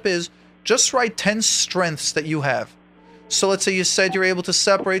next step is just write 10 strengths that you have. So let's say you said you're able to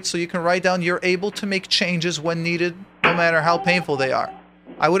separate, so you can write down you're able to make changes when needed, no matter how painful they are.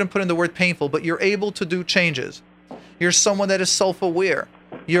 I wouldn't put in the word painful, but you're able to do changes. You're someone that is self-aware.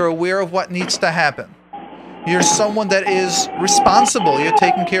 You're aware of what needs to happen. You're someone that is responsible. You're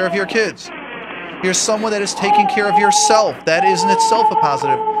taking care of your kids. You're someone that is taking care of yourself. That is in itself a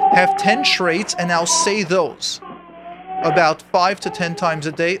positive. Have 10 traits and now say those about 5 to 10 times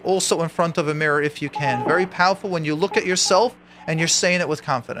a day, also in front of a mirror if you can. Very powerful when you look at yourself and you're saying it with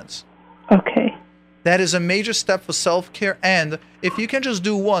confidence. Okay. That is a major step for self-care. And if you can just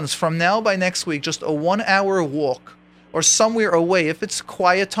do once from now by next week, just a 1-hour walk or somewhere away. If it's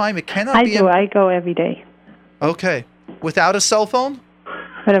quiet time, it cannot be... I go every day. Okay. Without a cell phone?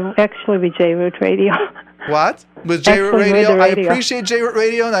 But I'm actually with J-Root Radio. What? With J-Root Radio? I appreciate J-Root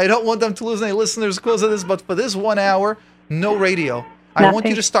Radio, and I don't want them to lose any listeners because of this, but for this 1 hour, no radio. I want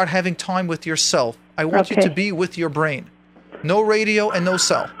you to start having time with yourself. I want you to be with your brain. No radio and no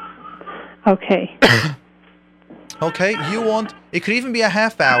cell. Okay. Okay? It could even be a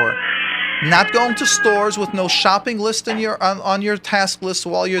half hour. Not going to stores with no shopping list on your task list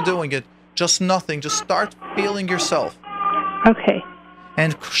while you're doing it. Just nothing. Just start feeling yourself. Okay.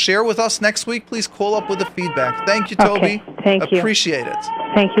 And share with us next week. Please call up with the feedback. Thank you, Toby. Thank you. Appreciate it.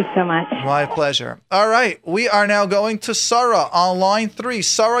 Thank you so much. My pleasure. All right. We are now going to Sarah on line 3.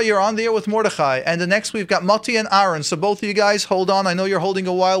 Sarah, you're on the air with Mordechai. And the next we've got Mati and Aaron. So both of you guys, hold on. I know you're holding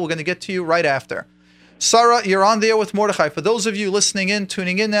a while. We're going to get to you right after. Sarah, you're on the air with Mordechai. For those of you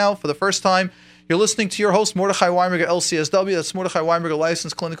tuning in now for the first time, you're listening to your host, Mordechai Winberger, LCSW. That's Mordechai Winberger,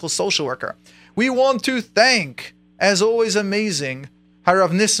 licensed clinical social worker. We want to thank, as always, amazing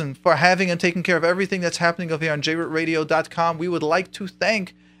Harav Nissen for having and taking care of everything that's happening over here on jrootradio.com. We would like to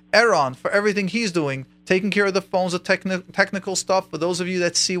thank Aaron for everything he's doing, taking care of the phones, the technical stuff. For those of you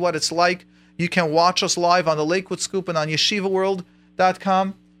that see what it's like, you can watch us live on the Lakewood Scoop and on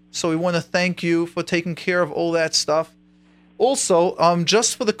yeshivaworld.com. So we want to thank you for taking care of all that stuff. Also,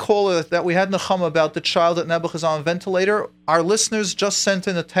 just for the caller that we had Nechama about the child at Nebuch is on a ventilator, our listeners just sent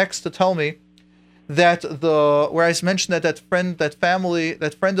in a text to tell me that where I mentioned that friend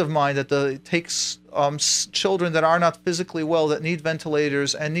of mine that takes children that are not physically well, that need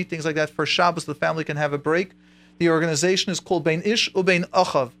ventilators and need things like that for Shabbos, the family can have a break. The organization is called Bein Ish Ubein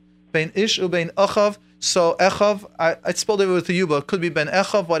Achav. Bein Ish Ubein Achav. So Echav, I spelled it with a U, but it could be Ben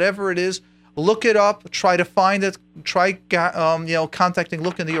Echav, whatever it is. Look it up. Try to find it. Try contacting,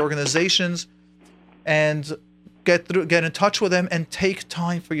 look in the organizations, and get in touch with them and take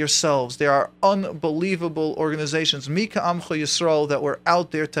time for yourselves. There are unbelievable organizations, Mika Amcha Yisrael, that were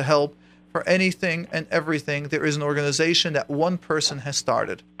out there to help for anything and everything. There is an organization that one person has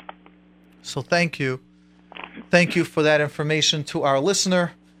started. So thank you. Thank you for that information to our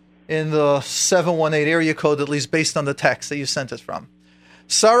listener in the 718 area code, at least based on the text that you sent it from.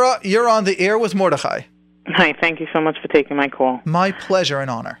 Sarah, you're on the air with Mordechai. Hi, thank you so much for taking my call. My pleasure and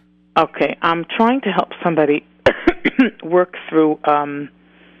honor. Okay, I'm trying to help somebody work through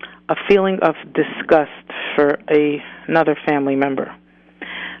a feeling of disgust for another family member.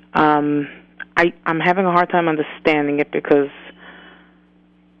 I'm having a hard time understanding it because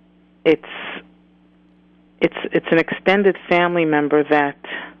it's an extended family member that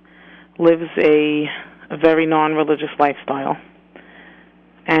lives a very non-religious lifestyle,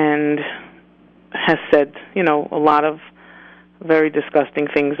 and has said, a lot of very disgusting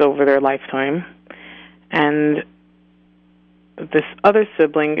things over their lifetime. And this other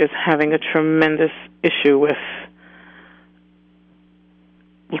sibling is having a tremendous issue with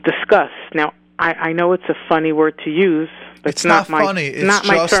disgust. Now, I know it's a funny word to use, but it's not funny. It's not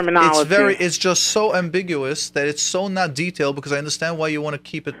my terminology. It's just so ambiguous that it's so not detailed, because I understand why you want to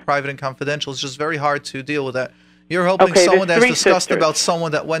keep it private and confidential. It's just very hard to deal with that. You're helping someone that's discussed about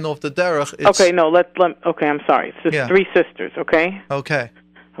someone that went off the derech. Okay, no, okay, I'm sorry. It's just 3 sisters, okay? Okay.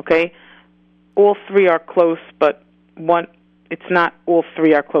 Okay? All 3 are close, but it's not all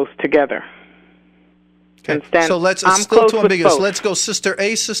 3 are close together. Okay. So it's still too ambiguous. Let's go sister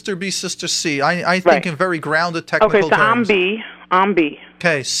A, sister B, sister C. I think in very grounded technical terms. Okay, so I'm B.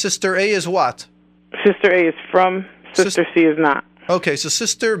 Okay, sister A is what? Sister A is from, sister C is not. Okay, so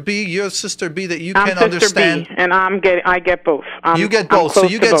sister B, you're sister B that you can understand. I'm sister B, and I get both. You get both, so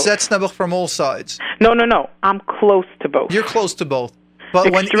you get Zetznabuch from all sides. No, I'm close to both. You're close to both.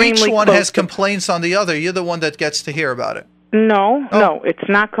 But when each one has complaints on the other, you're the one that gets to hear about it. No, it's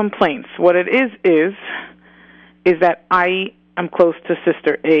not complaints. What it is that I am close to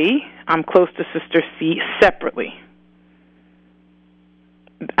sister A, I'm close to sister C separately.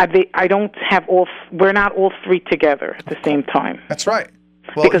 I don't have we're not all 3 together at the same time. That's right.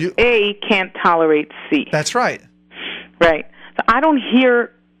 Well, because A can't tolerate C. That's right. Right. So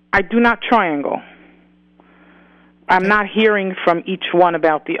I do not triangle. I'm not hearing from each one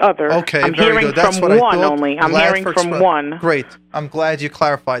about the other. Okay, I'm very hearing good. That's from what I one thought. only. I'm hearing from one. Great. I'm glad you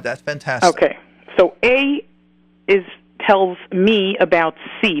clarified that. Fantastic. Okay. So A tells me about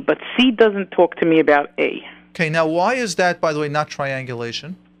C, but C doesn't talk to me about A. Okay, now why is that, by the way, not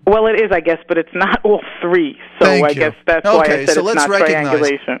triangulation? Well, it is, I guess, but it's not all 3. So I guess that's why I said it's not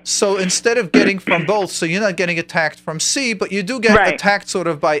triangulation. So instead of getting from both, so you're not getting attacked from C, but you do get attacked sort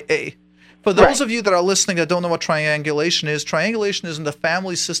of by A. For those of you that are listening that don't know what triangulation is in the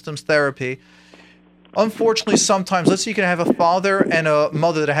family systems therapy. Unfortunately, sometimes, let's say you can have a father and a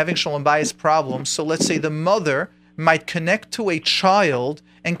mother that are having shalom bayis problems. So let's say the mother might connect to a child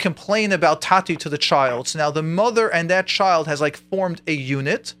and complain about Tati to the child. So now the mother and that child has formed a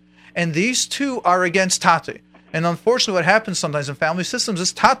unit, and these two are against Tati. And unfortunately what happens sometimes in family systems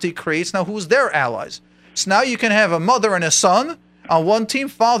is Tati creates now who's their allies. So now you can have a mother and a son on one team,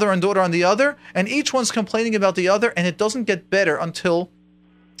 father and daughter on the other, and each one's complaining about the other, and it doesn't get better until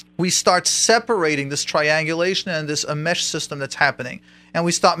we start separating this triangulation and this mesh system that's happening. And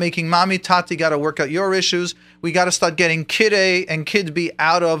we start making mommy, Tati, got to work out your issues. We got to start getting kid A and kid B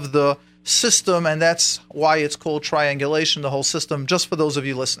out of the system, and that's why it's called triangulation, the whole system, just for those of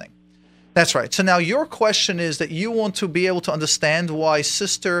you listening. That's right. So now your question is that you want to be able to understand why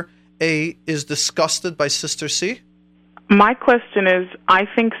sister A is disgusted by sister C? My question is, I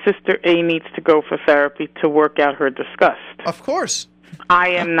think sister A needs to go for therapy to work out her disgust. Of course. I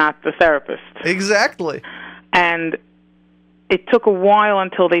am not the therapist. Exactly. And it took a while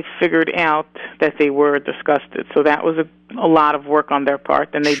until they figured out that they were disgusted. So that was a lot of work on their part,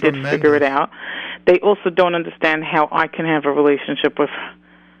 and they did figure it out. They also don't understand how I can have a relationship with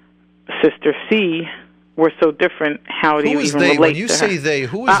Sister C. We're so different. How do you even relate to her? When you say they,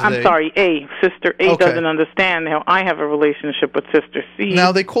 who is they? I'm sorry, A. Sister A doesn't understand how I have a relationship with Sister C.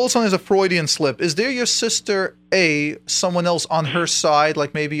 Now, they call something as a Freudian slip. Is there your Sister A, someone else on her side,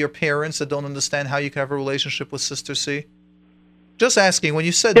 like maybe your parents that don't understand how you can have a relationship with Sister C? Just asking, when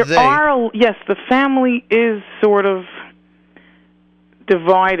you said yes, the family is sort of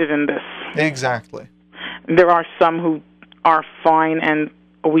divided in this. Exactly. There are some who are fine, and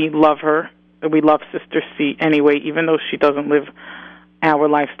we love her. We love Sister C anyway, even though she doesn't live our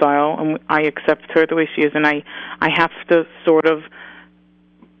lifestyle, and I accept her the way she is, and I have to sort of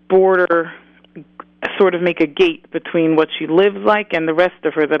make a gate between what she lives like and the rest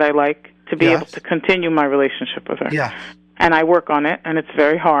of her that I like to be able to continue my relationship with her. Yeah. And I work on it, and it's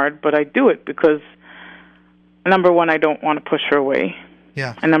very hard, but I do it because, number one, I don't want to push her away.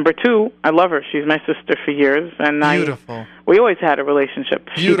 Yeah. And number two, I love her. She's my sister for years, and Beautiful. We always had a relationship.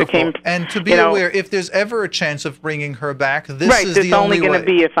 Beautiful. And to be aware, if there's ever a chance of bringing her back, this is the only way. Right, it's only going to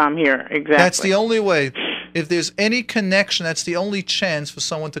be if I'm here. Exactly. That's the only way. If there's any connection, that's the only chance for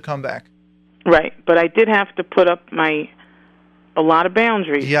someone to come back. Right, but I did have to put up a lot of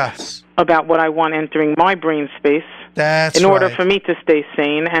boundaries. Yes. About what I want entering my brain space. That's in order for me to stay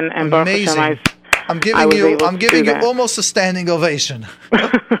sane and amazing. I'm giving you almost a standing ovation.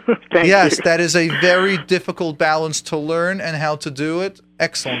 Thank you. That is a very difficult balance to learn and how to do it.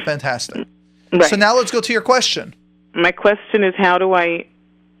 Excellent, fantastic. Right. So now let's go to your question. My question is,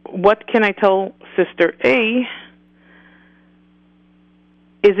 what can I tell Sister A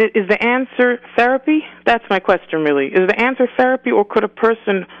Is the answer therapy? That's my question, really. Is the answer therapy, or could a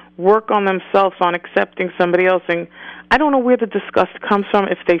person work on themselves on accepting somebody else? And I don't know where the disgust comes from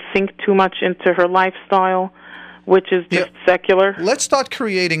if they think too much into her lifestyle, which is just secular. Let's start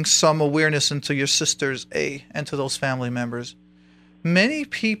creating some awareness into your sister's and to those family members. Many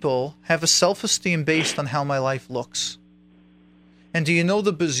people have a self-esteem based on how my life looks. And do you know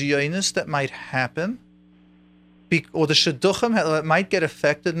the bezyonis that might happen? Or the shidduchim that might get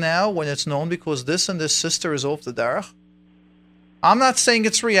affected now when it's known because this and this sister is off the derech? I'm not saying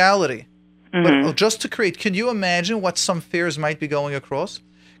it's reality. But just to create, can you imagine what some fears might be going across?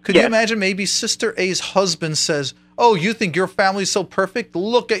 Could you imagine maybe Sister A's husband says, oh, you think your family's so perfect?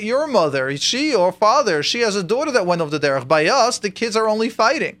 Look at your mother. She or father, she has a daughter that went off the derech. By us, the kids are only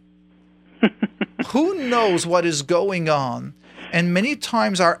fighting. Who knows what is going on? And many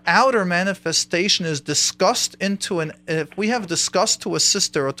times our outer manifestation is disgust if we have disgust to a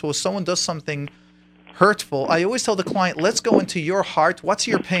sister or to someone does something hurtful, I always tell the client, let's go into your heart. What's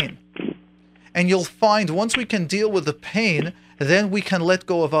your pain? And you'll find once we can deal with the pain, then we can let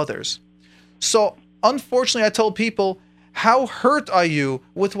go of others. So unfortunately, I tell people, how hurt are you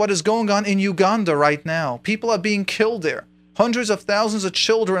with what is going on in Uganda right now? People are being killed there. Hundreds of thousands of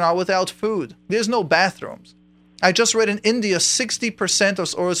children are without food. There's no bathrooms. I just read in India, 60%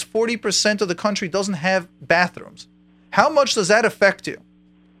 or 40% of the country doesn't have bathrooms. How much does that affect you?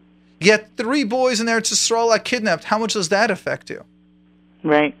 Yet 3 boys in Eretz Yisrael are kidnapped. How much does that affect you?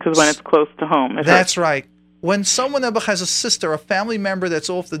 Right, because when it's close to home. That's right. When someone has a sister, a family member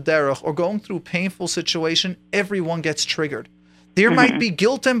that's off the derech or going through a painful situation, everyone gets triggered. There might be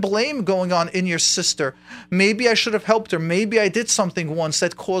guilt and blame going on in your sister. Maybe I should have helped her. Maybe I did something once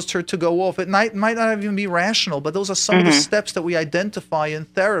that caused her to go off. It might not even be rational, but those are some of the steps that we identify in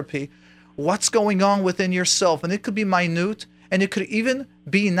therapy. What's going on within yourself? And it could be minute, and it could even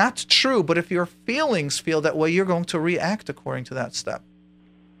be not true, but if your feelings feel that way, you're going to react according to that step.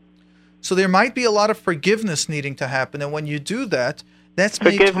 So there might be a lot of forgiveness needing to happen, and when you do that, that's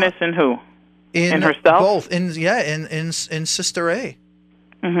forgiveness in who? In herself? Both. In Sister A.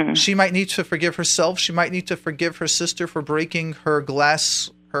 She might need to forgive herself. She might need to forgive her sister for breaking her glass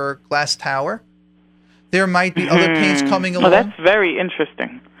tower. There might be other pains coming along. Well, that's very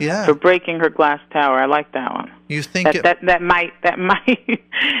interesting. Yeah. For breaking her glass tower. I like that one. You think that might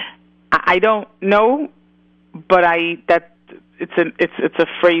I don't know, but it's a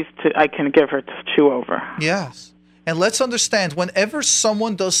phrase I can give her to chew over. Yes. And let's understand, whenever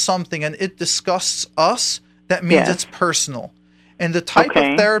someone does something and it disgusts us, that means it's personal. And the type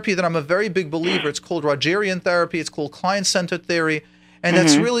of therapy that I'm a very big believer, it's called Rogerian therapy, it's called client-centered theory, and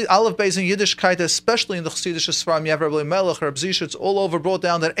that's really Aleph Beis in Yiddishkeit, especially in the Chassidish Sfarim, Yav Rabbi Melech, Reb Zisha, it's all over brought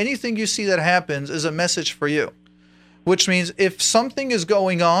down that anything you see that happens is a message for you. Which means if something is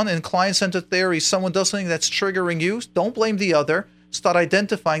going on in client-centered theory, someone does something that's triggering you, don't blame the other. Start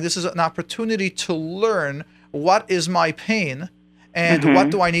identifying this is an opportunity to learn what is my pain and what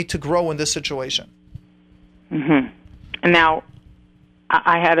do I need to grow in this situation. And now,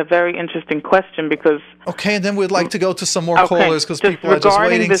 I had a very interesting question because... Okay, and then we'd like to go to some more callers because people are just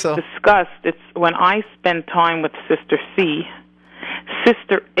waiting. Regarding this disgust, it's when I spend time with Sister C,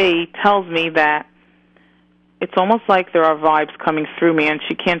 Sister A tells me that it's almost like there are vibes coming through me, and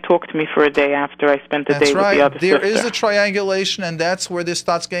she can't talk to me for a day after I spent a day with the other sister. There is a triangulation, and that's where this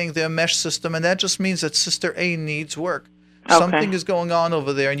starts getting their mesh system, and that just means that Sister A needs work. Something is going on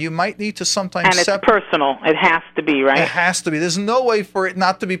over there, and you might need to sometimes... And it's personal. It has to be, right? It has to be. There's no way for it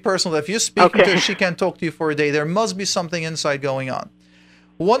not to be personal. If you're speaking to her, she can't talk to you for a day. There must be something inside going on.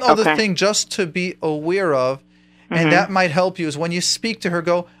 One other thing just to be aware of, and that might help you, is when you speak to her,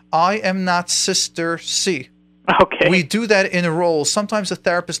 go, I am not Sister C. Okay. We do that in roles. Sometimes the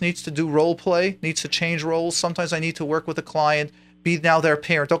therapist needs to do role play, needs to change roles. Sometimes I need to work with a client, be now their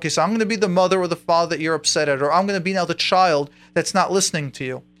parent. Okay, so I'm going to be the mother or the father that you're upset at, or I'm going to be now the child that's not listening to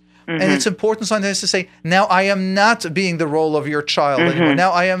you. And it's important sometimes to say, now I am not being the role of your child anymore.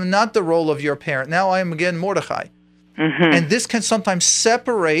 Now I am not the role of your parent. Now I am again Mordechai. And this can sometimes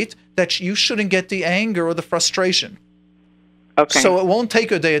separate that you shouldn't get the anger or the frustration. So it won't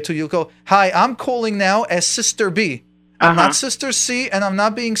take a day or two. You'll go, hi, I'm calling now as Sister B. I'm not Sister C, and I'm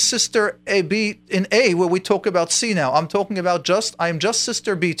not being Sister B in A, where we talk about C now. I'm talking about I am just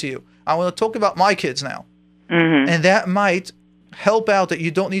Sister B to you. I want to talk about my kids now. And that might help out that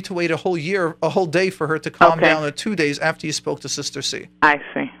you don't need to wait a whole day for her to calm down, or 2 days after you spoke to Sister C. I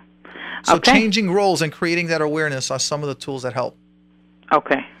see. So changing roles and creating that awareness are some of the tools that help.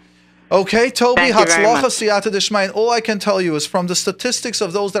 Okay, Toby, Hatzlacha Siyata Dishmai. And all I can tell you is from the statistics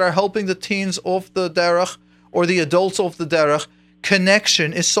of those that are helping the teens off the derech or the adults off the derech,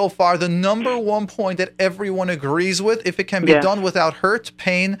 connection is so far the number one point that everyone agrees with. If it can be done without hurt,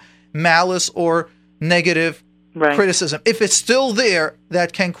 pain, malice, or negative criticism. If it's still there,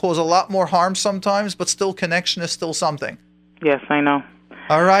 that can cause a lot more harm sometimes, but still connection is still something. Yes, I know.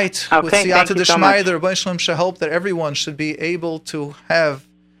 All right. Okay, With Siyata D'Shmaya, the Rebbeinu Shalom should hope that everyone should be able to have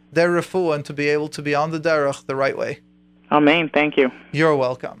their refuah and to be able to be on the derech the right way. Amen. Thank you. You're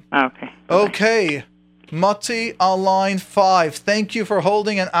welcome. Okay. Okay. Mati on line 5. Thank you for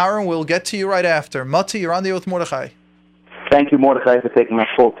holding, and Aaron, we'll get to you right after. Mati, you're on the air with Mordechai. Thank you, Mordechai, for taking my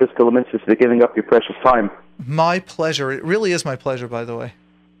full fiscal mitzvahs, for giving up your precious time. My pleasure. It really is my pleasure, by the way.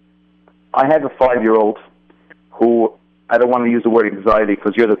 I have a 5-year-old who, I don't want to use the word anxiety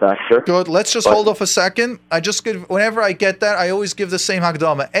because you're the doctor. Good. Let's just hold off a second. Whenever I get that, I always give the same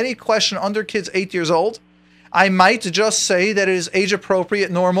Hagdama. Any question under kids 8 years old, I might just say that it is age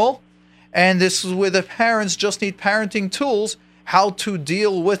appropriate, normal, and this is where the parents just need parenting tools, how to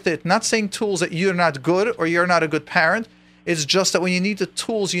deal with it. Not saying tools that you're not good or you're not a good parent. It's just that when you need the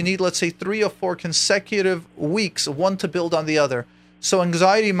tools, you need, let's say, 3 or 4 consecutive weeks, one to build on the other. So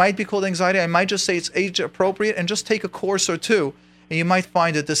anxiety might be called anxiety. I might just say it's age appropriate and just take a course or two, and you might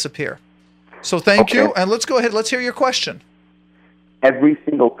find it disappear. So thank you, and let's go ahead. Let's hear your question. Every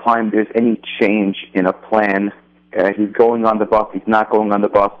single time there's any change in a plan, he's going on the bus, he's not going on the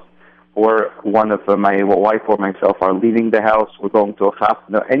bus, or one of my wife or myself are leaving the house, we're going to a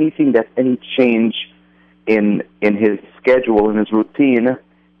chasna, anything that's any change in his schedule, in his routine,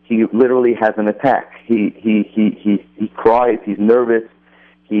 he literally has an attack. He cries, he's nervous,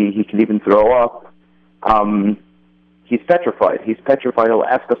 he can even throw up. He's petrified. He'll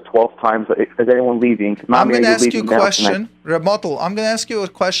ask us 12 times, is anyone leaving? I'm going to ask you a question. Reb Motel, I'm going to ask you a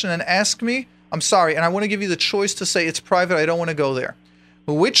question and ask me, I'm sorry, and I want to give you the choice to say it's private, I don't want to go there.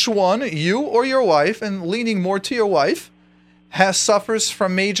 Which one, you or your wife, and leaning more to your wife, suffers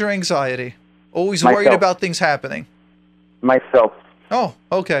from major anxiety? Always worried about things happening. Myself. Oh,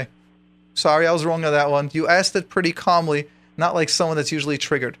 okay. Sorry, I was wrong on that one. You asked it pretty calmly, not like someone that's usually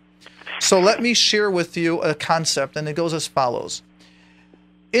triggered. So let me share with you a concept, and it goes as follows.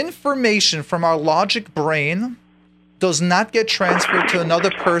 Information from our logic brain does not get transferred to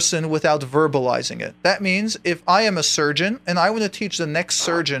another person without verbalizing it. That means if I am a surgeon and I want to teach the next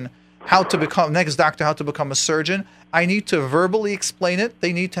surgeon next doctor how to become a surgeon, I need to verbally explain it.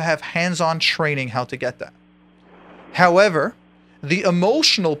 They need to have hands-on training how to get that. However, the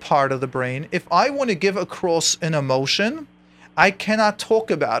emotional part of the brain, if I want to give across an emotion, I cannot talk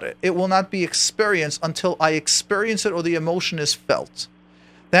about it. It will not be experienced until I experience it or the emotion is felt.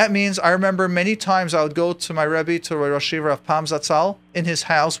 That means I remember many times I would go to my Rebbe, to Rosh Yeshiva of Pam Zatzal, in his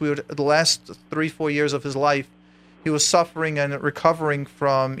house. The last 3-4 years of his life, he was suffering and recovering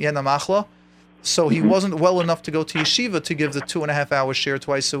from Yena Machla. So he wasn't well enough to go to yeshiva to give the 2.5-hour share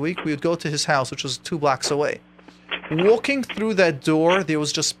twice a week. We would go to his house, which was 2 blocks away. Walking through that door, there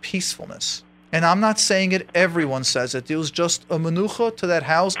was just peacefulness. And I'm not saying it, everyone says it. There was just a menucha to that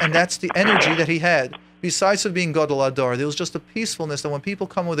house, and that's the energy that he had. Besides of being Gadol Ador, there was just a peacefulness that when people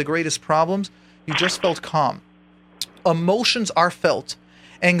come with the greatest problems, you just felt calm. Emotions are felt.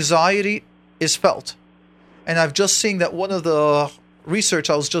 Anxiety is felt. And I've just seen that one of the research,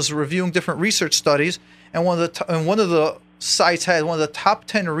 I was just reviewing different research studies, and one of the sites had one of the top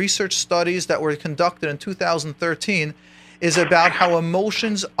 10 research studies that were conducted in 2013 is about how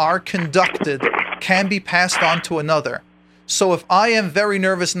emotions are conducted, can be passed on to another. So if I am very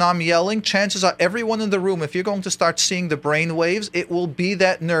nervous and I'm yelling, chances are everyone in the room, if you're going to start seeing the brain waves, it will be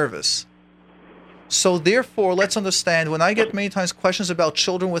that nervous. So therefore, let's understand, when I get many times questions about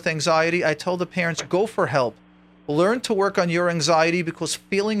children with anxiety, I tell the parents, go for help. Learn to work on your anxiety because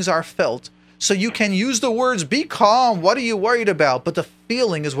feelings are felt. So you can use the words, be calm, what are you worried about? But the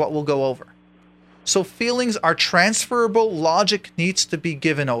feeling is what will go over. So feelings are transferable, logic needs to be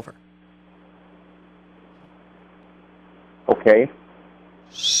given over. Okay.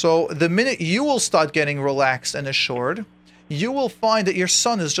 So the minute you will start getting relaxed and assured, you will find that your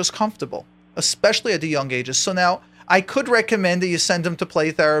son is just comfortable, especially at the young ages. So now, I could recommend that you send him to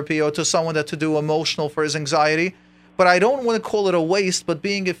play therapy or to someone to do emotional for his anxiety, but I don't want to call it a waste, but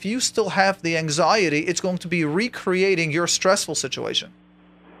being if you still have the anxiety, it's going to be recreating your stressful situation.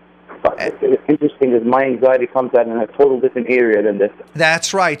 It's interesting is my anxiety comes out in a total different area than this.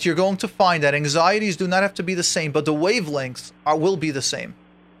 That's right. You're going to find that anxieties do not have to be the same, but the wavelengths will be the same.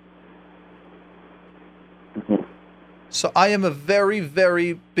 Mm-hmm. So I am a very,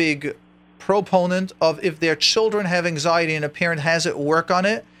 very big proponent of if their children have anxiety and a parent has it, work on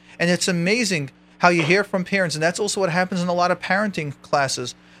it. And it's amazing how you hear from parents, and that's also what happens in a lot of parenting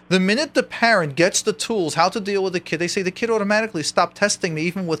classes. The minute the parent gets the tools how to deal with the kid, they say the kid automatically stopped testing me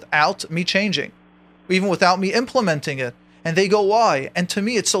even without me changing, even without me implementing it. And they go, why? And to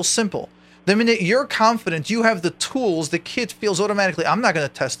me, it's so simple. The minute you're confident you have the tools, the kid feels automatically, I'm not going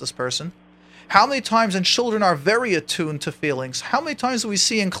to test this person. How many times, and children are very attuned to feelings, how many times do we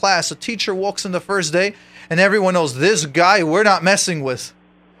see in class a teacher walks in the first day and everyone knows this guy we're not messing with?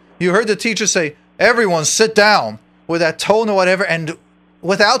 You heard the teacher say, everyone sit down, with that tone or whatever, and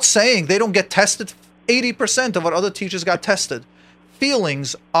without saying, they don't get tested 80% of what other teachers got tested.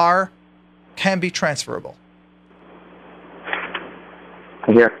 Feelings can be transferable.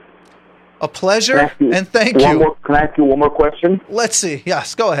 Here. A pleasure, and thank you. Can I ask you one more question? Let's see.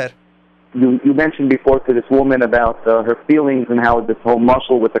 Yes, go ahead. You mentioned before to this woman about her feelings and how this whole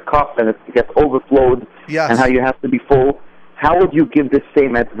muscle with the cup and it gets overflowed, yes, and how you have to be full. How would you give this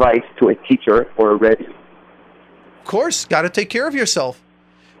same advice to a teacher or a Rebbe? Of course, got to take care of yourself.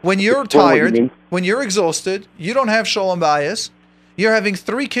 When you're tired, when you're exhausted, you don't have shalom bayis, you're having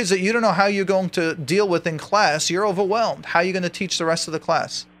 3 kids that you don't know how you're going to deal with in class, you're overwhelmed. How are you going to teach the rest of the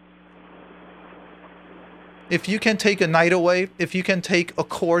class? If you can take a night away, if you can take a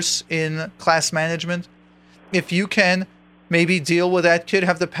course in class management, if you can maybe deal with that kid,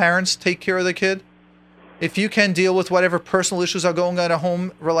 have the parents take care of the kid, if you can deal with whatever personal issues are going on at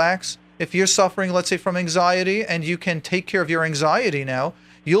home, relax. If you're suffering, let's say, from anxiety, and you can take care of your anxiety now,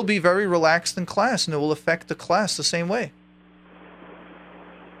 you'll be very relaxed in class, and it will affect the class the same way.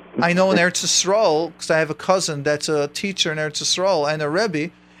 I know in Eretz Yisrael, because I have a cousin that's a teacher in Eretz Yisrael and a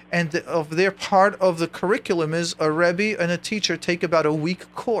Rebbe, and of their part of the curriculum is a Rebbe and a teacher take about a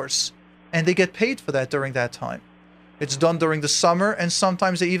week course, and they get paid for that during that time. It's done during the summer, and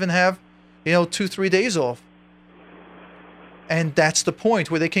sometimes they even have, 2-3 days off. And that's the point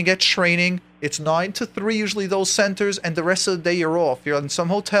where they can get training. It's 9 to 3 usually those centers, and the rest of the day you're off. You're in some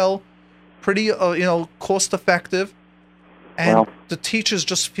hotel, pretty cost effective, and the teachers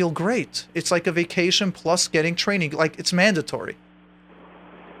just feel great. It's like a vacation plus getting training, like it's mandatory.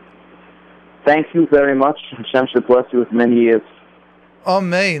 Thank you very much. Hashem should bless you with many years.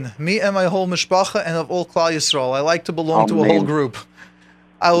 Amen. Me and my whole mishpacha and of all Klal Yisrael. I like to belong to a whole group.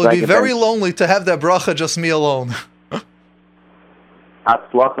 I would be very lonely to have that bracha just me alone.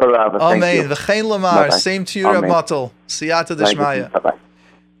 Amen. V'chein lamar. Same to you, Reb Matel. Siyata d'shmaya. Bye-bye.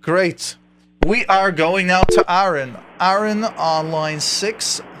 Great. We are going now to Aaron. Aaron on line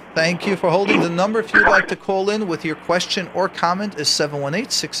 6. Thank you for holding. The number, if you'd like to call in with your question or comment, is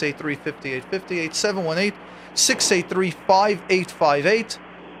 718-683-5858, 718-683-5858.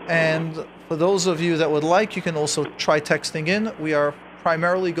 And for those of you that would like, you can also try texting in. We are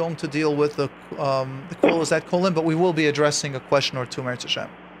primarily going to deal with the callers that call in, but we will be addressing a question or two, Meretz Hashem.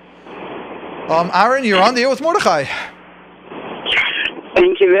 Aaron, you're on the air with Mordechai.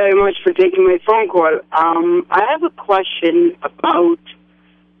 Thank you very much for taking my phone call. I have a question about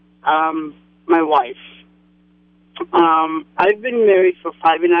my wife. I've been married for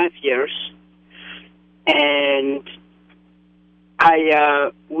 5.5 years, and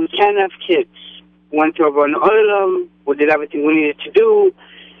we can't have kids. Went to Rabbi Olam, we did everything we needed to do,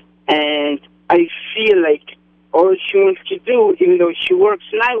 and I feel like all she wants to do, even though she works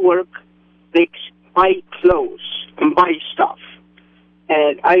and I work, like buy clothes and buy stuff.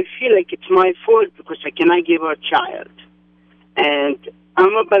 And I feel like it's my fault because I cannot give her a child. And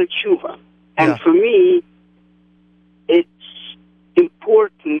I'm a Bal Tshuva. And for me, it's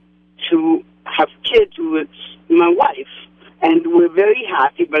important to have kids with my wife. And we're very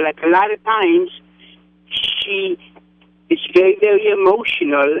happy, but like a lot of times, she is very, very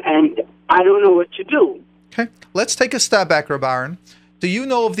emotional, and I don't know what to do. Okay. Let's take a step back, Reb Aaron. Do you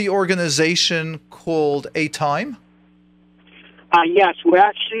know of the organization called A Time? Yes, we're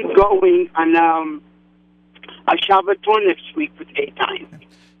actually going on a Shabbaton next week with A Time.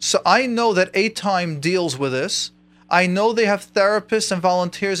 So I know that A Time deals with this. I know they have therapists and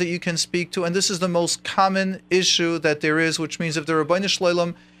volunteers that you can speak to, and this is the most common issue that there is, which means if the Rabbeinu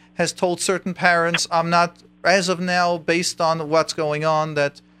Shloim has told certain parents, I'm not, as of now, based on what's going on,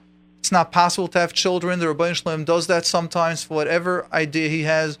 that it's not possible to have children. The Rabbeinu Shloim does that sometimes for whatever idea he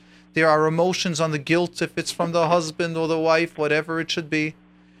has. There are emotions on the guilt, if it's from the husband or the wife, whatever it should be.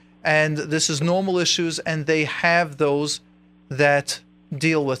 And this is normal issues, and they have those that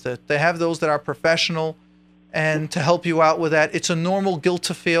deal with it. They have those that are professional, and to help you out with that. It's a normal guilt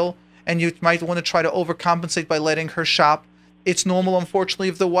to feel, and you might want to try to overcompensate by letting her shop. It's normal, unfortunately,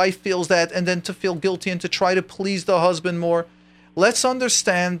 if the wife feels that, and then to feel guilty and to try to please the husband more. Let's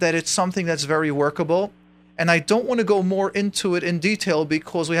understand that it's something that's very workable, and I don't want to go more into it in detail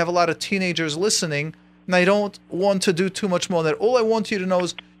because we have a lot of teenagers listening, and I don't want to do too much more than that. All I want you to know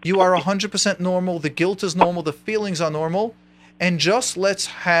is You are 100% normal. The guilt is normal. The feelings are normal. And just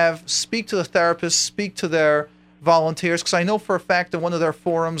speak to the therapist, speak to their volunteers, because I know for a fact that one of their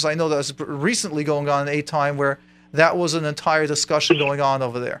forums, I know that was recently going on in A-Time, where that was an entire discussion going on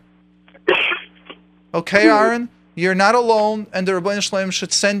over there. Okay, Aaron? You're not alone, and the Rebbeinu Shalom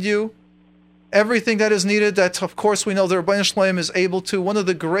should send you everything that is needed. That, of course, we know the Rebbeinu Shalom is able to. One of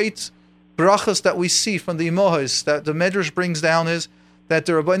the great brachas that we see from the Imohos that the Medrash brings down is that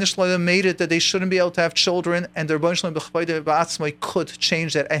the Rebbeinu Shalom made it that they shouldn't be able to have children, and the Rebbeinu Shalom b'Atzmai could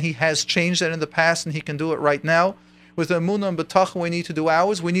change that, and he has changed that in the past, and he can do it right now. With the Emunah and B'tachon, we need to do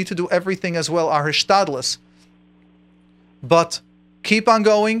ours. We need to do everything as well, our hishtadlus. But keep on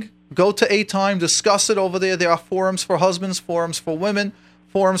going. Go to A-Time, discuss it over there. There are forums for husbands, forums for women,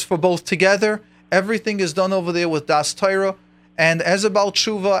 forums for both together. Everything is done over there with Das Torah. And as a Baal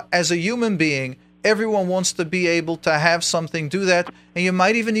Tshuva, as a human being, everyone wants to be able to have something, do that. And you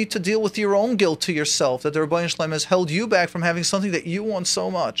might even need to deal with your own guilt to yourself, that the Rebbeinu Shalom has held you back from having something that you want so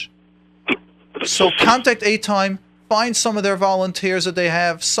much. So contact A-Time, find some of their volunteers that they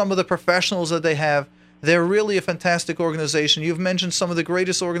have, some of the professionals that they have. They're really a fantastic organization. You've mentioned some of the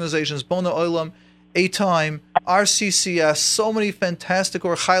greatest organizations, Bona Olam, A-Time, RCCS, so many fantastic,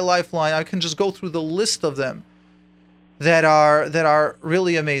 or Chai Lifeline. I can just go through the list of them that are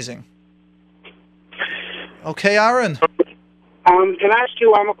really amazing. Okay, Aaron? Can I ask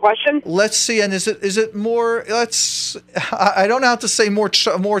you one more question? Let's see, and is it more, I don't know how to say more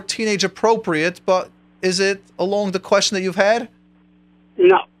teenage appropriate, but is it along the question that you've had?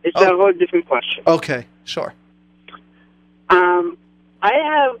 No, it's a whole different question. Okay, sure. I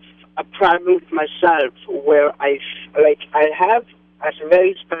have a problem with myself where I have a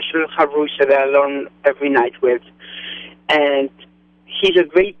very special Harush that I learn every night with, and he's a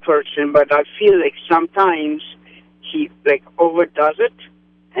great person, but I feel like sometimes he overdoes it,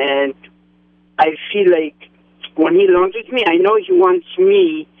 and I feel like when he learns with me, I know he wants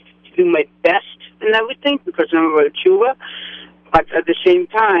me to do my best and everything because I'm a tshuva. But at the same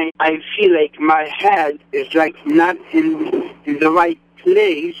time, I feel like my head is not in the right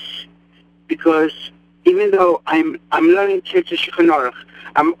place because even though I'm learning Tzitz Shulchan Aruch,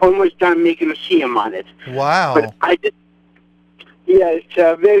 I'm almost done making a siyum on it. Wow! But it's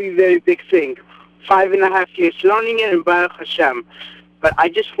a very, very big thing. 5.5 years learning it, and Baruch Hashem. But I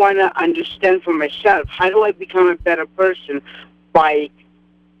just want to understand for myself, how do I become a better person by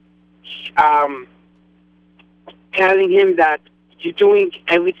telling him that you're doing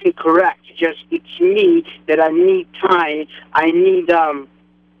everything correct. Just it's me that I need time. I need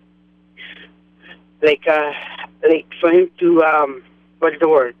for him to what is the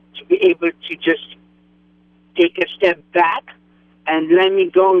word? To be able to just take a step back and let me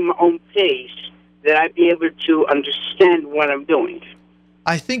go in my own pace. That I be able to understand what I'm doing.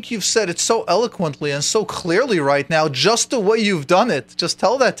 I think you've said it so eloquently and so clearly right now, just the way you've done it. Just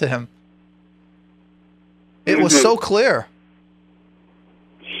tell that to him. It was so clear.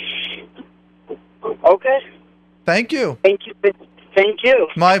 Okay. Thank you. Thank you. Thank you.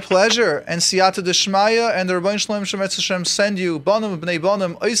 My pleasure. And Siyata Deshmaya and the Rebbeinu Shalom Shemetz Hashem send you Banim B'nei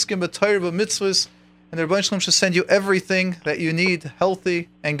Banim Oiskim B'Torah B'Mitzvos, and the Rebbeinu Shalom should send you everything that you need, healthy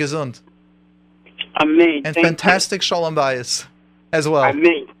and gesund. Amen. And fantastic Shalom Bayis as well.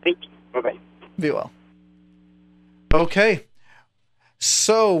 Amen. Thank you. Bye-bye. Be well. Okay.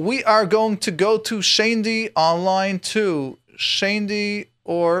 So we are going to go to Shandy on line 2. Shandy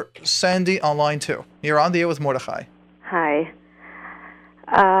or Sandy on line 2. You're on the air with Mordechai. Hi.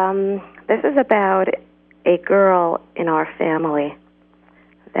 This is about a girl in our family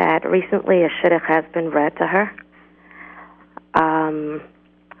that recently a shidduch has been read to her.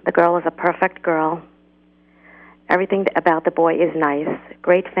 The girl is a perfect girl. Everything about the boy is nice.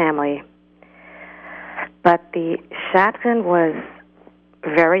 Great family. But the shadchan was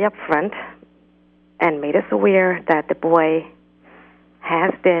very upfront and made us aware that the boy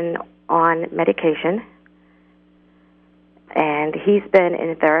has been on medication, and he's been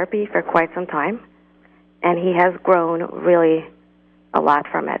in therapy for quite some time, and he has grown really a lot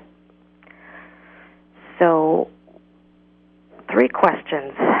from it. So, 3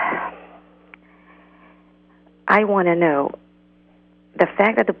 questions. I want to know, the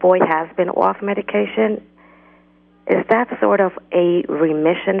fact that the boy has been off medication, is that sort of a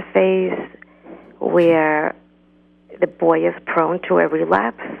remission phase where the boy is prone to a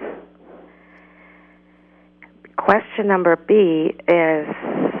relapse? Question number B is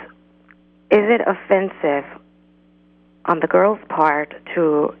it offensive on the girl's part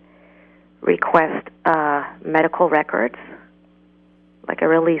to request medical records, like a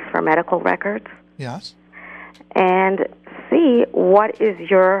release for medical records? Yes. And C B, what is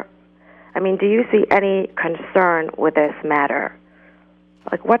your, do you see any concern with this matter?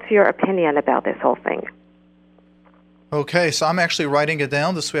 Like, what's your opinion about this whole thing? Okay, so I'm actually writing it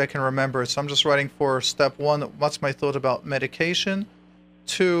down. This way I can remember it. So I'm just writing for step 1, what's my thought about medication?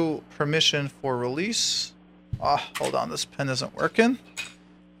 2, permission for release. Hold on, this pen isn't working.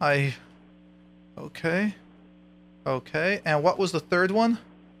 Okay. And what was the third one?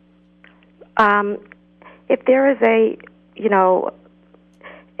 If there is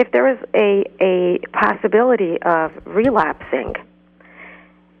a possibility of relapsing,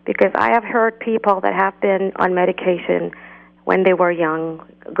 because I have heard people that have been on medication when they were young,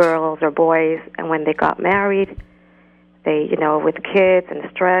 girls or boys, and when they got married, they, with kids and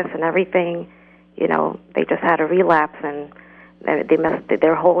stress and everything, they just had a relapse and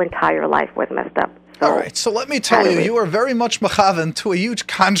their whole entire life was messed up. So, all right, so let me tell you, you are very much mechaven to a huge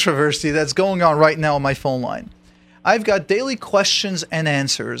controversy that's going on right now on my phone line. I've got daily questions and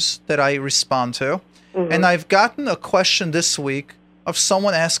answers that I respond to, and I've gotten a question this week of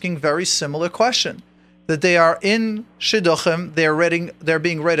someone asking very similar question, that they are in shidduchim, they're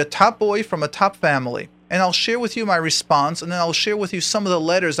being read a top boy from a top family. And I'll share with you my response, and then I'll share with you some of the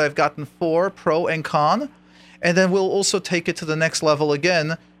letters I've gotten for, pro, and con, and then we'll also take it to the next level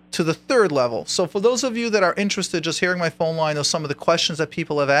again, to the third level. So for those of you that are interested just hearing my phone line of some of the questions that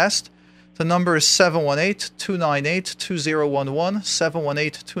people have asked, the number is 718-298-2011,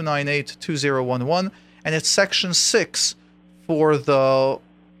 718-298-2011, and it's section 6 for the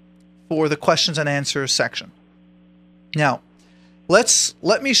questions and answers section. Now, let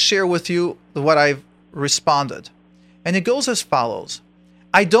me share with you what I've responded. And it goes as follows.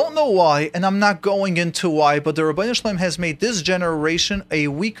 I don't know why, and I'm not going into why, but the Rabbi Shalom has made this generation a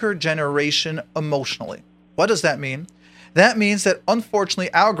weaker generation emotionally. What does that mean? That means that,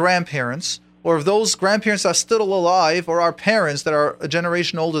 unfortunately, our grandparents, or those grandparents that are still alive, or our parents that are a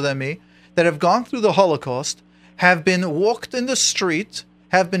generation older than me, that have gone through the Holocaust, have been walked in the street,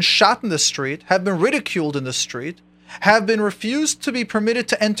 have been shot in the street, have been ridiculed in the street, have been refused to be permitted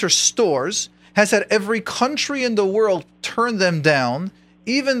to enter stores, has had every country in the world turn them down,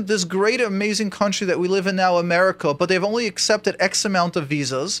 even this great, amazing country that we live in now, America, but they've only accepted X amount of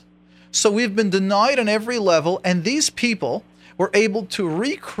visas. So we've been denied on every level, and these people were able to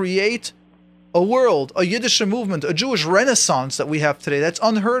recreate a world, a Yiddish movement, a Jewish renaissance that we have today. That's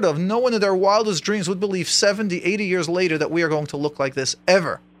unheard of. No one in their wildest dreams would believe 70, 80 years later that we are going to look like this,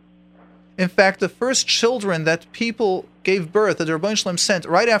 ever. In fact, the first children that people gave birth, that the Rebbeinu Shalom sent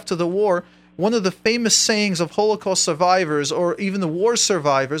right after the war, one of the famous sayings of Holocaust survivors, or even the war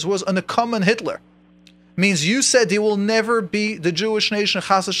survivors, was an common Hitler. Means you said there will never be, the Jewish nation,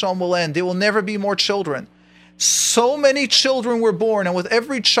 Chas V'Shalom, will end. There will never be more children. So many children were born, and with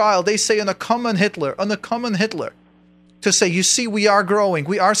every child, they say an common Hitler, to say, you see, we are growing,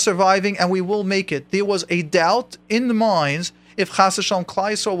 we are surviving, and we will make it. There was a doubt in the minds if Chas V'Shalom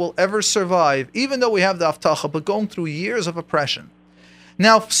Klal Yisrael will ever survive, even though we have the Haftacha, but going through years of oppression.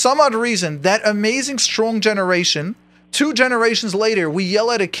 Now, for some odd reason, that amazing, strong generation, 2 generations later, we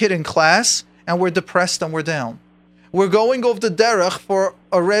yell at a kid in class, and we're depressed and we're down. We're going over the derech for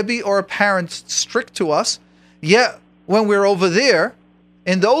a Rebbe or a parent strict to us, yet when we're over there,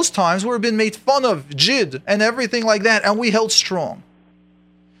 in those times, we've been made fun of, jid, and everything like that, and we held strong.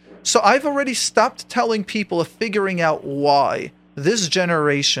 So I've already stopped telling people of figuring out why this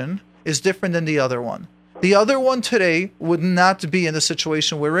generation is different than the other one. The other one today would not be in the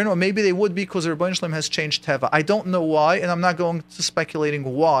situation we're in, or maybe they would be because the Rebbeinu Shalom has changed Teva. I don't know why, and I'm not going to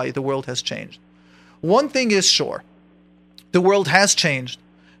speculating why the world has changed. One thing is sure. The world has changed.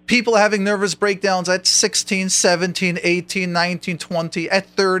 People are having nervous breakdowns at 16, 17, 18, 19, 20, at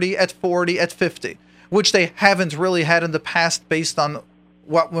 30, at 40, at 50, which they haven't really had in the past based on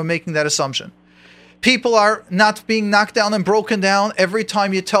what we're making that assumption. People are not being knocked down and broken down every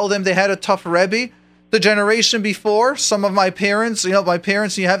time you tell them they had a tough Rebbe. The generation before, some of my parents, you have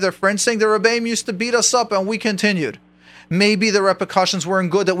their friends saying the Rebbeim used to beat us up and we continued. Maybe the repercussions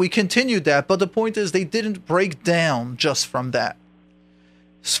weren't good that we continued that, but the point is they didn't break down just from that.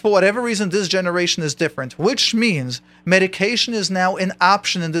 So for whatever reason, this generation is different, which means medication is now an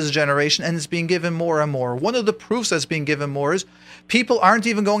option in this generation and it's being given more and more. One of the proofs that's being given more is people aren't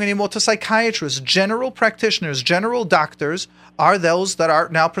even going anymore to psychiatrists. General practitioners, general doctors are those that are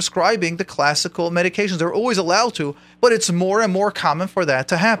now prescribing the classical medications. They're always allowed to, but it's more and more common for that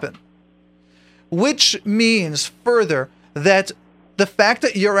to happen. Which means further that the fact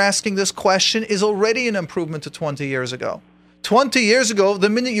that you're asking this question is already an improvement to 20 years ago. 20 years ago, the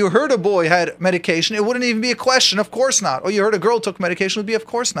minute you heard a boy had medication, it wouldn't even be a question, of course not. Or you heard a girl took medication, it would be, of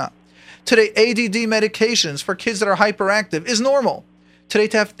course not. Today, ADD medications for kids that are hyperactive is normal. Today,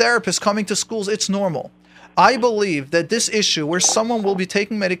 to have therapists coming to schools, it's normal. I believe that this issue where someone will be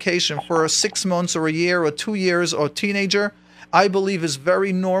taking medication for 6 months or a year or 2 years or a teenager, I believe is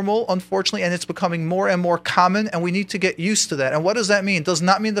very normal, unfortunately, and it's becoming more and more common, and we need to get used to that. And what does that mean? Does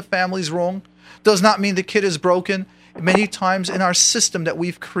not mean the family's wrong. Does not mean the kid is broken. Many times in our system that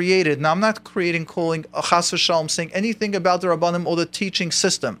we've created, now I'm not calling a chas v'shalom, saying anything about the Rabbanim or the teaching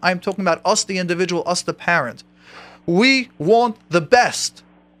system. I'm talking about us, the individual, us, the parent. We want the best.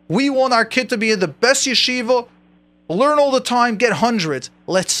 We want our kid to be in the best yeshiva, learn all the time, get hundreds.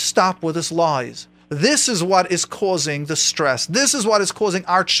 Let's stop with this lies. This is what is causing the stress. This is what is causing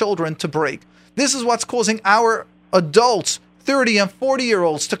our children to break. This is what's causing our adults, 30 and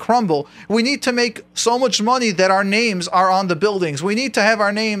 40-year-olds, to crumble. We need to make so much money that our names are on the buildings. We need to have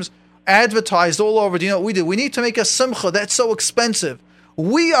our names advertised all over. Do you know what we do? We need to make a simcha that's so expensive.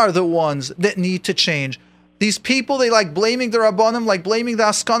 We are the ones that need to change. These people, they like blaming the Rabbanim, like blaming the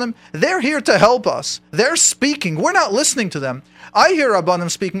Askanim. They're here to help us. They're speaking. We're not listening to them. I hear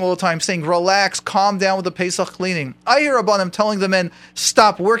Rabbanim speaking all the time, saying, relax, calm down with the Pesach cleaning. I hear Rabbanim telling the men,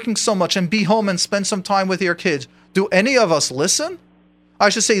 stop working so much and be home and spend some time with your kids. Do any of us listen? I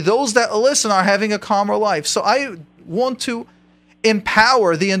should say those that listen are having a calmer life. So I want to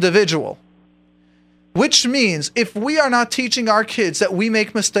empower the individual, which means if we are not teaching our kids that we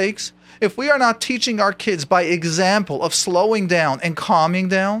make mistakes, if we are not teaching our kids by example of slowing down and calming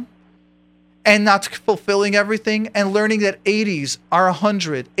down and not fulfilling everything and learning that 80s are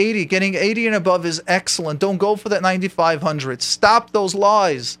 100, getting 80 and above is excellent. Don't go for that 9,500. Stop those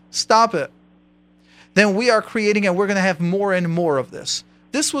lies. Stop it. Then we are creating, and we're going to have more and more of this.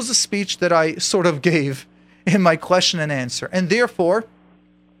 This was a speech that I sort of gave in my question and answer. And therefore,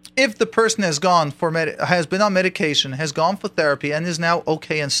 if the person has been on medication, has gone for therapy, and is now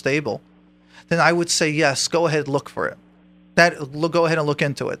okay and stable, then I would say, yes, go ahead, look for it. Go ahead and look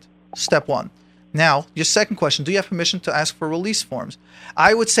into it. Step one. Now, your second question, do you have permission to ask for release forms?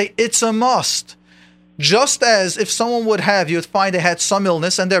 I would say it's a must. Just as if someone would find they had some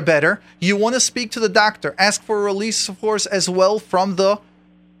illness and they're better, you want to speak to the doctor, ask for a release form as well from the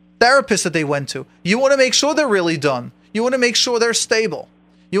therapist that they went to. You want to make sure they're really done. You want to make sure they're stable.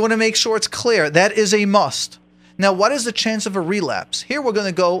 You want to make sure it's clear. That is a must. Now, what is the chance of a relapse? Here we're going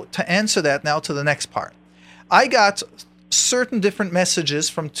to go to answer that now to the next part. I got certain different messages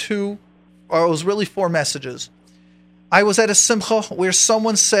from it was really 4 messages. I was at a simcha where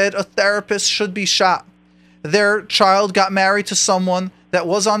someone said a therapist should be shot. Their child got married to someone that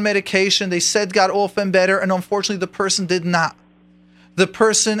was on medication. They said got off and better, and unfortunately the person did not. The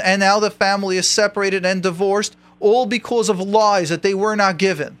person, and now the family is separated and divorced, all because of lies that they were not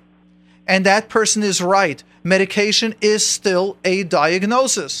given. And that person is right. Medication is still a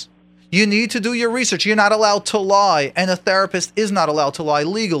diagnosis. You need to do your research. You're not allowed to lie, and a therapist is not allowed to lie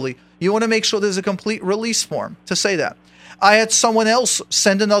legally. You want to make sure there's a complete release form to say that. I had someone else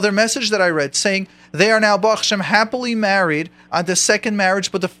send another message that I read saying they are now Baruch Hashem happily married on the second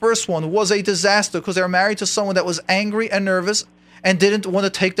marriage, but the first one was a disaster because they were married to someone that was angry and nervous and didn't want to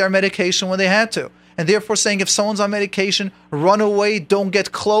take their medication when they had to. And therefore saying if someone's on medication, run away, don't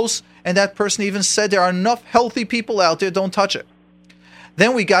get close. And that person even said there are enough healthy people out there, don't touch it.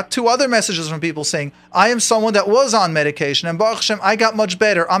 Then we got 2 other messages from people saying, I am someone that was on medication, and Baruch Hashem, I got much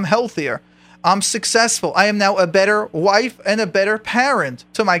better, I'm healthier, I'm successful, I am now a better wife and a better parent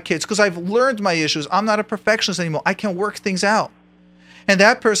to my kids because I've learned my issues, I'm not a perfectionist anymore, I can work things out. And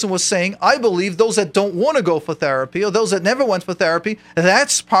that person was saying, I believe those that don't want to go for therapy, or those that never went for therapy,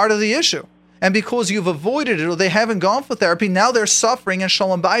 that's part of the issue. And because you've avoided it or they haven't gone for therapy, now they're suffering, and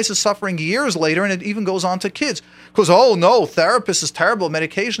Shalom Bayis is suffering years later, and it even goes on to kids. Because, oh no, therapist is terrible,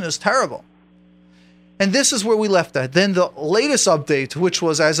 medication is terrible. And this is where we left at. Then the latest update, which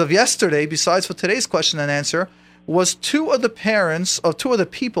was as of yesterday, besides for today's question and answer, was 2 of the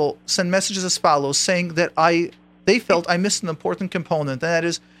people sent messages as follows, saying that they felt I missed an important component, and that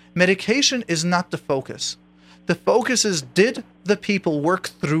is medication is not the focus. The focus is, did the people work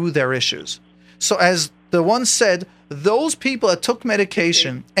through their issues? So as the one said, those people that took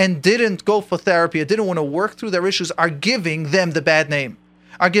medication and didn't go for therapy, or didn't want to work through their issues, are giving them the bad name,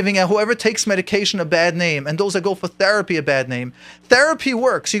 are giving whoever takes medication a bad name, and those that go for therapy a bad name. Therapy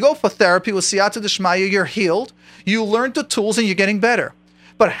works. You go for therapy with Siyata D'Shmaya, you're healed, you learned the tools, and you're getting better.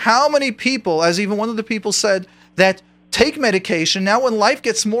 But how many people, as even one of the people said, that take medication, now when life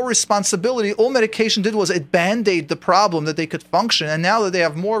gets more responsibility, all medication did was it band-aid the problem that they could function, and now that they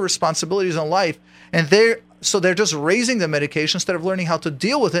have more responsibilities in life, and they're just raising the medication instead of learning how to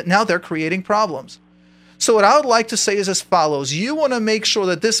deal with it, now they're creating problems. So what I would like to say is as follows. You want to make sure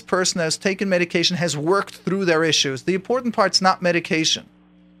that this person that has taken medication has worked through their issues. The important part's not medication.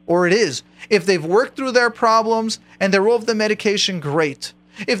 Or it is. If they've worked through their problems and they're off the medication, great.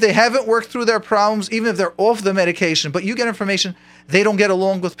 If they haven't worked through their problems, even if they're off the medication, but you get information, they don't get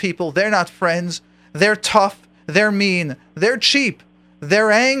along with people, they're not friends, they're tough, they're mean, they're cheap,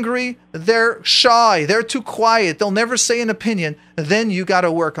 they're angry, they're shy, they're too quiet, they'll never say an opinion, then you got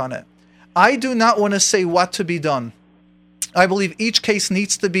to work on it. I do not want to say what to be done. I believe each case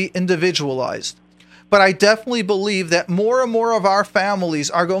needs to be individualized. But I definitely believe that more and more of our families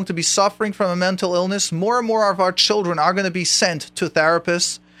are going to be suffering from a mental illness. More and more of our children are going to be sent to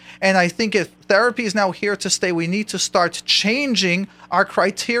therapists. And I think if therapy is now here to stay, we need to start changing our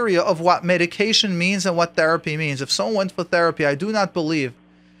criteria of what medication means and what therapy means. If someone went for therapy, I do not believe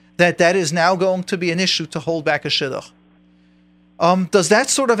that that is now going to be an issue to hold back a shidduch. Does that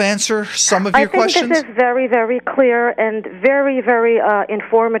sort of answer some of your questions? I think this is very, very clear and very, very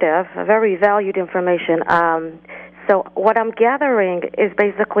informative, very valued information. So what I'm gathering is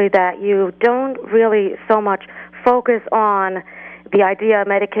basically that you don't really so much focus on the idea of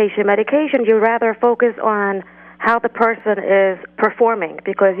medication. You rather focus on how the person is performing,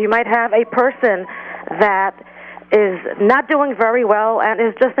 because you might have a person that is not doing very well and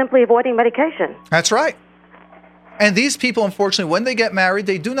is just simply avoiding medication. That's right. And these people, unfortunately, when they get married,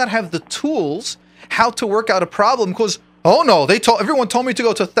 they do not have the tools how to work out a problem because, oh no, everyone told me to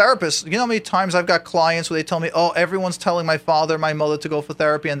go to a therapist. You know how many times I've got clients where they tell me, oh, everyone's telling my father, my mother to go for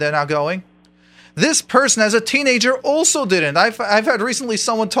therapy and they're not going? This person as a teenager also didn't. I've had recently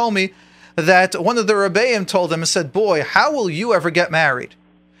someone told me that one of the Rebbeim told them and said, boy, how will you ever get married?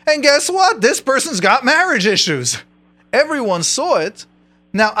 And guess what? This person's got marriage issues. Everyone saw it.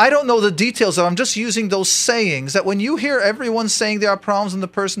 Now, I don't know the details of it. I'm just using those sayings that when you hear everyone saying there are problems and the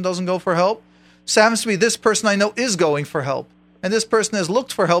person doesn't go for help, so happens to be this person I know is going for help. And this person has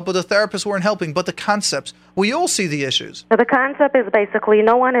looked for help, but the therapists weren't helping. But the concepts, we all see the issues. So the concept is basically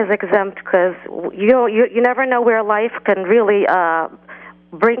no one is exempt because you never know where life can really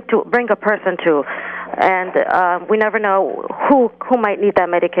bring a person to. And we never know who might need that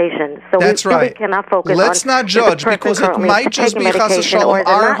medication. So that's we really right. cannot focus Let's on not judge because it might just be chas v'shalom,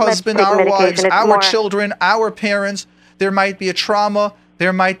 our husband, our wives, our children, our parents. There might be a trauma.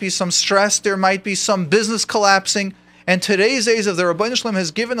 There might be some stress. There might be some business collapsing. And today's days of the Rabbi Shalom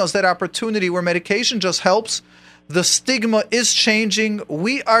has given us that opportunity where medication just helps. The stigma is changing.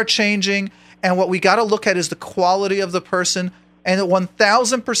 We are changing. And what we got to look at is the quality of the person. And at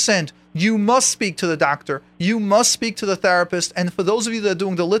 1,000%, you must speak to the doctor. You must speak to the therapist. And for those of you that are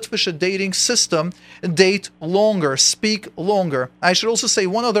doing the Litvisha dating system, date longer, speak longer. I should also say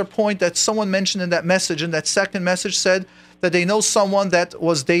one other point that someone mentioned in that message, in that second message said that they know someone that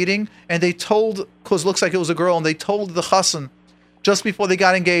was dating and they told, because it looks like it was a girl, and they told the chassan just before they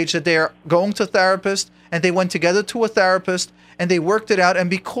got engaged that they're going to a therapist, and they went together to a therapist and they worked it out. And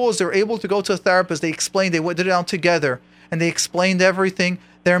because they're able to go to a therapist, they explained, they did it out together and they explained everything.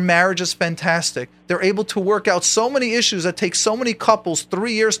 Their marriage is fantastic. They're able to work out so many issues that take so many couples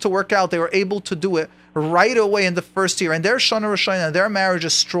 3 years to work out. They were able to do it right away in the first year. And their Shana Rishona, their marriage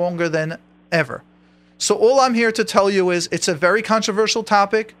is stronger than ever. So all I'm here to tell you is it's a very controversial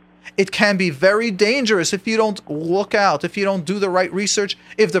topic. It can be very dangerous if you don't look out, if you don't do the right research,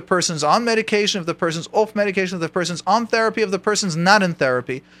 if the person's on medication, if the person's off medication, if the person's on therapy, if the person's not in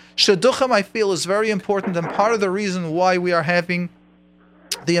therapy. Shidduchim, I feel, is very important, and part of the reason why we are having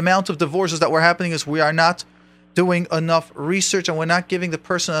the amount of divorces that were happening is we are not doing enough research and we're not giving the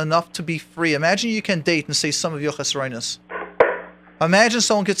person enough to be free. Imagine you can date and say some of your chesroinus. Imagine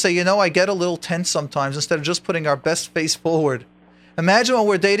someone could say, I get a little tense sometimes instead of just putting our best face forward. Imagine when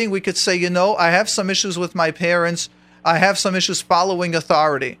we're dating, we could say, I have some issues with my parents. I have some issues following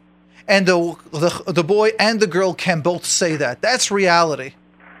authority. And the boy and the girl can both say that. That's reality.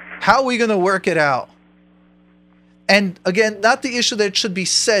 How are we going to work it out? And again, not the issue that it should be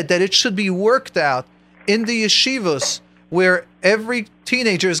said, that it should be worked out in the yeshivas where every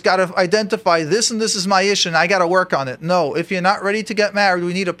teenager has got to identify this and this is my issue and I got to work on it. No, if you're not ready to get married,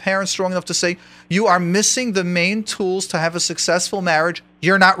 we need a parent strong enough to say, you are missing the main tools to have a successful marriage.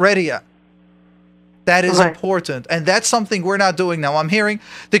 You're not ready yet. That is important. And that's something we're not doing now. I'm hearing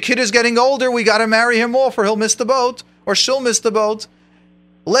the kid is getting older. We got to marry him off or he'll miss the boat or she'll miss the boat.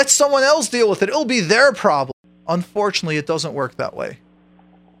 Let someone else deal with it. It'll be their problem. Unfortunately, it doesn't work that way.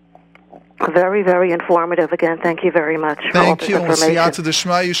 Very, very informative. Again, thank you very much for all this information. Thank you. Siyata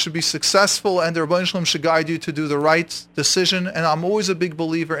D'Shmaya, you should be successful, and the Rebbeinu Shalom should guide you to do the right decision. And I'm always a big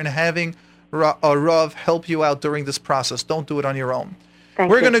believer in having a Rav help you out during this process. Don't do it on your own. Thank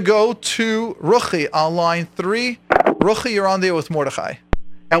We're you. going to go to Ruchi on line 3. Ruchi, you're on there with Mordechai.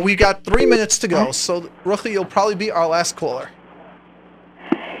 And we got 3 minutes to go. So, Ruchi, you'll probably be our last caller.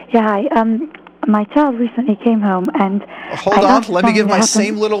 Yeah, hi. My child recently came home and... Hold on. Let me give my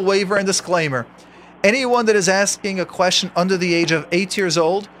same little waiver and disclaimer. Anyone that is asking a question under the age of 8 years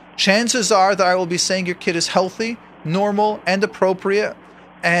old, chances are that I will be saying your kid is healthy, normal, and appropriate.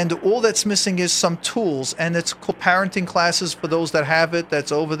 And all that's missing is some tools, and it's co-parenting classes for those that have it.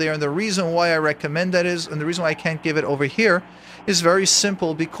 That's over there. And the reason why I recommend that is, and the reason why I can't give it over here, is very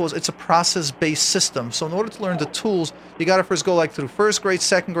simple because it's a process-based system. So in order to learn the tools, you got to first go like through first grade,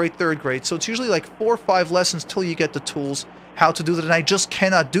 second grade, third grade. So it's usually like 4 or 5 lessons till you get the tools, how to do that. And I just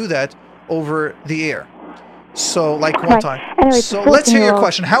cannot do that over the air. So like one time. Anyway, so let's hear your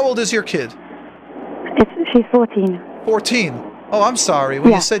question. How old is your kid? She's 14. 14. Oh, I'm sorry.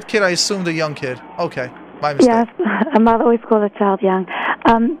 When you said kid, I assumed a young kid. Okay, my mistake. Yes, a mother always calls a child young.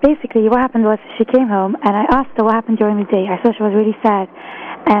 Basically, what happened was she came home, and I asked her what happened during the day. I thought she was really sad,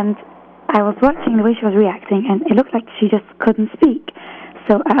 and I was watching the way she was reacting, and it looked like she just couldn't speak.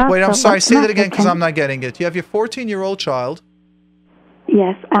 So I asked Wait, I'm her, sorry. what's Say the that again because matter? I'm not getting it. You have your 14-year-old child.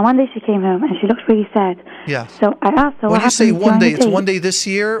 Yes, and one day she came home, and she looked really sad. Yeah. So I asked her When what you say happened one day, during the it's day. one day this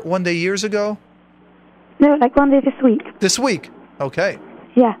year, one day years ago? No, like one day this week. This week. Okay.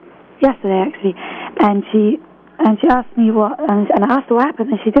 Yeah, yesterday actually, and she asked me what, and I asked her what happened,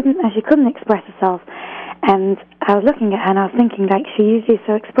 and she couldn't express herself, and I was looking at her and I was thinking like she usually is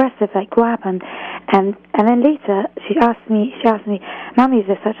so expressive, like what happened, and then later she asked me, Mommy, is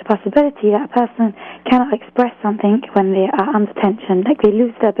there such a possibility that a person cannot express something when they are under tension, like they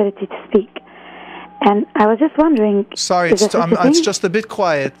lose the ability to speak? And I was just wondering. Sorry, it's just a bit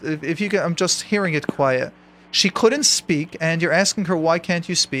quiet. If you can, I'm just hearing it quiet. She couldn't speak, and you're asking her, why can't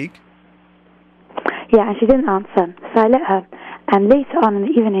you speak? Yeah, and she didn't answer. So I let her. And later on in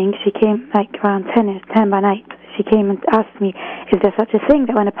the evening, she came like around 10 by night. She came and asked me, is there such a thing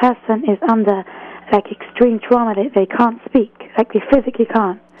that when a person is under like extreme trauma, they can't speak, like they physically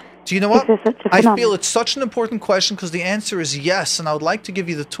can't? Do you know what? Is there such a I phenomenon? feel it's such an important question because the answer is yes, and I would like to give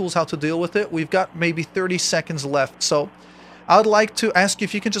you the tools how to deal with it. We've got maybe 30 seconds left, so I would like to ask you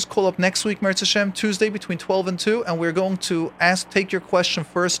if you can just call up next week, Meretz Hashem, Tuesday between 12 and 2, and we're going to take your question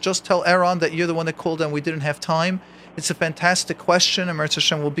first. Just tell Aaron that you're the one that called and we didn't have time. It's a fantastic question, and Meretz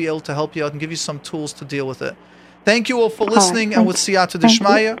Hashem will be able to help you out and give you some tools to deal with it. Thank you all for listening, and with Siyata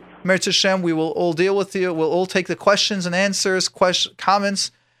Dishmaya, Meretz Hashem, we will all deal with you. We'll all take the questions and answers,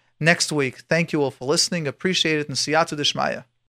 comments next week. Thank you all for listening. Appreciate it, and Siyata Dishmaya.